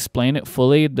can't explain it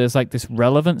fully. There's like this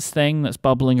relevance thing that's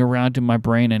bubbling around in my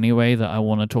brain anyway that I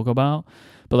want to talk about.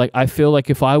 But like, I feel like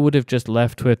if I would have just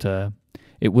left Twitter,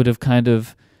 it would have kind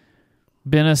of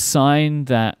been a sign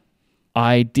that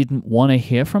I didn't want to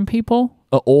hear from people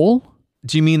at all.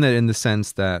 Do you mean that in the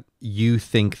sense that you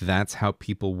think that's how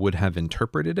people would have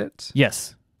interpreted it?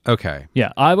 Yes. Okay.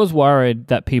 Yeah, I was worried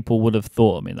that people would have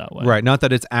thought of me that way. Right, not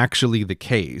that it's actually the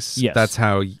case. Yes. That's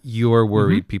how you're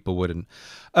worried people wouldn't.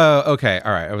 Oh, okay.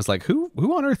 All right. I was like, who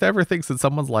on earth ever thinks that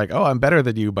someone's like, oh, I'm better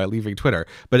than you by leaving Twitter?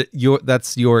 But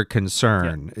that's your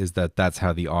concern, is that that's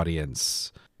how the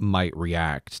audience might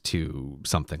react to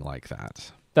something like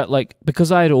that. That like,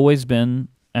 because I had always been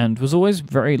and was always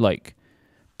very like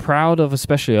proud of,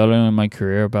 especially early on in my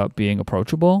career, about being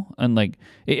approachable, and like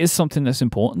it is something that's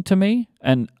important to me,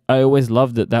 and I always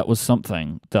loved that was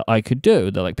something that I could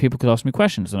do, that like people could ask me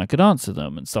questions and I could answer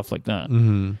them and stuff like that.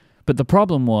 But the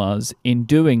problem was, in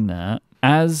doing that,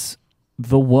 as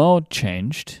the world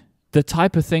changed, the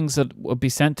type of things that would be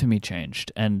sent to me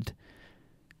changed, and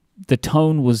the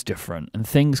tone was different, and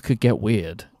things could get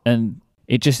weird, and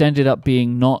it just ended up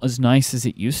being not as nice as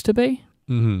it used to be.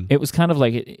 It was kind of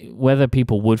like whether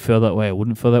people would feel that way or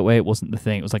wouldn't feel that way, it wasn't the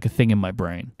thing. It was like a thing in my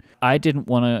brain. I didn't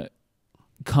want to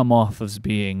come off as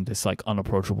being this like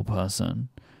unapproachable person,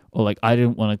 or like I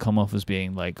didn't want to come off as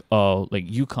being like, oh, like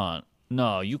you can't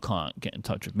get in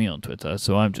touch with me on Twitter,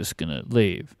 so I'm just going to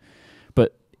leave.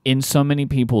 But in so many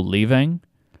people leaving,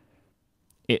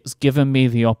 it's given me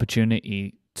the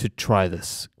opportunity to try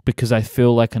this, because I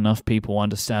feel like enough people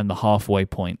understand the halfway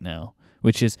point now,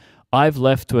 which is I've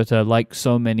left Twitter like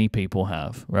so many people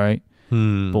have, right?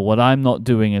 But what I'm not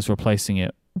doing is replacing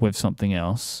it with something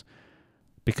else,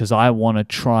 because I want to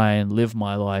try and live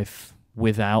my life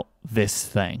without this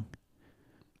thing.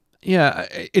 Yeah,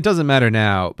 it doesn't matter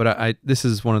now, but this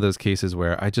is one of those cases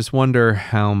where I just wonder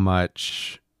how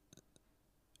much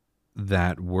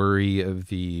that worry of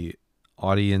the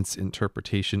audience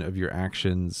interpretation of your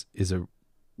actions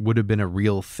would have been a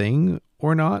real thing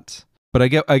or not. But I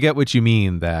get what you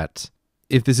mean, that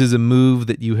if this is a move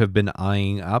that you have been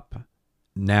eyeing up,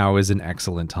 now is an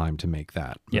excellent time to make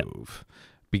that move,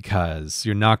 because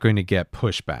you're not going to get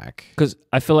pushback. Because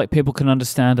I feel like people can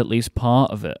understand at least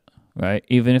part of it, right?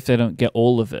 Even if they don't get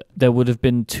all of it. There would have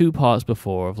been 2 parts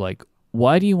before of like,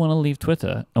 why do you want to leave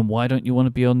Twitter and why don't you want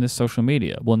to be on this social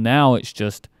media? Well, now it's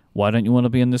just, why don't you want to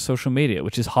be on this social media,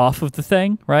 which is half of the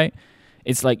thing, right?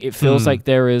 It's like, it feels like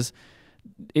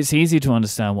it's easy to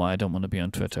understand why I don't want to be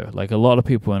on Twitter. Like, a lot of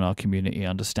people in our community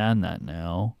understand that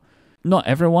now. Not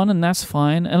everyone, and that's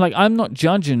fine. And like, I'm not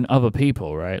judging other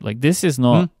people, right? Like, this is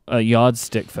not a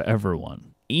yardstick for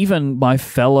everyone. Even my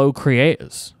fellow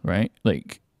creators, right?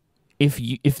 Like,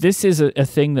 if this is a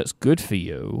thing that's good for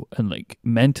you and like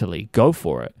mentally, go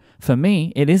for it. For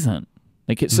me, it isn't.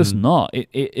 Like, it's just not. It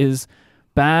is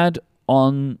bad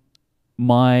on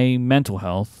my mental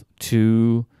health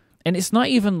to... And it's not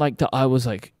even like that I was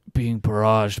like being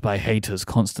barraged by haters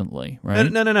constantly,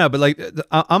 right? No. But like,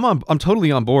 I'm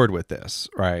totally on board with this,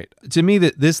 right? To me,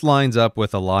 that this lines up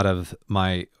with a lot of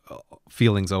my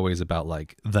feelings always about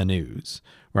like the news,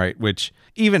 right? Which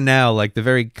even now, like the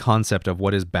very concept of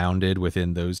what is bounded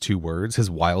within those two words has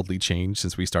wildly changed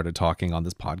since we started talking on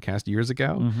this podcast years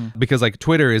ago. Because like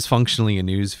Twitter is functionally a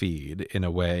news feed in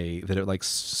a way that it like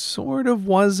sort of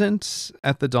wasn't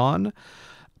at the dawn.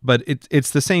 But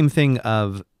it's the same thing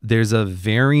of there's a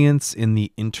variance in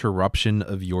the interruption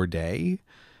of your day.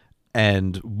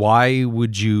 And why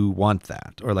would you want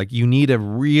that? Or like you need a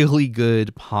really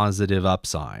good positive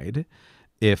upside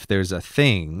if there's a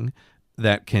thing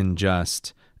that can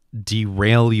just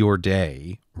derail your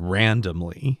day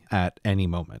randomly at any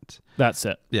moment. That's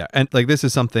it. Yeah. And like this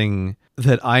is something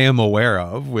that I am aware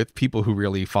of with people who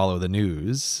really follow the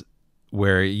news,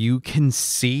 where you can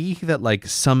see that like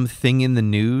something in the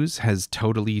news has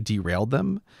totally derailed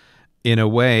them in a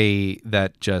way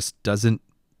that just doesn't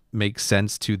make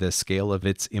sense to the scale of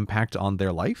its impact on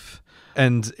their life.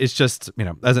 And it's just, you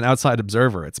know, as an outside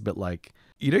observer, it's a bit like,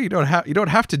 you know, you don't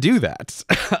have to do that.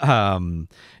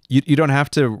 You don't have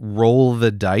to roll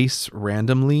the dice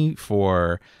randomly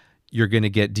for you're going to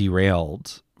get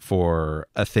derailed for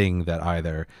a thing that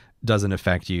either doesn't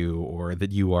affect you or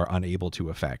that you are unable to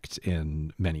affect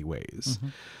in many ways.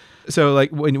 So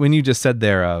like when you just said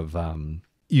there of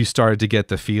you started to get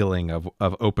the feeling of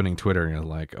opening Twitter and you're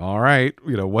like, all right,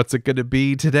 you know, what's it going to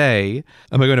be today?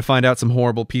 Am I going to find out some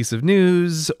horrible piece of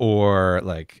news, or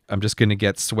like I'm just going to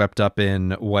get swept up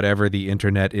in whatever the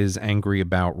internet is angry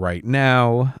about right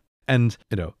now? And,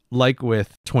 you know, like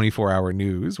with 24-hour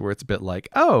news, where it's a bit like,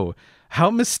 oh,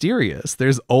 how mysterious.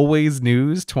 There's always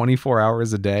news 24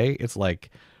 hours a day. It's like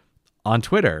on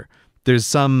Twitter, there's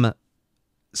some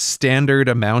standard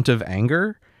amount of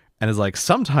anger. And it's like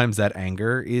sometimes that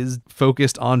anger is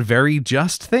focused on very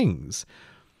just things.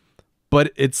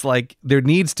 But it's like there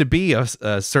needs to be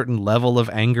a certain level of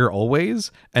anger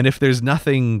always. And if there's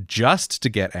nothing just to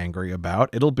get angry about,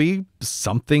 it'll be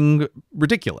something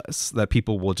ridiculous that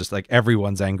people will just like,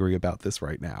 everyone's angry about this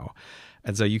right now.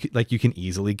 And so you can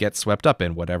easily get swept up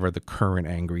in whatever the current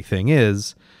angry thing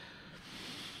is.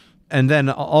 And then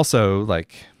also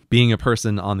like being a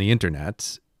person on the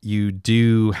internet, you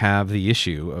do have the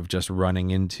issue of just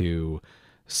running into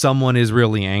someone is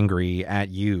really angry at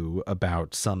you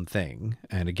about something.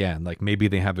 And again, like maybe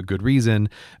they have a good reason,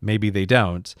 maybe they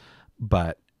don't,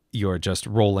 but you're just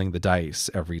rolling the dice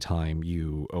every time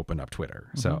you open up Twitter.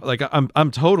 So like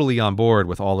I'm totally on board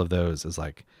with all of those as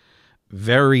like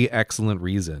very excellent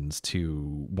reasons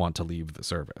to want to leave the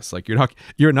service. Like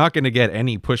you're not going to get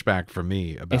any pushback from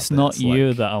me about it's not you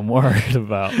like, that I'm worried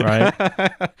about,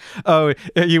 right? Oh,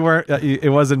 you weren't. It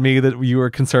wasn't me that you were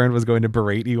concerned was going to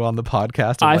berate you on the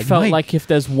podcast. I like, felt Mike. like if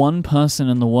there's one person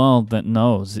in the world that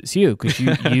knows, it's you, because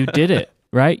you did it,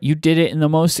 right? You did it in the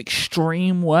most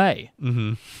extreme way.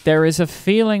 There is a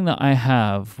feeling that I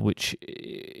have which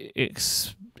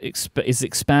is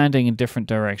expanding in different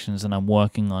directions, and I'm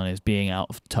working on is being out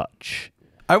of touch.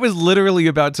 I was literally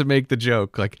about to make the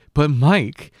joke, like, but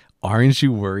Mike, aren't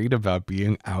you worried about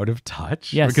being out of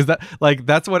touch? Yes. Because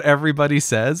that's what everybody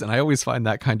says, and I always find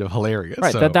that kind of hilarious.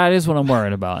 Right, So, that is what I'm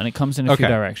worried about, and it comes in a few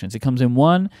directions. It comes in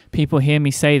one, people hear me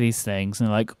say these things, and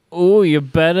they're like, oh, you're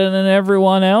better than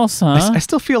everyone else, huh? I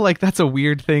still feel like that's a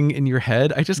weird thing in your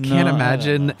head. I just can't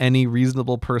imagine any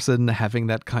reasonable person having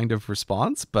that kind of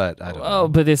response, but I don't know. Oh,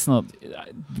 but it's not...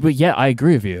 But yeah, I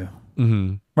agree with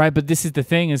you. Right, but this is the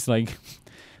thing, is like,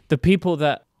 the people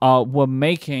that were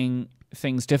making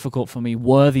things difficult for me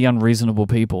were the unreasonable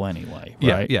people anyway,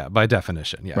 right? Yeah, by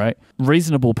definition, yeah. Right?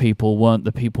 Reasonable people weren't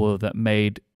the people that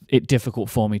made it difficult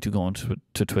for me to go on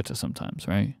to Twitter sometimes,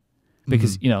 right?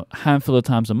 Because, you know, a handful of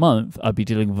times a month, I'd be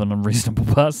dealing with an unreasonable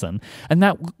person, and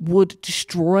that would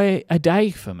destroy a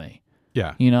day for me.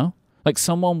 Yeah. You know? Like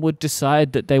someone would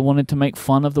decide that they wanted to make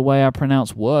fun of the way I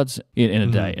pronounce words in a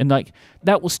day, and like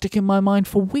that will stick in my mind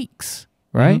for weeks,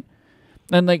 right?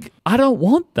 And like, I don't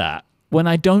want that when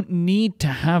I don't need to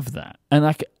have that.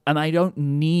 And I don't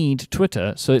need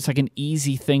Twitter, so it's like an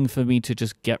easy thing for me to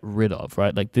just get rid of,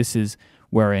 right? Like this is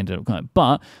where I ended up going.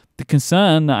 But the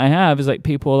concern that I have is like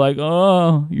people are like,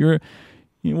 oh, you're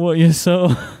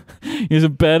so you're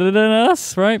better than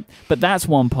us, right? But that's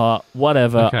one part.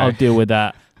 Whatever, Okay. I'll deal with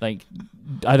that. Like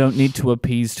I don't need to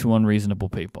appease two unreasonable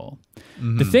people.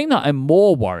 The thing that I'm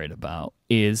more worried about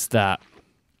is that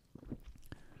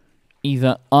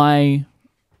either I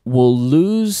will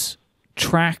lose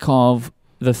track of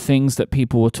the things that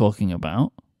people were talking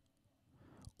about,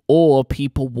 or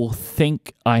people will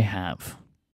think I have.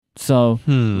 So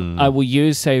I will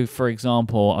use, say, for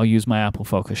example, I'll use my Apple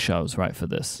Focus shows, right, for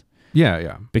this.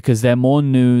 Yeah. Because they're more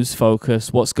news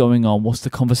focused. What's going on? What's the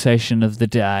conversation of the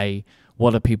day?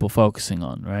 what are people focusing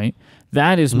on, right?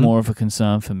 That is more of a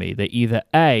concern for me, that either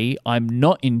A, I'm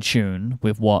not in tune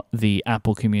with what the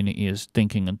Apple community is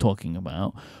thinking and talking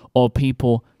about, or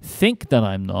people think that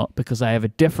I'm not because I have a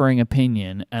differing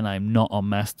opinion and I'm not on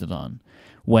Mastodon.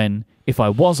 When if I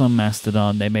was on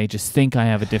Mastodon, they may just think I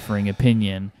have a differing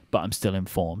opinion, but I'm still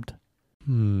informed.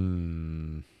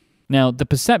 Now, the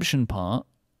perception part,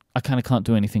 I kind of can't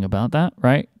do anything about that,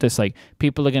 right? There's like,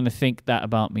 people are going to think that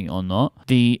about me or not.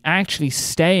 The actually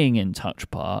staying in touch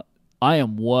part, I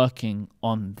am working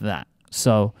on that.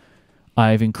 So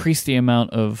I've increased the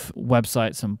amount of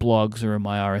websites and blogs are in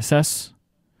my RSS.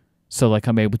 So like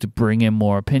I'm able to bring in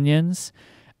more opinions.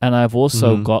 And I've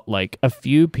also got like a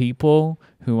few people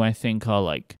who I think are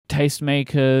like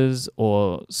tastemakers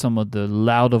or some of the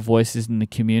louder voices in the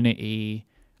community.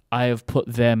 I have put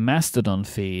their Mastodon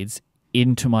feeds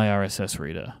into my RSS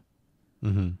reader.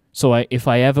 So if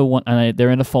I ever want, and they're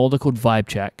in a folder called Vibe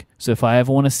Check. So if I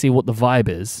ever want to see what the vibe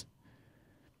is,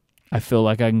 I feel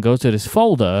like I can go to this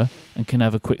folder and can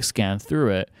have a quick scan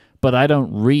through it. But I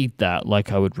don't read that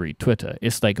like I would read Twitter.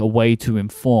 It's like a way to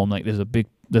inform. Like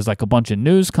there's like a bunch of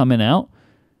news coming out.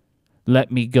 Let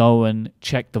me go and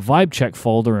check the Vibe Check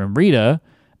folder and reader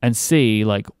and see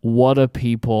like what are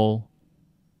people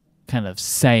kind of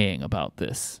saying about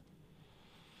this.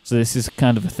 So this is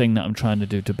kind of a thing that I'm trying to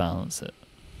do to balance it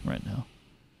right now.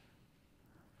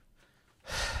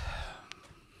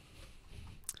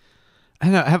 I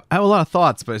know I have a lot of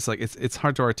thoughts, but it's like it's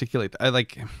hard to articulate.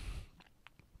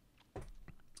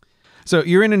 So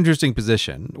you're in an interesting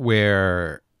position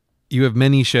where you have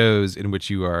many shows in which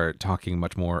you are talking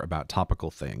much more about topical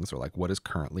things or like what is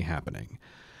currently happening.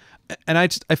 And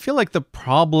I feel like the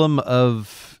problem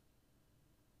of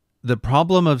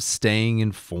staying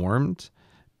informed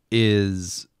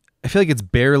is, I feel like it's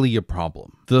barely a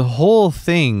problem. The whole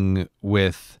thing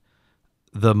with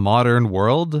the modern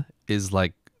world is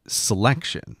like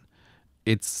selection.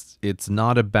 It's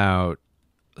not about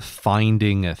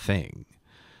finding a thing.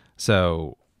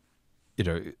 So, you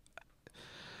know,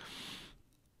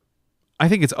 I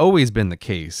think it's always been the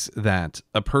case that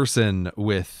a person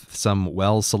with some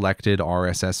well-selected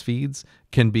RSS feeds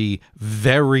can be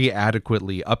very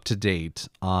adequately up to date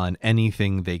on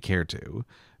anything they care to,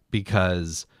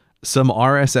 because some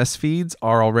RSS feeds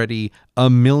are already a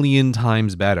million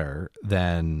times better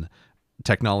than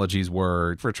technologies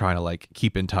were for trying to like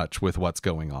keep in touch with what's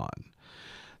going on.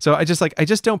 So I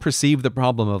just don't perceive the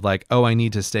problem of like, oh, I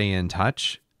need to stay in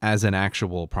touch as an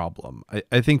actual problem.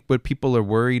 I think what people are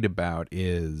worried about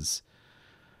is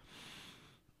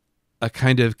a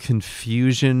kind of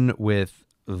confusion with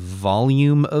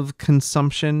volume of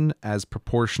consumption as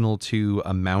proportional to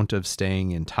amount of staying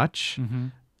in touch.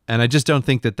 And I just don't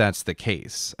think that that's the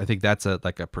case. I think that's a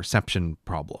perception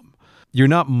problem. You're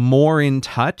not more in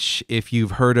touch if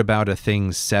you've heard about a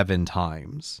thing 7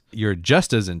 times. You're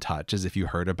just as in touch as if you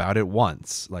heard about it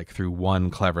once, like through one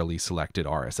cleverly selected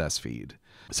RSS feed.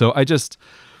 So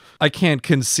I can't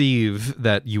conceive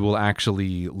that you will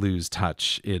actually lose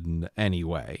touch in any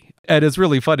way. And it's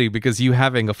really funny because you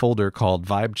having a folder called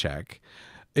Vibe Check,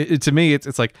 to me,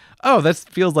 it's like, oh, that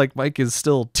feels like Mike is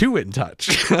still too in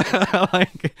touch.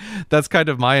 Like, that's kind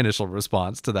of my initial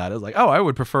response to that. Is like, oh, I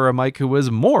would prefer a Mike who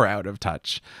was more out of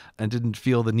touch and didn't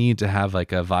feel the need to have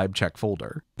like a Vibe Check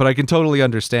folder. But I can totally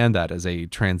understand that as a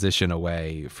transition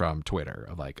away from Twitter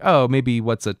of like, oh, maybe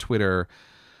what's a Twitter,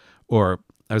 or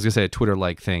I was gonna say a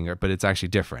Twitter-like thing, but it's actually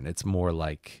different. It's more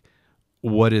like,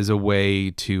 what is a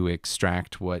way to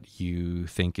extract what you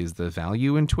think is the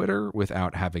value in Twitter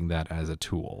without having that as a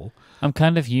tool? I'm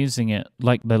kind of using it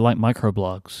like they're like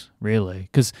microblogs, really,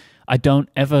 because I don't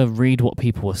ever read what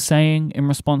people are saying in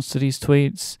response to these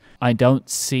tweets. I don't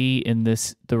see in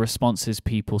this the responses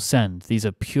people send. These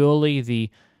are purely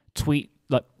the tweet,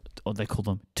 like, or they call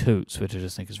them toots, which I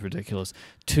just think is ridiculous.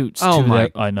 Toots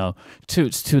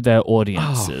to their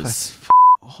audiences.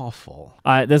 Awful.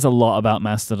 There's a lot about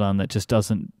Mastodon that just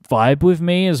doesn't vibe with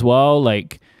me as well,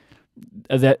 like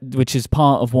that, which is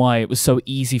part of why it was so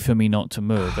easy for me not to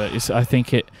move. I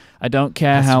don't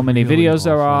care That's how many really videos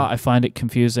there awful. are. I find it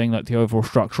confusing, like the overall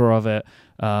structure of it.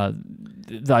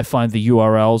 I find the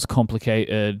URLs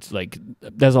complicated. Like,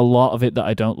 there's a lot of it that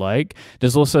I don't like.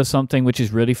 There's also something which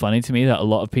is really funny to me, that a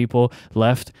lot of people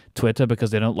left Twitter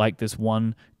because they don't like this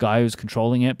one guy who's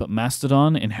controlling it. But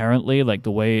Mastodon, inherently, like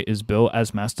the way it is built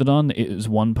as Mastodon, it is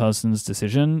one person's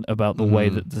decision about the way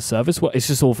that the service works. It's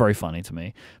just all very funny to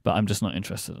me, but I'm just not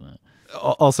interested in it.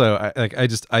 Also,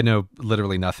 I know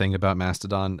literally nothing about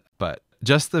Mastodon, but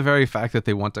just the very fact that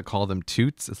they want to call them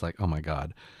toots is like, oh my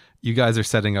God. you guys are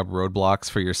setting up roadblocks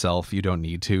for yourself you don't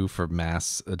need to for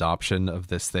mass adoption of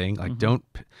this thing. Like,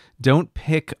 don't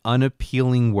pick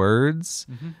unappealing words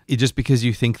just because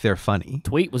you think they're funny.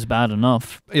 Tweet was bad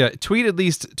enough. Yeah, Tweet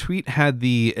had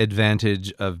the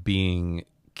advantage of being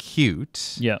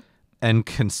cute and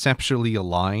conceptually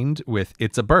aligned with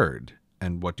it's a bird.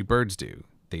 And what do birds do?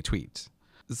 They tweet.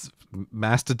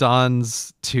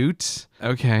 Mastodon's toot?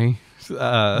 Okay.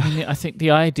 I think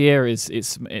the idea is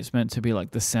it's meant to be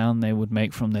like the sound they would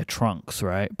make from their trunks,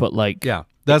 right? But like, yeah,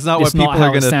 that's not what people are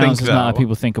going to think. It's not how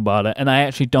people think about it. And I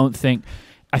actually don't think.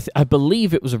 I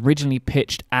believe it was originally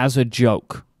pitched as a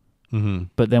joke,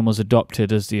 but then was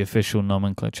adopted as the official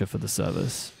nomenclature for the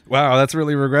service. Wow, that's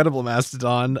really regrettable,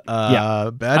 Mastodon.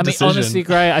 Bad decision. Honestly,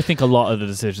 Gray, I think a lot of the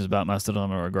decisions about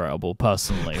Mastodon are regrettable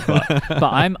personally, but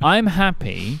I'm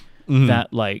happy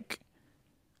that like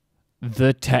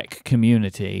the tech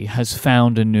community has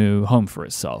found a new home for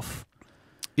itself.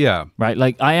 Yeah. Right?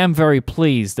 Like, I am very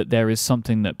pleased that there is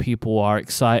something that people are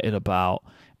excited about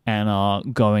and are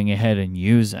going ahead and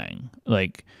using.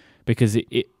 Like, because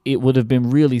it would have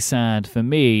been really sad for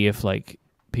me if, like,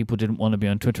 people didn't want to be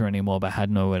on Twitter anymore but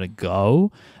had nowhere to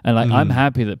go. And, like, I'm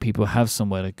happy that people have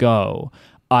somewhere to go.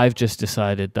 I've just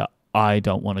decided that I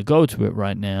don't want to go to it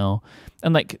right now.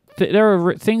 And like there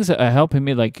are things that are helping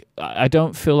me. Like I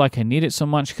don't feel like I need it so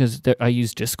much because I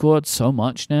use Discord so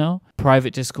much now.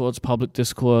 Private Discords, public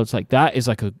Discords, like that is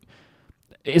like a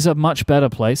much better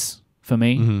place for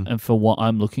me and for what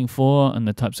I'm looking for and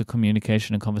the types of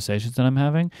communication and conversations that I'm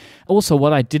having. Also,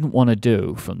 what I didn't want to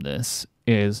do from this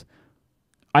is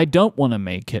I don't want to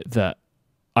make it that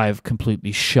I've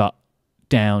completely shut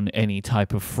down any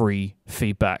type of free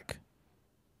feedback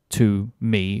to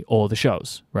me or the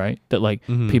shows, right? That like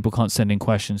people can't send in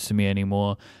questions to me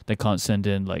anymore. They can't send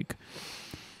in like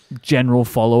general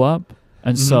follow-up.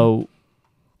 And so,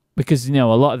 because, you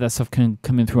know, a lot of that stuff can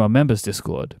come in through our members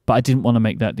Discord, but I didn't want to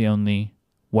make that the only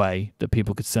way that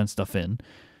people could send stuff in.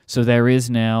 So there is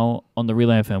now on the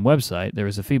Relay FM website, there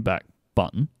is a feedback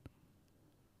button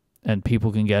and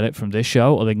people can get it from this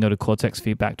show or they can go to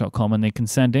cortexfeedback.com and they can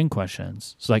send in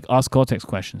questions. So like Ask Cortex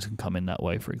questions can come in that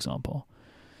way, for example.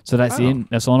 So that's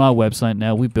that's on our website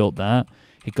now. We built that.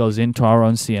 It goes into our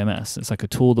own CMS. It's like a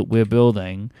tool that we're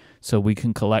building so we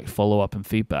can collect follow-up and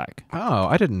feedback. Oh,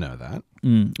 I didn't know that.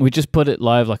 We just put it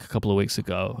live like a couple of weeks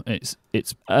ago. It's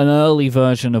an early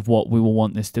version of what we will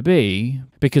want this to be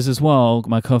because as well,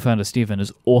 my co-founder Stephen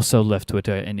has also left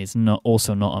Twitter and is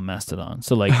also not on Mastodon.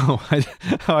 So like,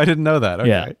 I didn't know that. Okay.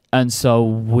 Yeah, and so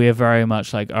we're very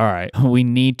much like, all right, we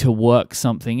need to work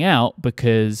something out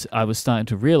because I was starting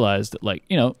to realize that like,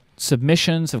 you know,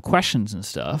 submissions of questions and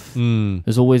stuff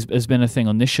has been a thing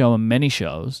on this show and many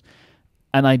shows,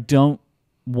 and I don't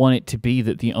want it to be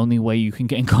that the only way you can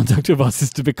get in contact with us is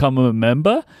to become a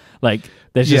member. Like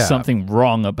there's just something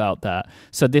wrong about that.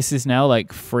 So this is now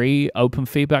like free open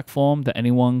feedback form that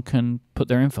anyone can put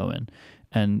their info in.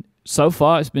 And so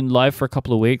far it's been live for a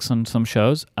couple of weeks on some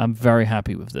shows. I'm very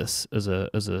happy with this as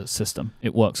a system.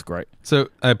 It works great. So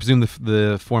I presume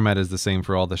the format is the same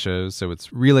for all the shows. So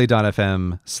it's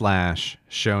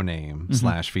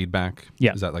relay.fm/showname/feedback.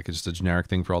 Yeah. Is that like just a generic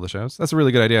thing for all the shows? That's a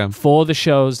really good idea. For the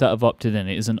shows that have opted in,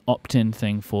 it is an opt-in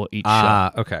thing for each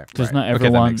show. Okay. Because not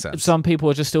everyone, some people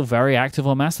are just still very active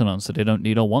on Mastodon, so they don't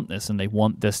need or want this, and they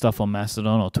want their stuff on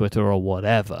Mastodon or Twitter or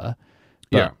whatever.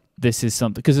 But this is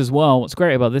something, because as well, what's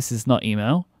great about this is not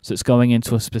email, so it's going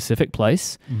into a specific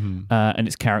place, and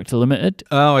it's character limited.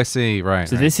 Oh, I see. Right.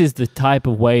 So this is the type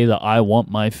of way that I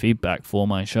want my feedback for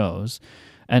my shows.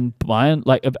 And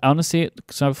like honestly,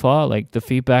 so far, like the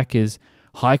feedback is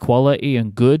high quality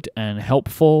and good and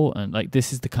helpful, and like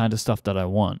this is the kind of stuff that I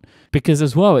want. Because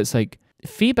as well, it's like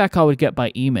feedback I would get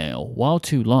by email, while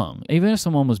too long, even if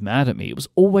someone was mad at me, it was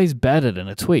always better than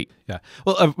a tweet. Yeah.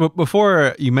 Well,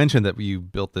 before you mentioned that you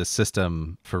built this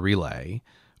system for Relay,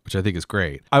 which I think is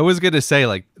great, I was going to say,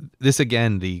 like, this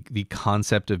again, the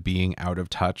concept of being out of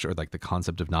touch, or like the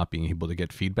concept of not being able to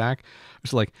get feedback,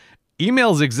 it's like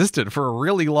emails existed for a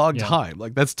really long time.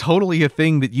 Like that's totally a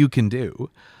thing that you can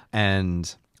do.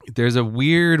 And there's a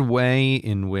weird way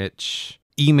in which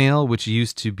email, which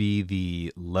used to be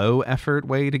the low effort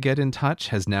way to get in touch,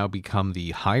 has now become the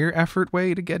higher effort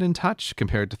way to get in touch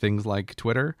compared to things like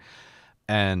Twitter.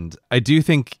 And I do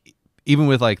think even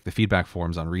with like the feedback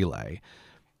forms on Relay,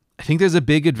 I think there's a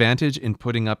big advantage in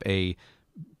putting up a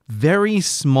very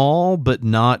small but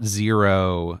not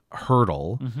zero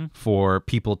hurdle for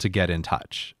people to get in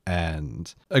touch.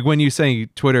 And like when you say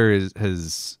Twitter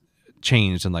has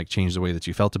changed and like changed the way that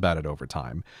you felt about it over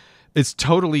time, it's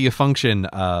totally a function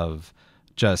of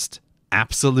just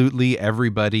absolutely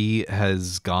everybody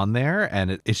has gone there,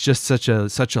 and it's just such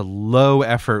a low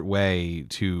effort way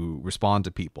to respond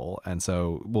to people. And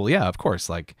so, well, yeah, of course,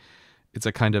 like it's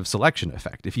a kind of selection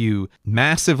effect. If you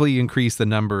massively increase the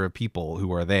number of people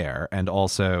who are there and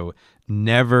also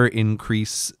never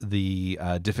increase the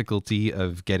difficulty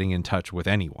of getting in touch with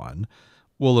anyone,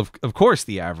 well, of course,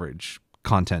 the average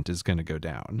content is going to go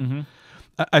down.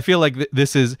 I feel like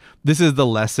this is the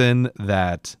lesson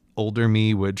that older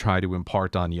me would try to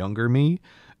impart on younger me,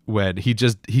 when he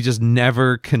just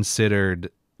never considered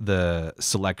the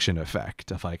selection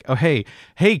effect of like, oh, hey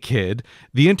kid,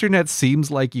 the internet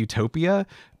seems like utopia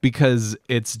because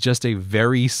it's just a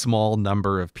very small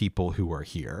number of people who are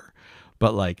here.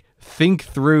 But like, think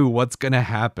through what's going to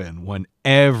happen when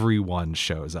everyone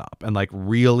shows up, and like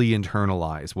really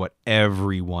internalize what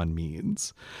everyone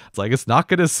means. It's like, it's not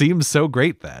going to seem so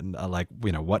great then. Like,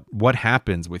 you know, what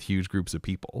happens with huge groups of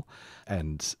people.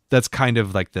 And that's kind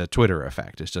of like the Twitter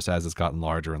effect. It's just as it's gotten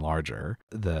larger and larger,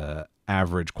 the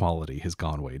average quality has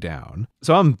gone way down.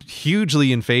 So I'm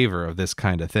hugely in favor of this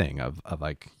kind of thing of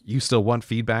like, you still want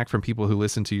feedback from people who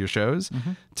listen to your shows?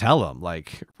 Tell them,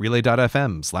 like,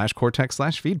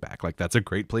 relay.fm/cortex/feedback. Like, that's a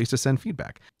great place to send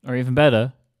feedback. Or even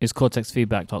better is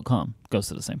cortexfeedback.com. Goes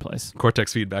to the same place.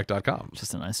 cortexfeedback.com.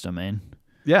 Just a nice domain.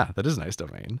 Yeah, that is a nice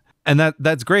domain. And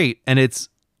that's great. And it's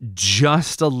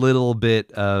just a little bit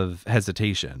of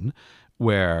hesitation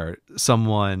where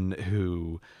someone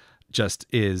who just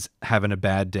is having a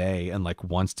bad day and like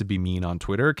wants to be mean on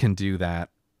Twitter can do that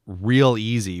real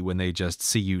easy when they just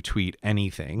see you tweet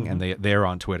anything and they're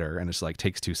on Twitter and it's like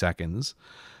takes 2 seconds.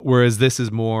 Whereas this is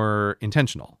more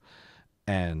intentional.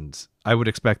 And I would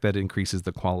expect that increases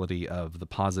the quality of the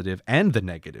positive and the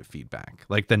negative feedback.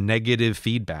 Like the negative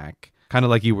feedback, kind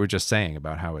of like you were just saying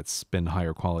about how it's been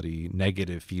higher quality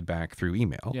negative feedback through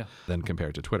email than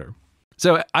compared to Twitter.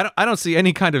 So I don't see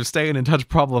any kind of staying in touch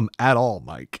problem at all,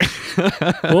 Mike.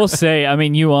 We'll see. I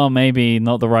mean, you are maybe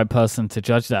not the right person to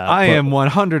judge that. I am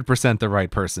 100% the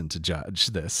right person to judge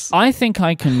this. I think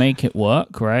I can make it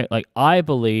work, right? Like, I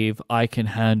believe I can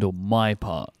handle my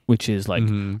part, which is like,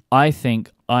 I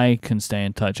think I can stay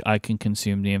in touch. I can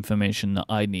consume the information that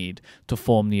I need to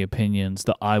form the opinions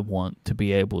that I want to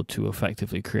be able to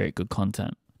effectively create good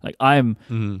content. Like, I'm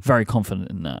very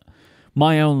confident in that.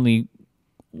 My only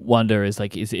wonder is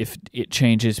if it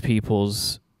changes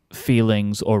people's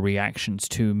feelings or reactions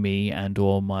to me and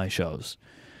or my shows.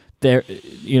 There,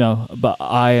 you know, but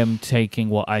I am taking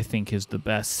what I think is the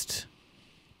best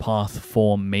path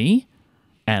for me,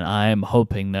 and I am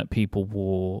hoping that people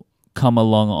will come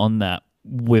along on that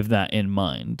with that in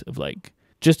mind, of like,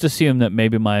 just assume that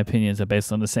maybe my opinions are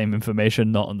based on the same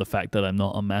information, not on the fact that I'm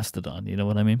not on Mastodon. You know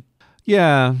what I mean?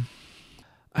 Yeah.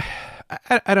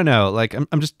 I don't know. Like, I'm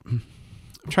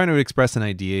trying to express an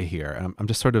idea here. And I'm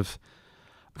just sort of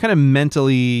kind of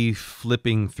mentally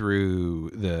flipping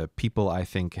through the people I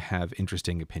think have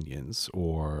interesting opinions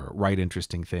or write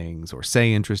interesting things or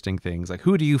say interesting things. Like,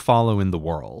 who do you follow in the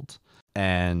world?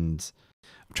 And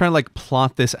I'm trying to like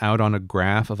plot this out on a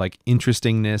graph of like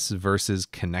interestingness versus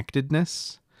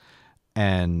connectedness.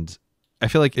 And I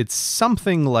feel like it's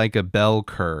something like a bell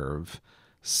curve,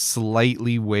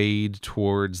 slightly weighed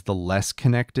towards the less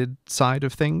connected side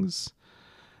of things.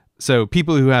 So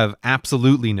people who have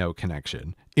absolutely no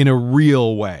connection in a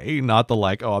real way, not the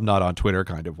like, oh, I'm not on Twitter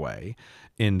kind of way,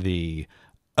 in the,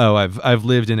 oh, I've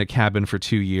lived in a cabin for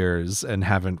 2 years and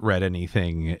haven't read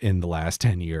anything in the last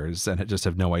 10 years and just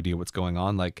have no idea what's going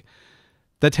on. Like,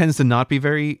 that tends to not be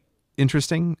very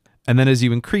interesting. And then as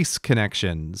you increase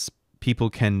connections, people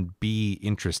can be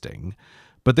interesting.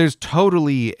 But there's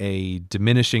totally a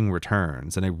diminishing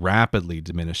returns and a rapidly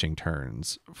diminishing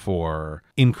returns for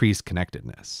increased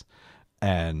connectedness.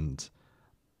 And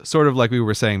sort of like we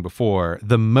were saying before,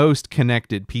 the most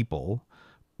connected people,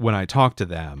 when I talk to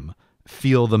them,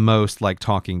 feel the most like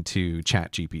talking to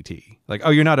ChatGPT. Like,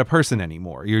 oh, you're not a person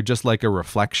anymore. You're just like a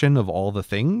reflection of all the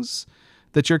things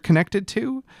that you're connected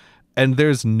to. And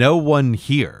there's no one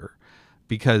here,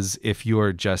 because if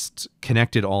you're just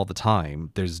connected all the time,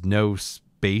 there's no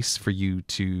space for you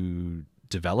to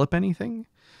develop anything.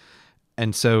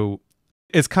 And so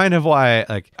it's kind of why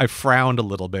like I frowned a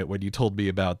little bit when you told me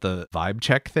about the vibe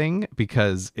check thing,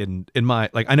 because in my,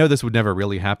 like, I know this would never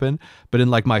really happen, but in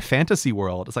like my fantasy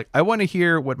world, it's like, I want to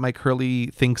hear what Mike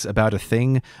Hurley thinks about a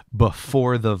thing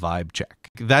before the vibe check.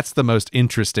 That's the most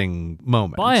interesting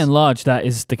moment. By and large, that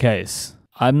is the case.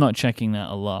 I'm not checking that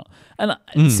a lot. And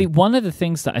see, one of the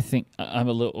things that I think I'm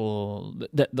a little,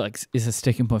 that like is a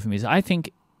sticking point for me is I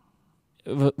think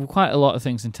quite a lot of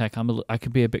things in tech, I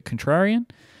could be a bit contrarian.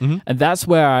 And that's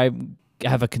where I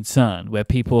have a concern where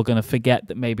people are going to forget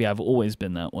that maybe I've always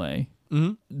been that way.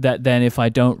 Mm-hmm. That then if I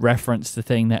don't reference the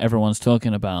thing that everyone's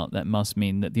talking about, that must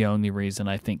mean that the only reason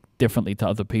I think differently to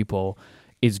other people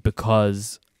is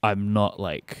because I'm not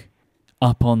like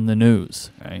up on the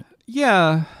news, right?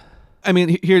 Yeah. I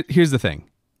mean, here's the thing.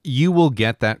 You will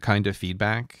get that kind of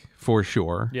feedback for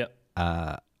sure. Yep.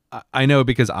 I know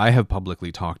because I have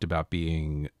publicly talked about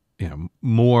being,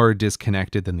 more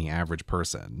disconnected than the average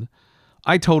person.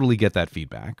 I totally get that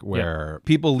feedback where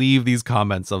people leave these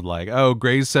comments of like, oh,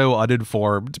 Gray's so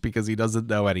uninformed because he doesn't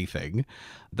know anything.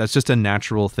 That's just a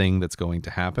natural thing that's going to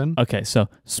happen. Okay, so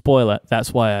spoiler,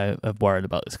 that's why I'm worried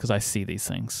about this, because I see these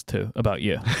things too about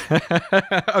you.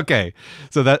 Okay.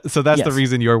 So that's Yes. the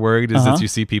reason you're worried is that you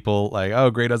see people like, oh,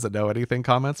 Gray doesn't know anything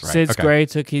comments? Right. Since Okay. Gray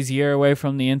took his year away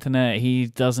from the internet, he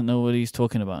doesn't know what he's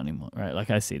talking about anymore, right? Like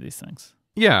I see these things.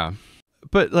 Yeah.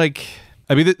 But like,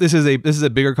 I mean, this is a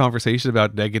bigger conversation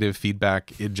about negative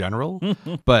feedback in general.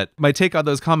 But my take on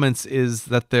those comments is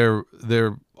that they're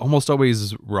almost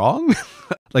always wrong.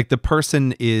 Like the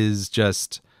person is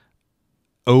just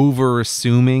over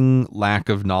assuming lack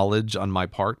of knowledge on my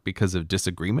part because of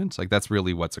disagreement. Like that's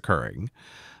really what's occurring.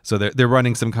 So they're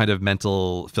running some kind of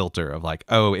mental filter of like,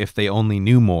 oh, if they only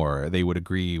knew more, they would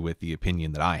agree with the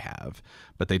opinion that I have,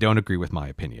 but they don't agree with my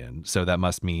opinion. So that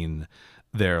must mean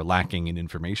they're lacking in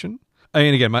information. I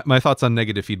mean, again, my thoughts on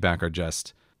negative feedback are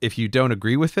just, if you don't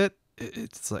agree with it,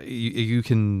 it's like you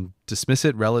can dismiss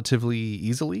it relatively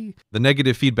easily. The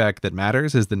negative feedback that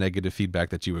matters is the negative feedback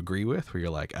that you agree with, where you're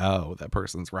like, oh, that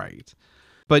person's right.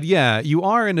 But yeah, you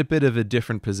are in a bit of a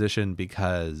different position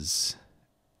because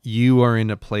you are in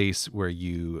a place where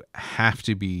you have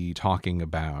to be talking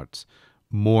about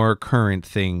more current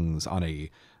things on a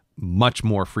much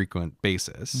more frequent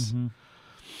basis. Mm-hmm.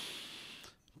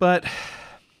 But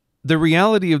the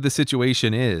reality of the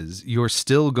situation is you're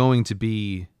still going to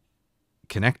be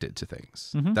connected to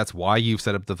things. Mm-hmm. That's why you've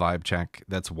set up the vibe check.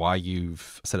 That's why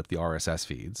you've set up the RSS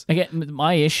feeds. Again,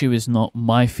 my issue is not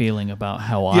my feeling about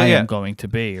how I am going to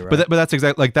be, right? But that's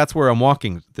exactly like that's where I'm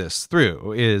walking this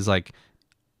through is like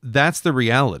that's the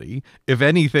reality. If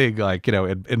anything, like,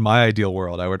 in my ideal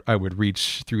world, I would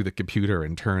reach through the computer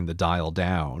and turn the dial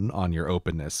down on your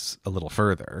openness a little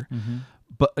further. Mm-hmm.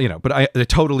 But I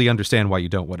totally understand why you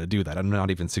don't want to do that. I'm not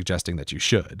even suggesting that you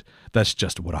should. That's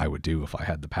just what I would do if I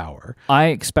had the power. I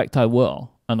expect I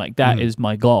will. And like that is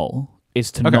my goal,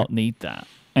 is to not need that.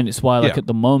 And it's why like at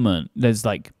the moment there's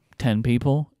like 10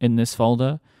 people in this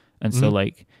folder. And so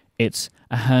like it's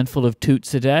a handful of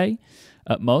toots a day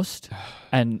at most.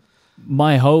 And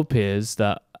my hope is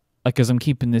that, like, as I'm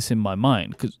keeping this in my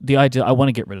mind, because the idea, I want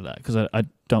to get rid of that because I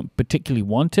don't particularly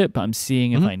want it, but I'm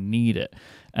seeing if I need it.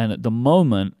 And at the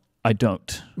moment, I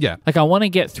don't. Yeah. Like, I want to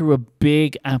get through a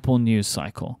big Apple news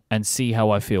cycle and see how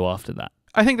I feel after that.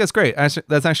 I think that's great.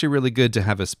 That's actually really good to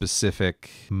have a specific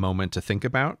moment to think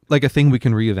about, like a thing we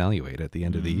can reevaluate at the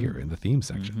end of the year in the theme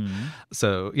section. Mm-hmm.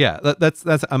 So yeah, that's.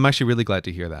 I'm actually really glad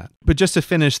to hear that. But just to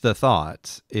finish the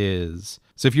thought is,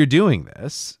 so if you're doing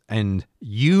this and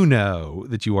you know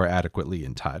that you are adequately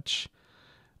in touch,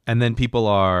 and then people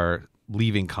are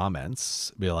leaving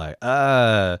comments, be like,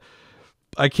 I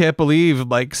can't believe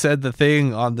Mike said the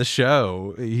thing on the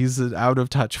show. He's an out of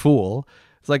touch fool.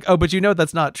 It's like, oh, but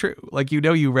that's not true. Like,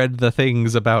 you read the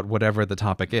things about whatever the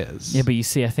topic is. Yeah, but you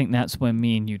see, I think that's where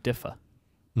me and you differ.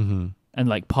 Mm-hmm. And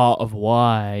like part of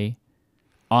why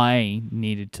I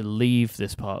needed to leave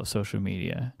this part of social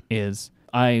media is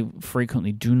I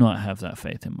frequently do not have that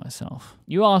faith in myself.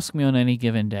 You ask me on any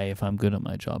given day if I'm good at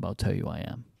my job, I'll tell you I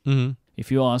am. Mm-hmm.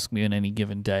 If you ask me on any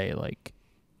given day, like,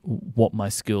 what my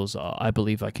skills are, I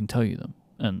believe I can tell you them.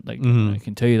 And like, I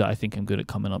can tell you that I think I'm good at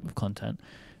coming up with content,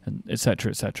 and et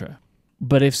cetera, et cetera.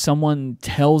 But if someone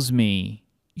tells me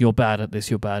you're bad at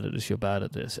this, you're bad at this, you're bad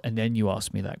at this, and then you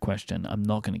ask me that question, I'm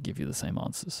not going to give you the same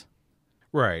answers.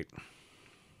 Right.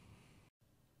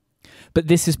 But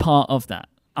this is part of that.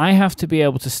 I have to be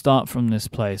able to start from this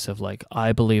place of like,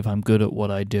 I believe I'm good at what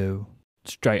I do,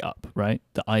 straight up, right?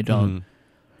 That I don't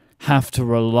have to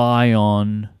rely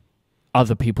on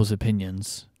other people's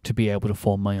opinions to be able to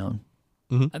form my own.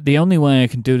 Mm-hmm. The only way I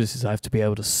can do this is I have to be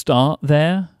able to start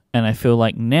there. And I feel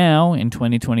like now in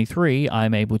 2023,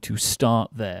 I'm able to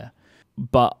start there.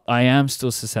 But I am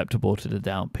still susceptible to the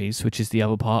doubt piece, which is the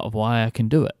other part of why I can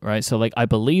do it, right? So like, I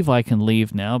believe I can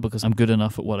leave now because I'm good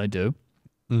enough at what I do.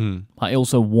 Mm-hmm. I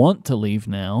also want to leave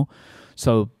now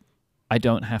so I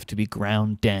don't have to be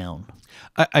ground down.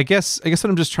 I guess what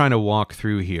I'm just trying to walk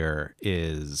through here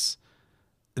is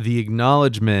the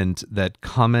acknowledgement that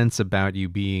comments about you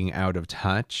being out of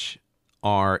touch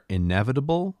are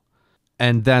inevitable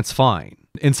And that's fine.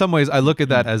 In some ways, I look at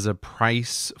that as a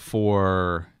price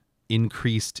for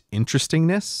increased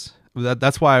interestingness.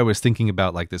 That's why I was thinking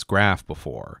about like this graph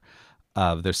before.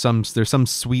 There's some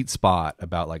sweet spot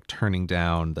about like turning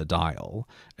down the dial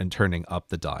and turning up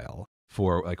the dial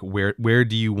for like where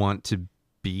do you want to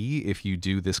be if you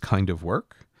do this kind of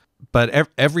work. But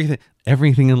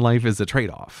everything in life is a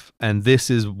trade-off, and this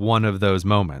is one of those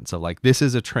moments of like, this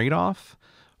is a trade-off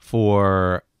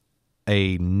for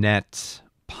a net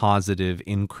positive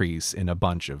increase in a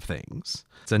bunch of things.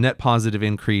 It's a net positive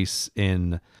increase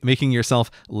in making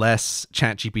yourself less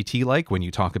ChatGPT like when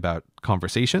you talk about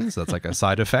conversations. That's like a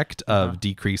side effect of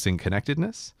decreasing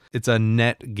connectedness. It's a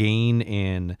net gain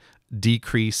in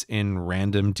decrease in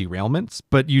random derailments,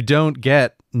 but you don't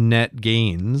get net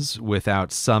gains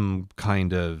without some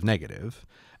kind of negative.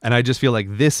 And I just feel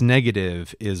like this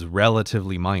negative is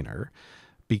relatively minor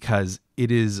because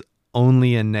it is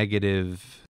only a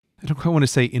negative. I don't quite want to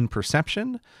say in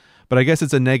perception, but I guess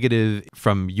it's a negative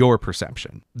from your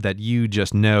perception that you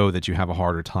just know that you have a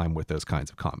harder time with those kinds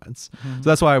of comments. So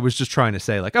that's why I was just trying to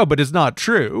say like, oh, but it's not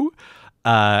true.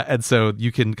 And so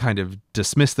you can kind of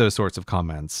dismiss those sorts of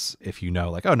comments if you know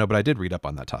like, oh no, but I did read up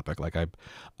on that topic. Like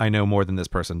I know more than this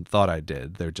person thought I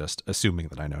did. They're just assuming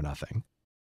that I know nothing.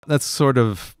 That's sort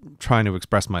of trying to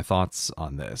express my thoughts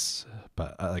on this,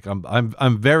 but like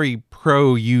I'm very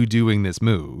pro you doing this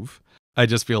move. I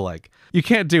just feel like you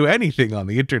can't do anything on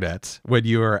the internet when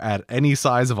you are at any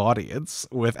size of audience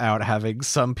without having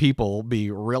some people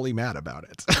be really mad about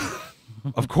it.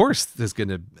 Of course, there's going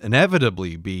to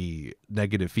inevitably be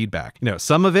negative feedback. You know,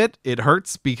 some of it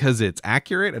hurts because it's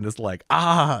accurate and it's like,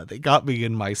 they got me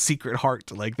in my secret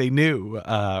heart. Like they knew,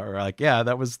 or like, yeah,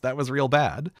 that was real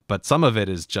bad. But some of it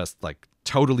is just like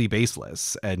totally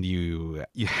baseless. And you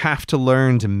have to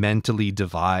learn to mentally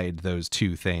divide those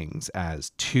two things as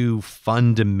two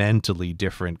fundamentally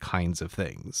different kinds of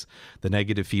things. The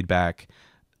negative feedback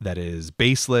that is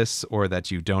baseless or that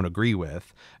you don't agree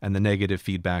with, and the negative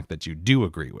feedback that you do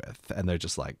agree with. And they're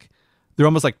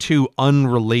almost like two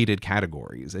unrelated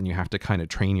categories, and you have to kind of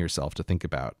train yourself to think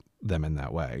about them in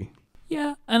that way.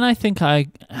 Yeah, and I think I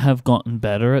have gotten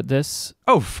better at this.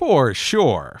 Oh, for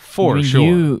sure. Sure.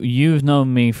 You've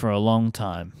known me for a long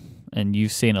time, and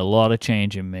you've seen a lot of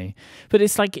change in me. But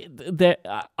it's like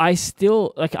that I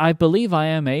still, like, I believe I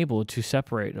am able to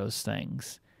separate those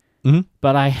things. Mm-hmm.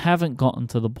 But I haven't gotten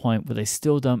to the point where they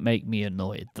still don't make me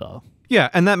annoyed, though. Yeah,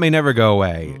 and that may never go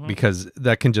away because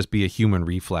that can just be a human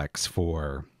reflex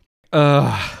for,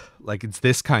 like it's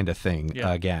this kind of thing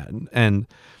again. And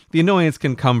the annoyance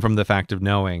can come from the fact of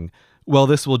knowing, well,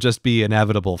 this will just be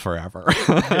inevitable forever.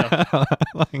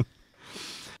 Like,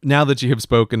 now that you have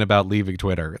spoken about leaving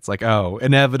Twitter, it's like, oh,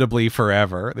 inevitably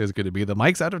forever, there's going to be the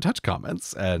Mike's out of touch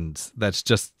comments. And that's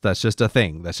just a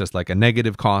thing. That's just like a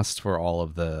negative cost for all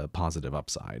of the positive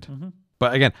upside.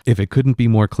 But again, if it couldn't be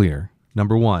more clear,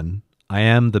 number one, I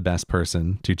am the best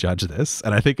person to judge this.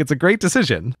 And I think it's a great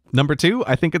decision. Number two,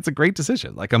 I think it's a great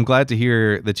decision. Like, I'm glad to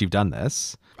hear that you've done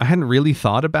this. I hadn't really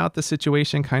thought about the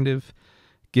situation kind of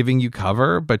giving you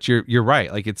cover, but you're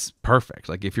right. Like, it's perfect.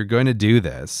 Like, if you're going to do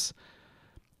this,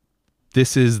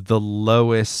 this is the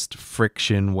lowest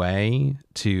friction way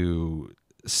to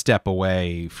step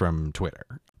away from Twitter.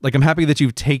 Like, I'm happy that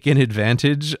you've taken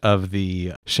advantage of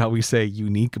the, shall we say,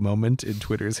 unique moment in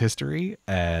Twitter's history.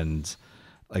 And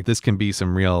like, this can be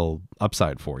some real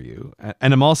upside for you.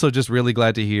 And I'm also just really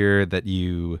glad to hear that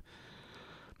you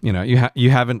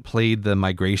haven't played the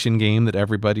migration game that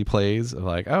everybody plays of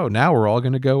like, oh, now we're all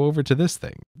going to go over to this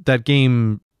thing. That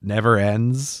game never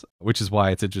ends, which is why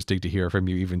it's interesting to hear from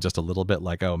you even just a little bit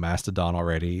like, oh, Mastodon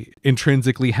already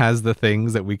intrinsically has the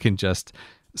things that we can just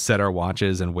set our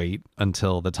watches and wait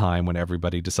until the time when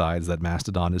everybody decides that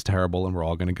Mastodon is terrible and we're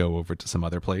all going to go over to some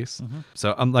other place.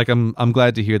 So I'm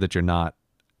glad to hear that you're not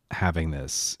having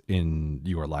this in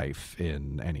your life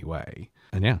in any way.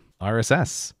 And yeah,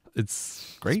 RSS,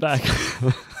 it's great. It's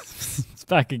back. It's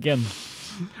back again.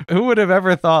 Who would have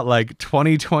ever thought like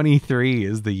 2023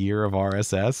 is the year of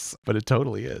RSS? But it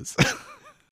totally is.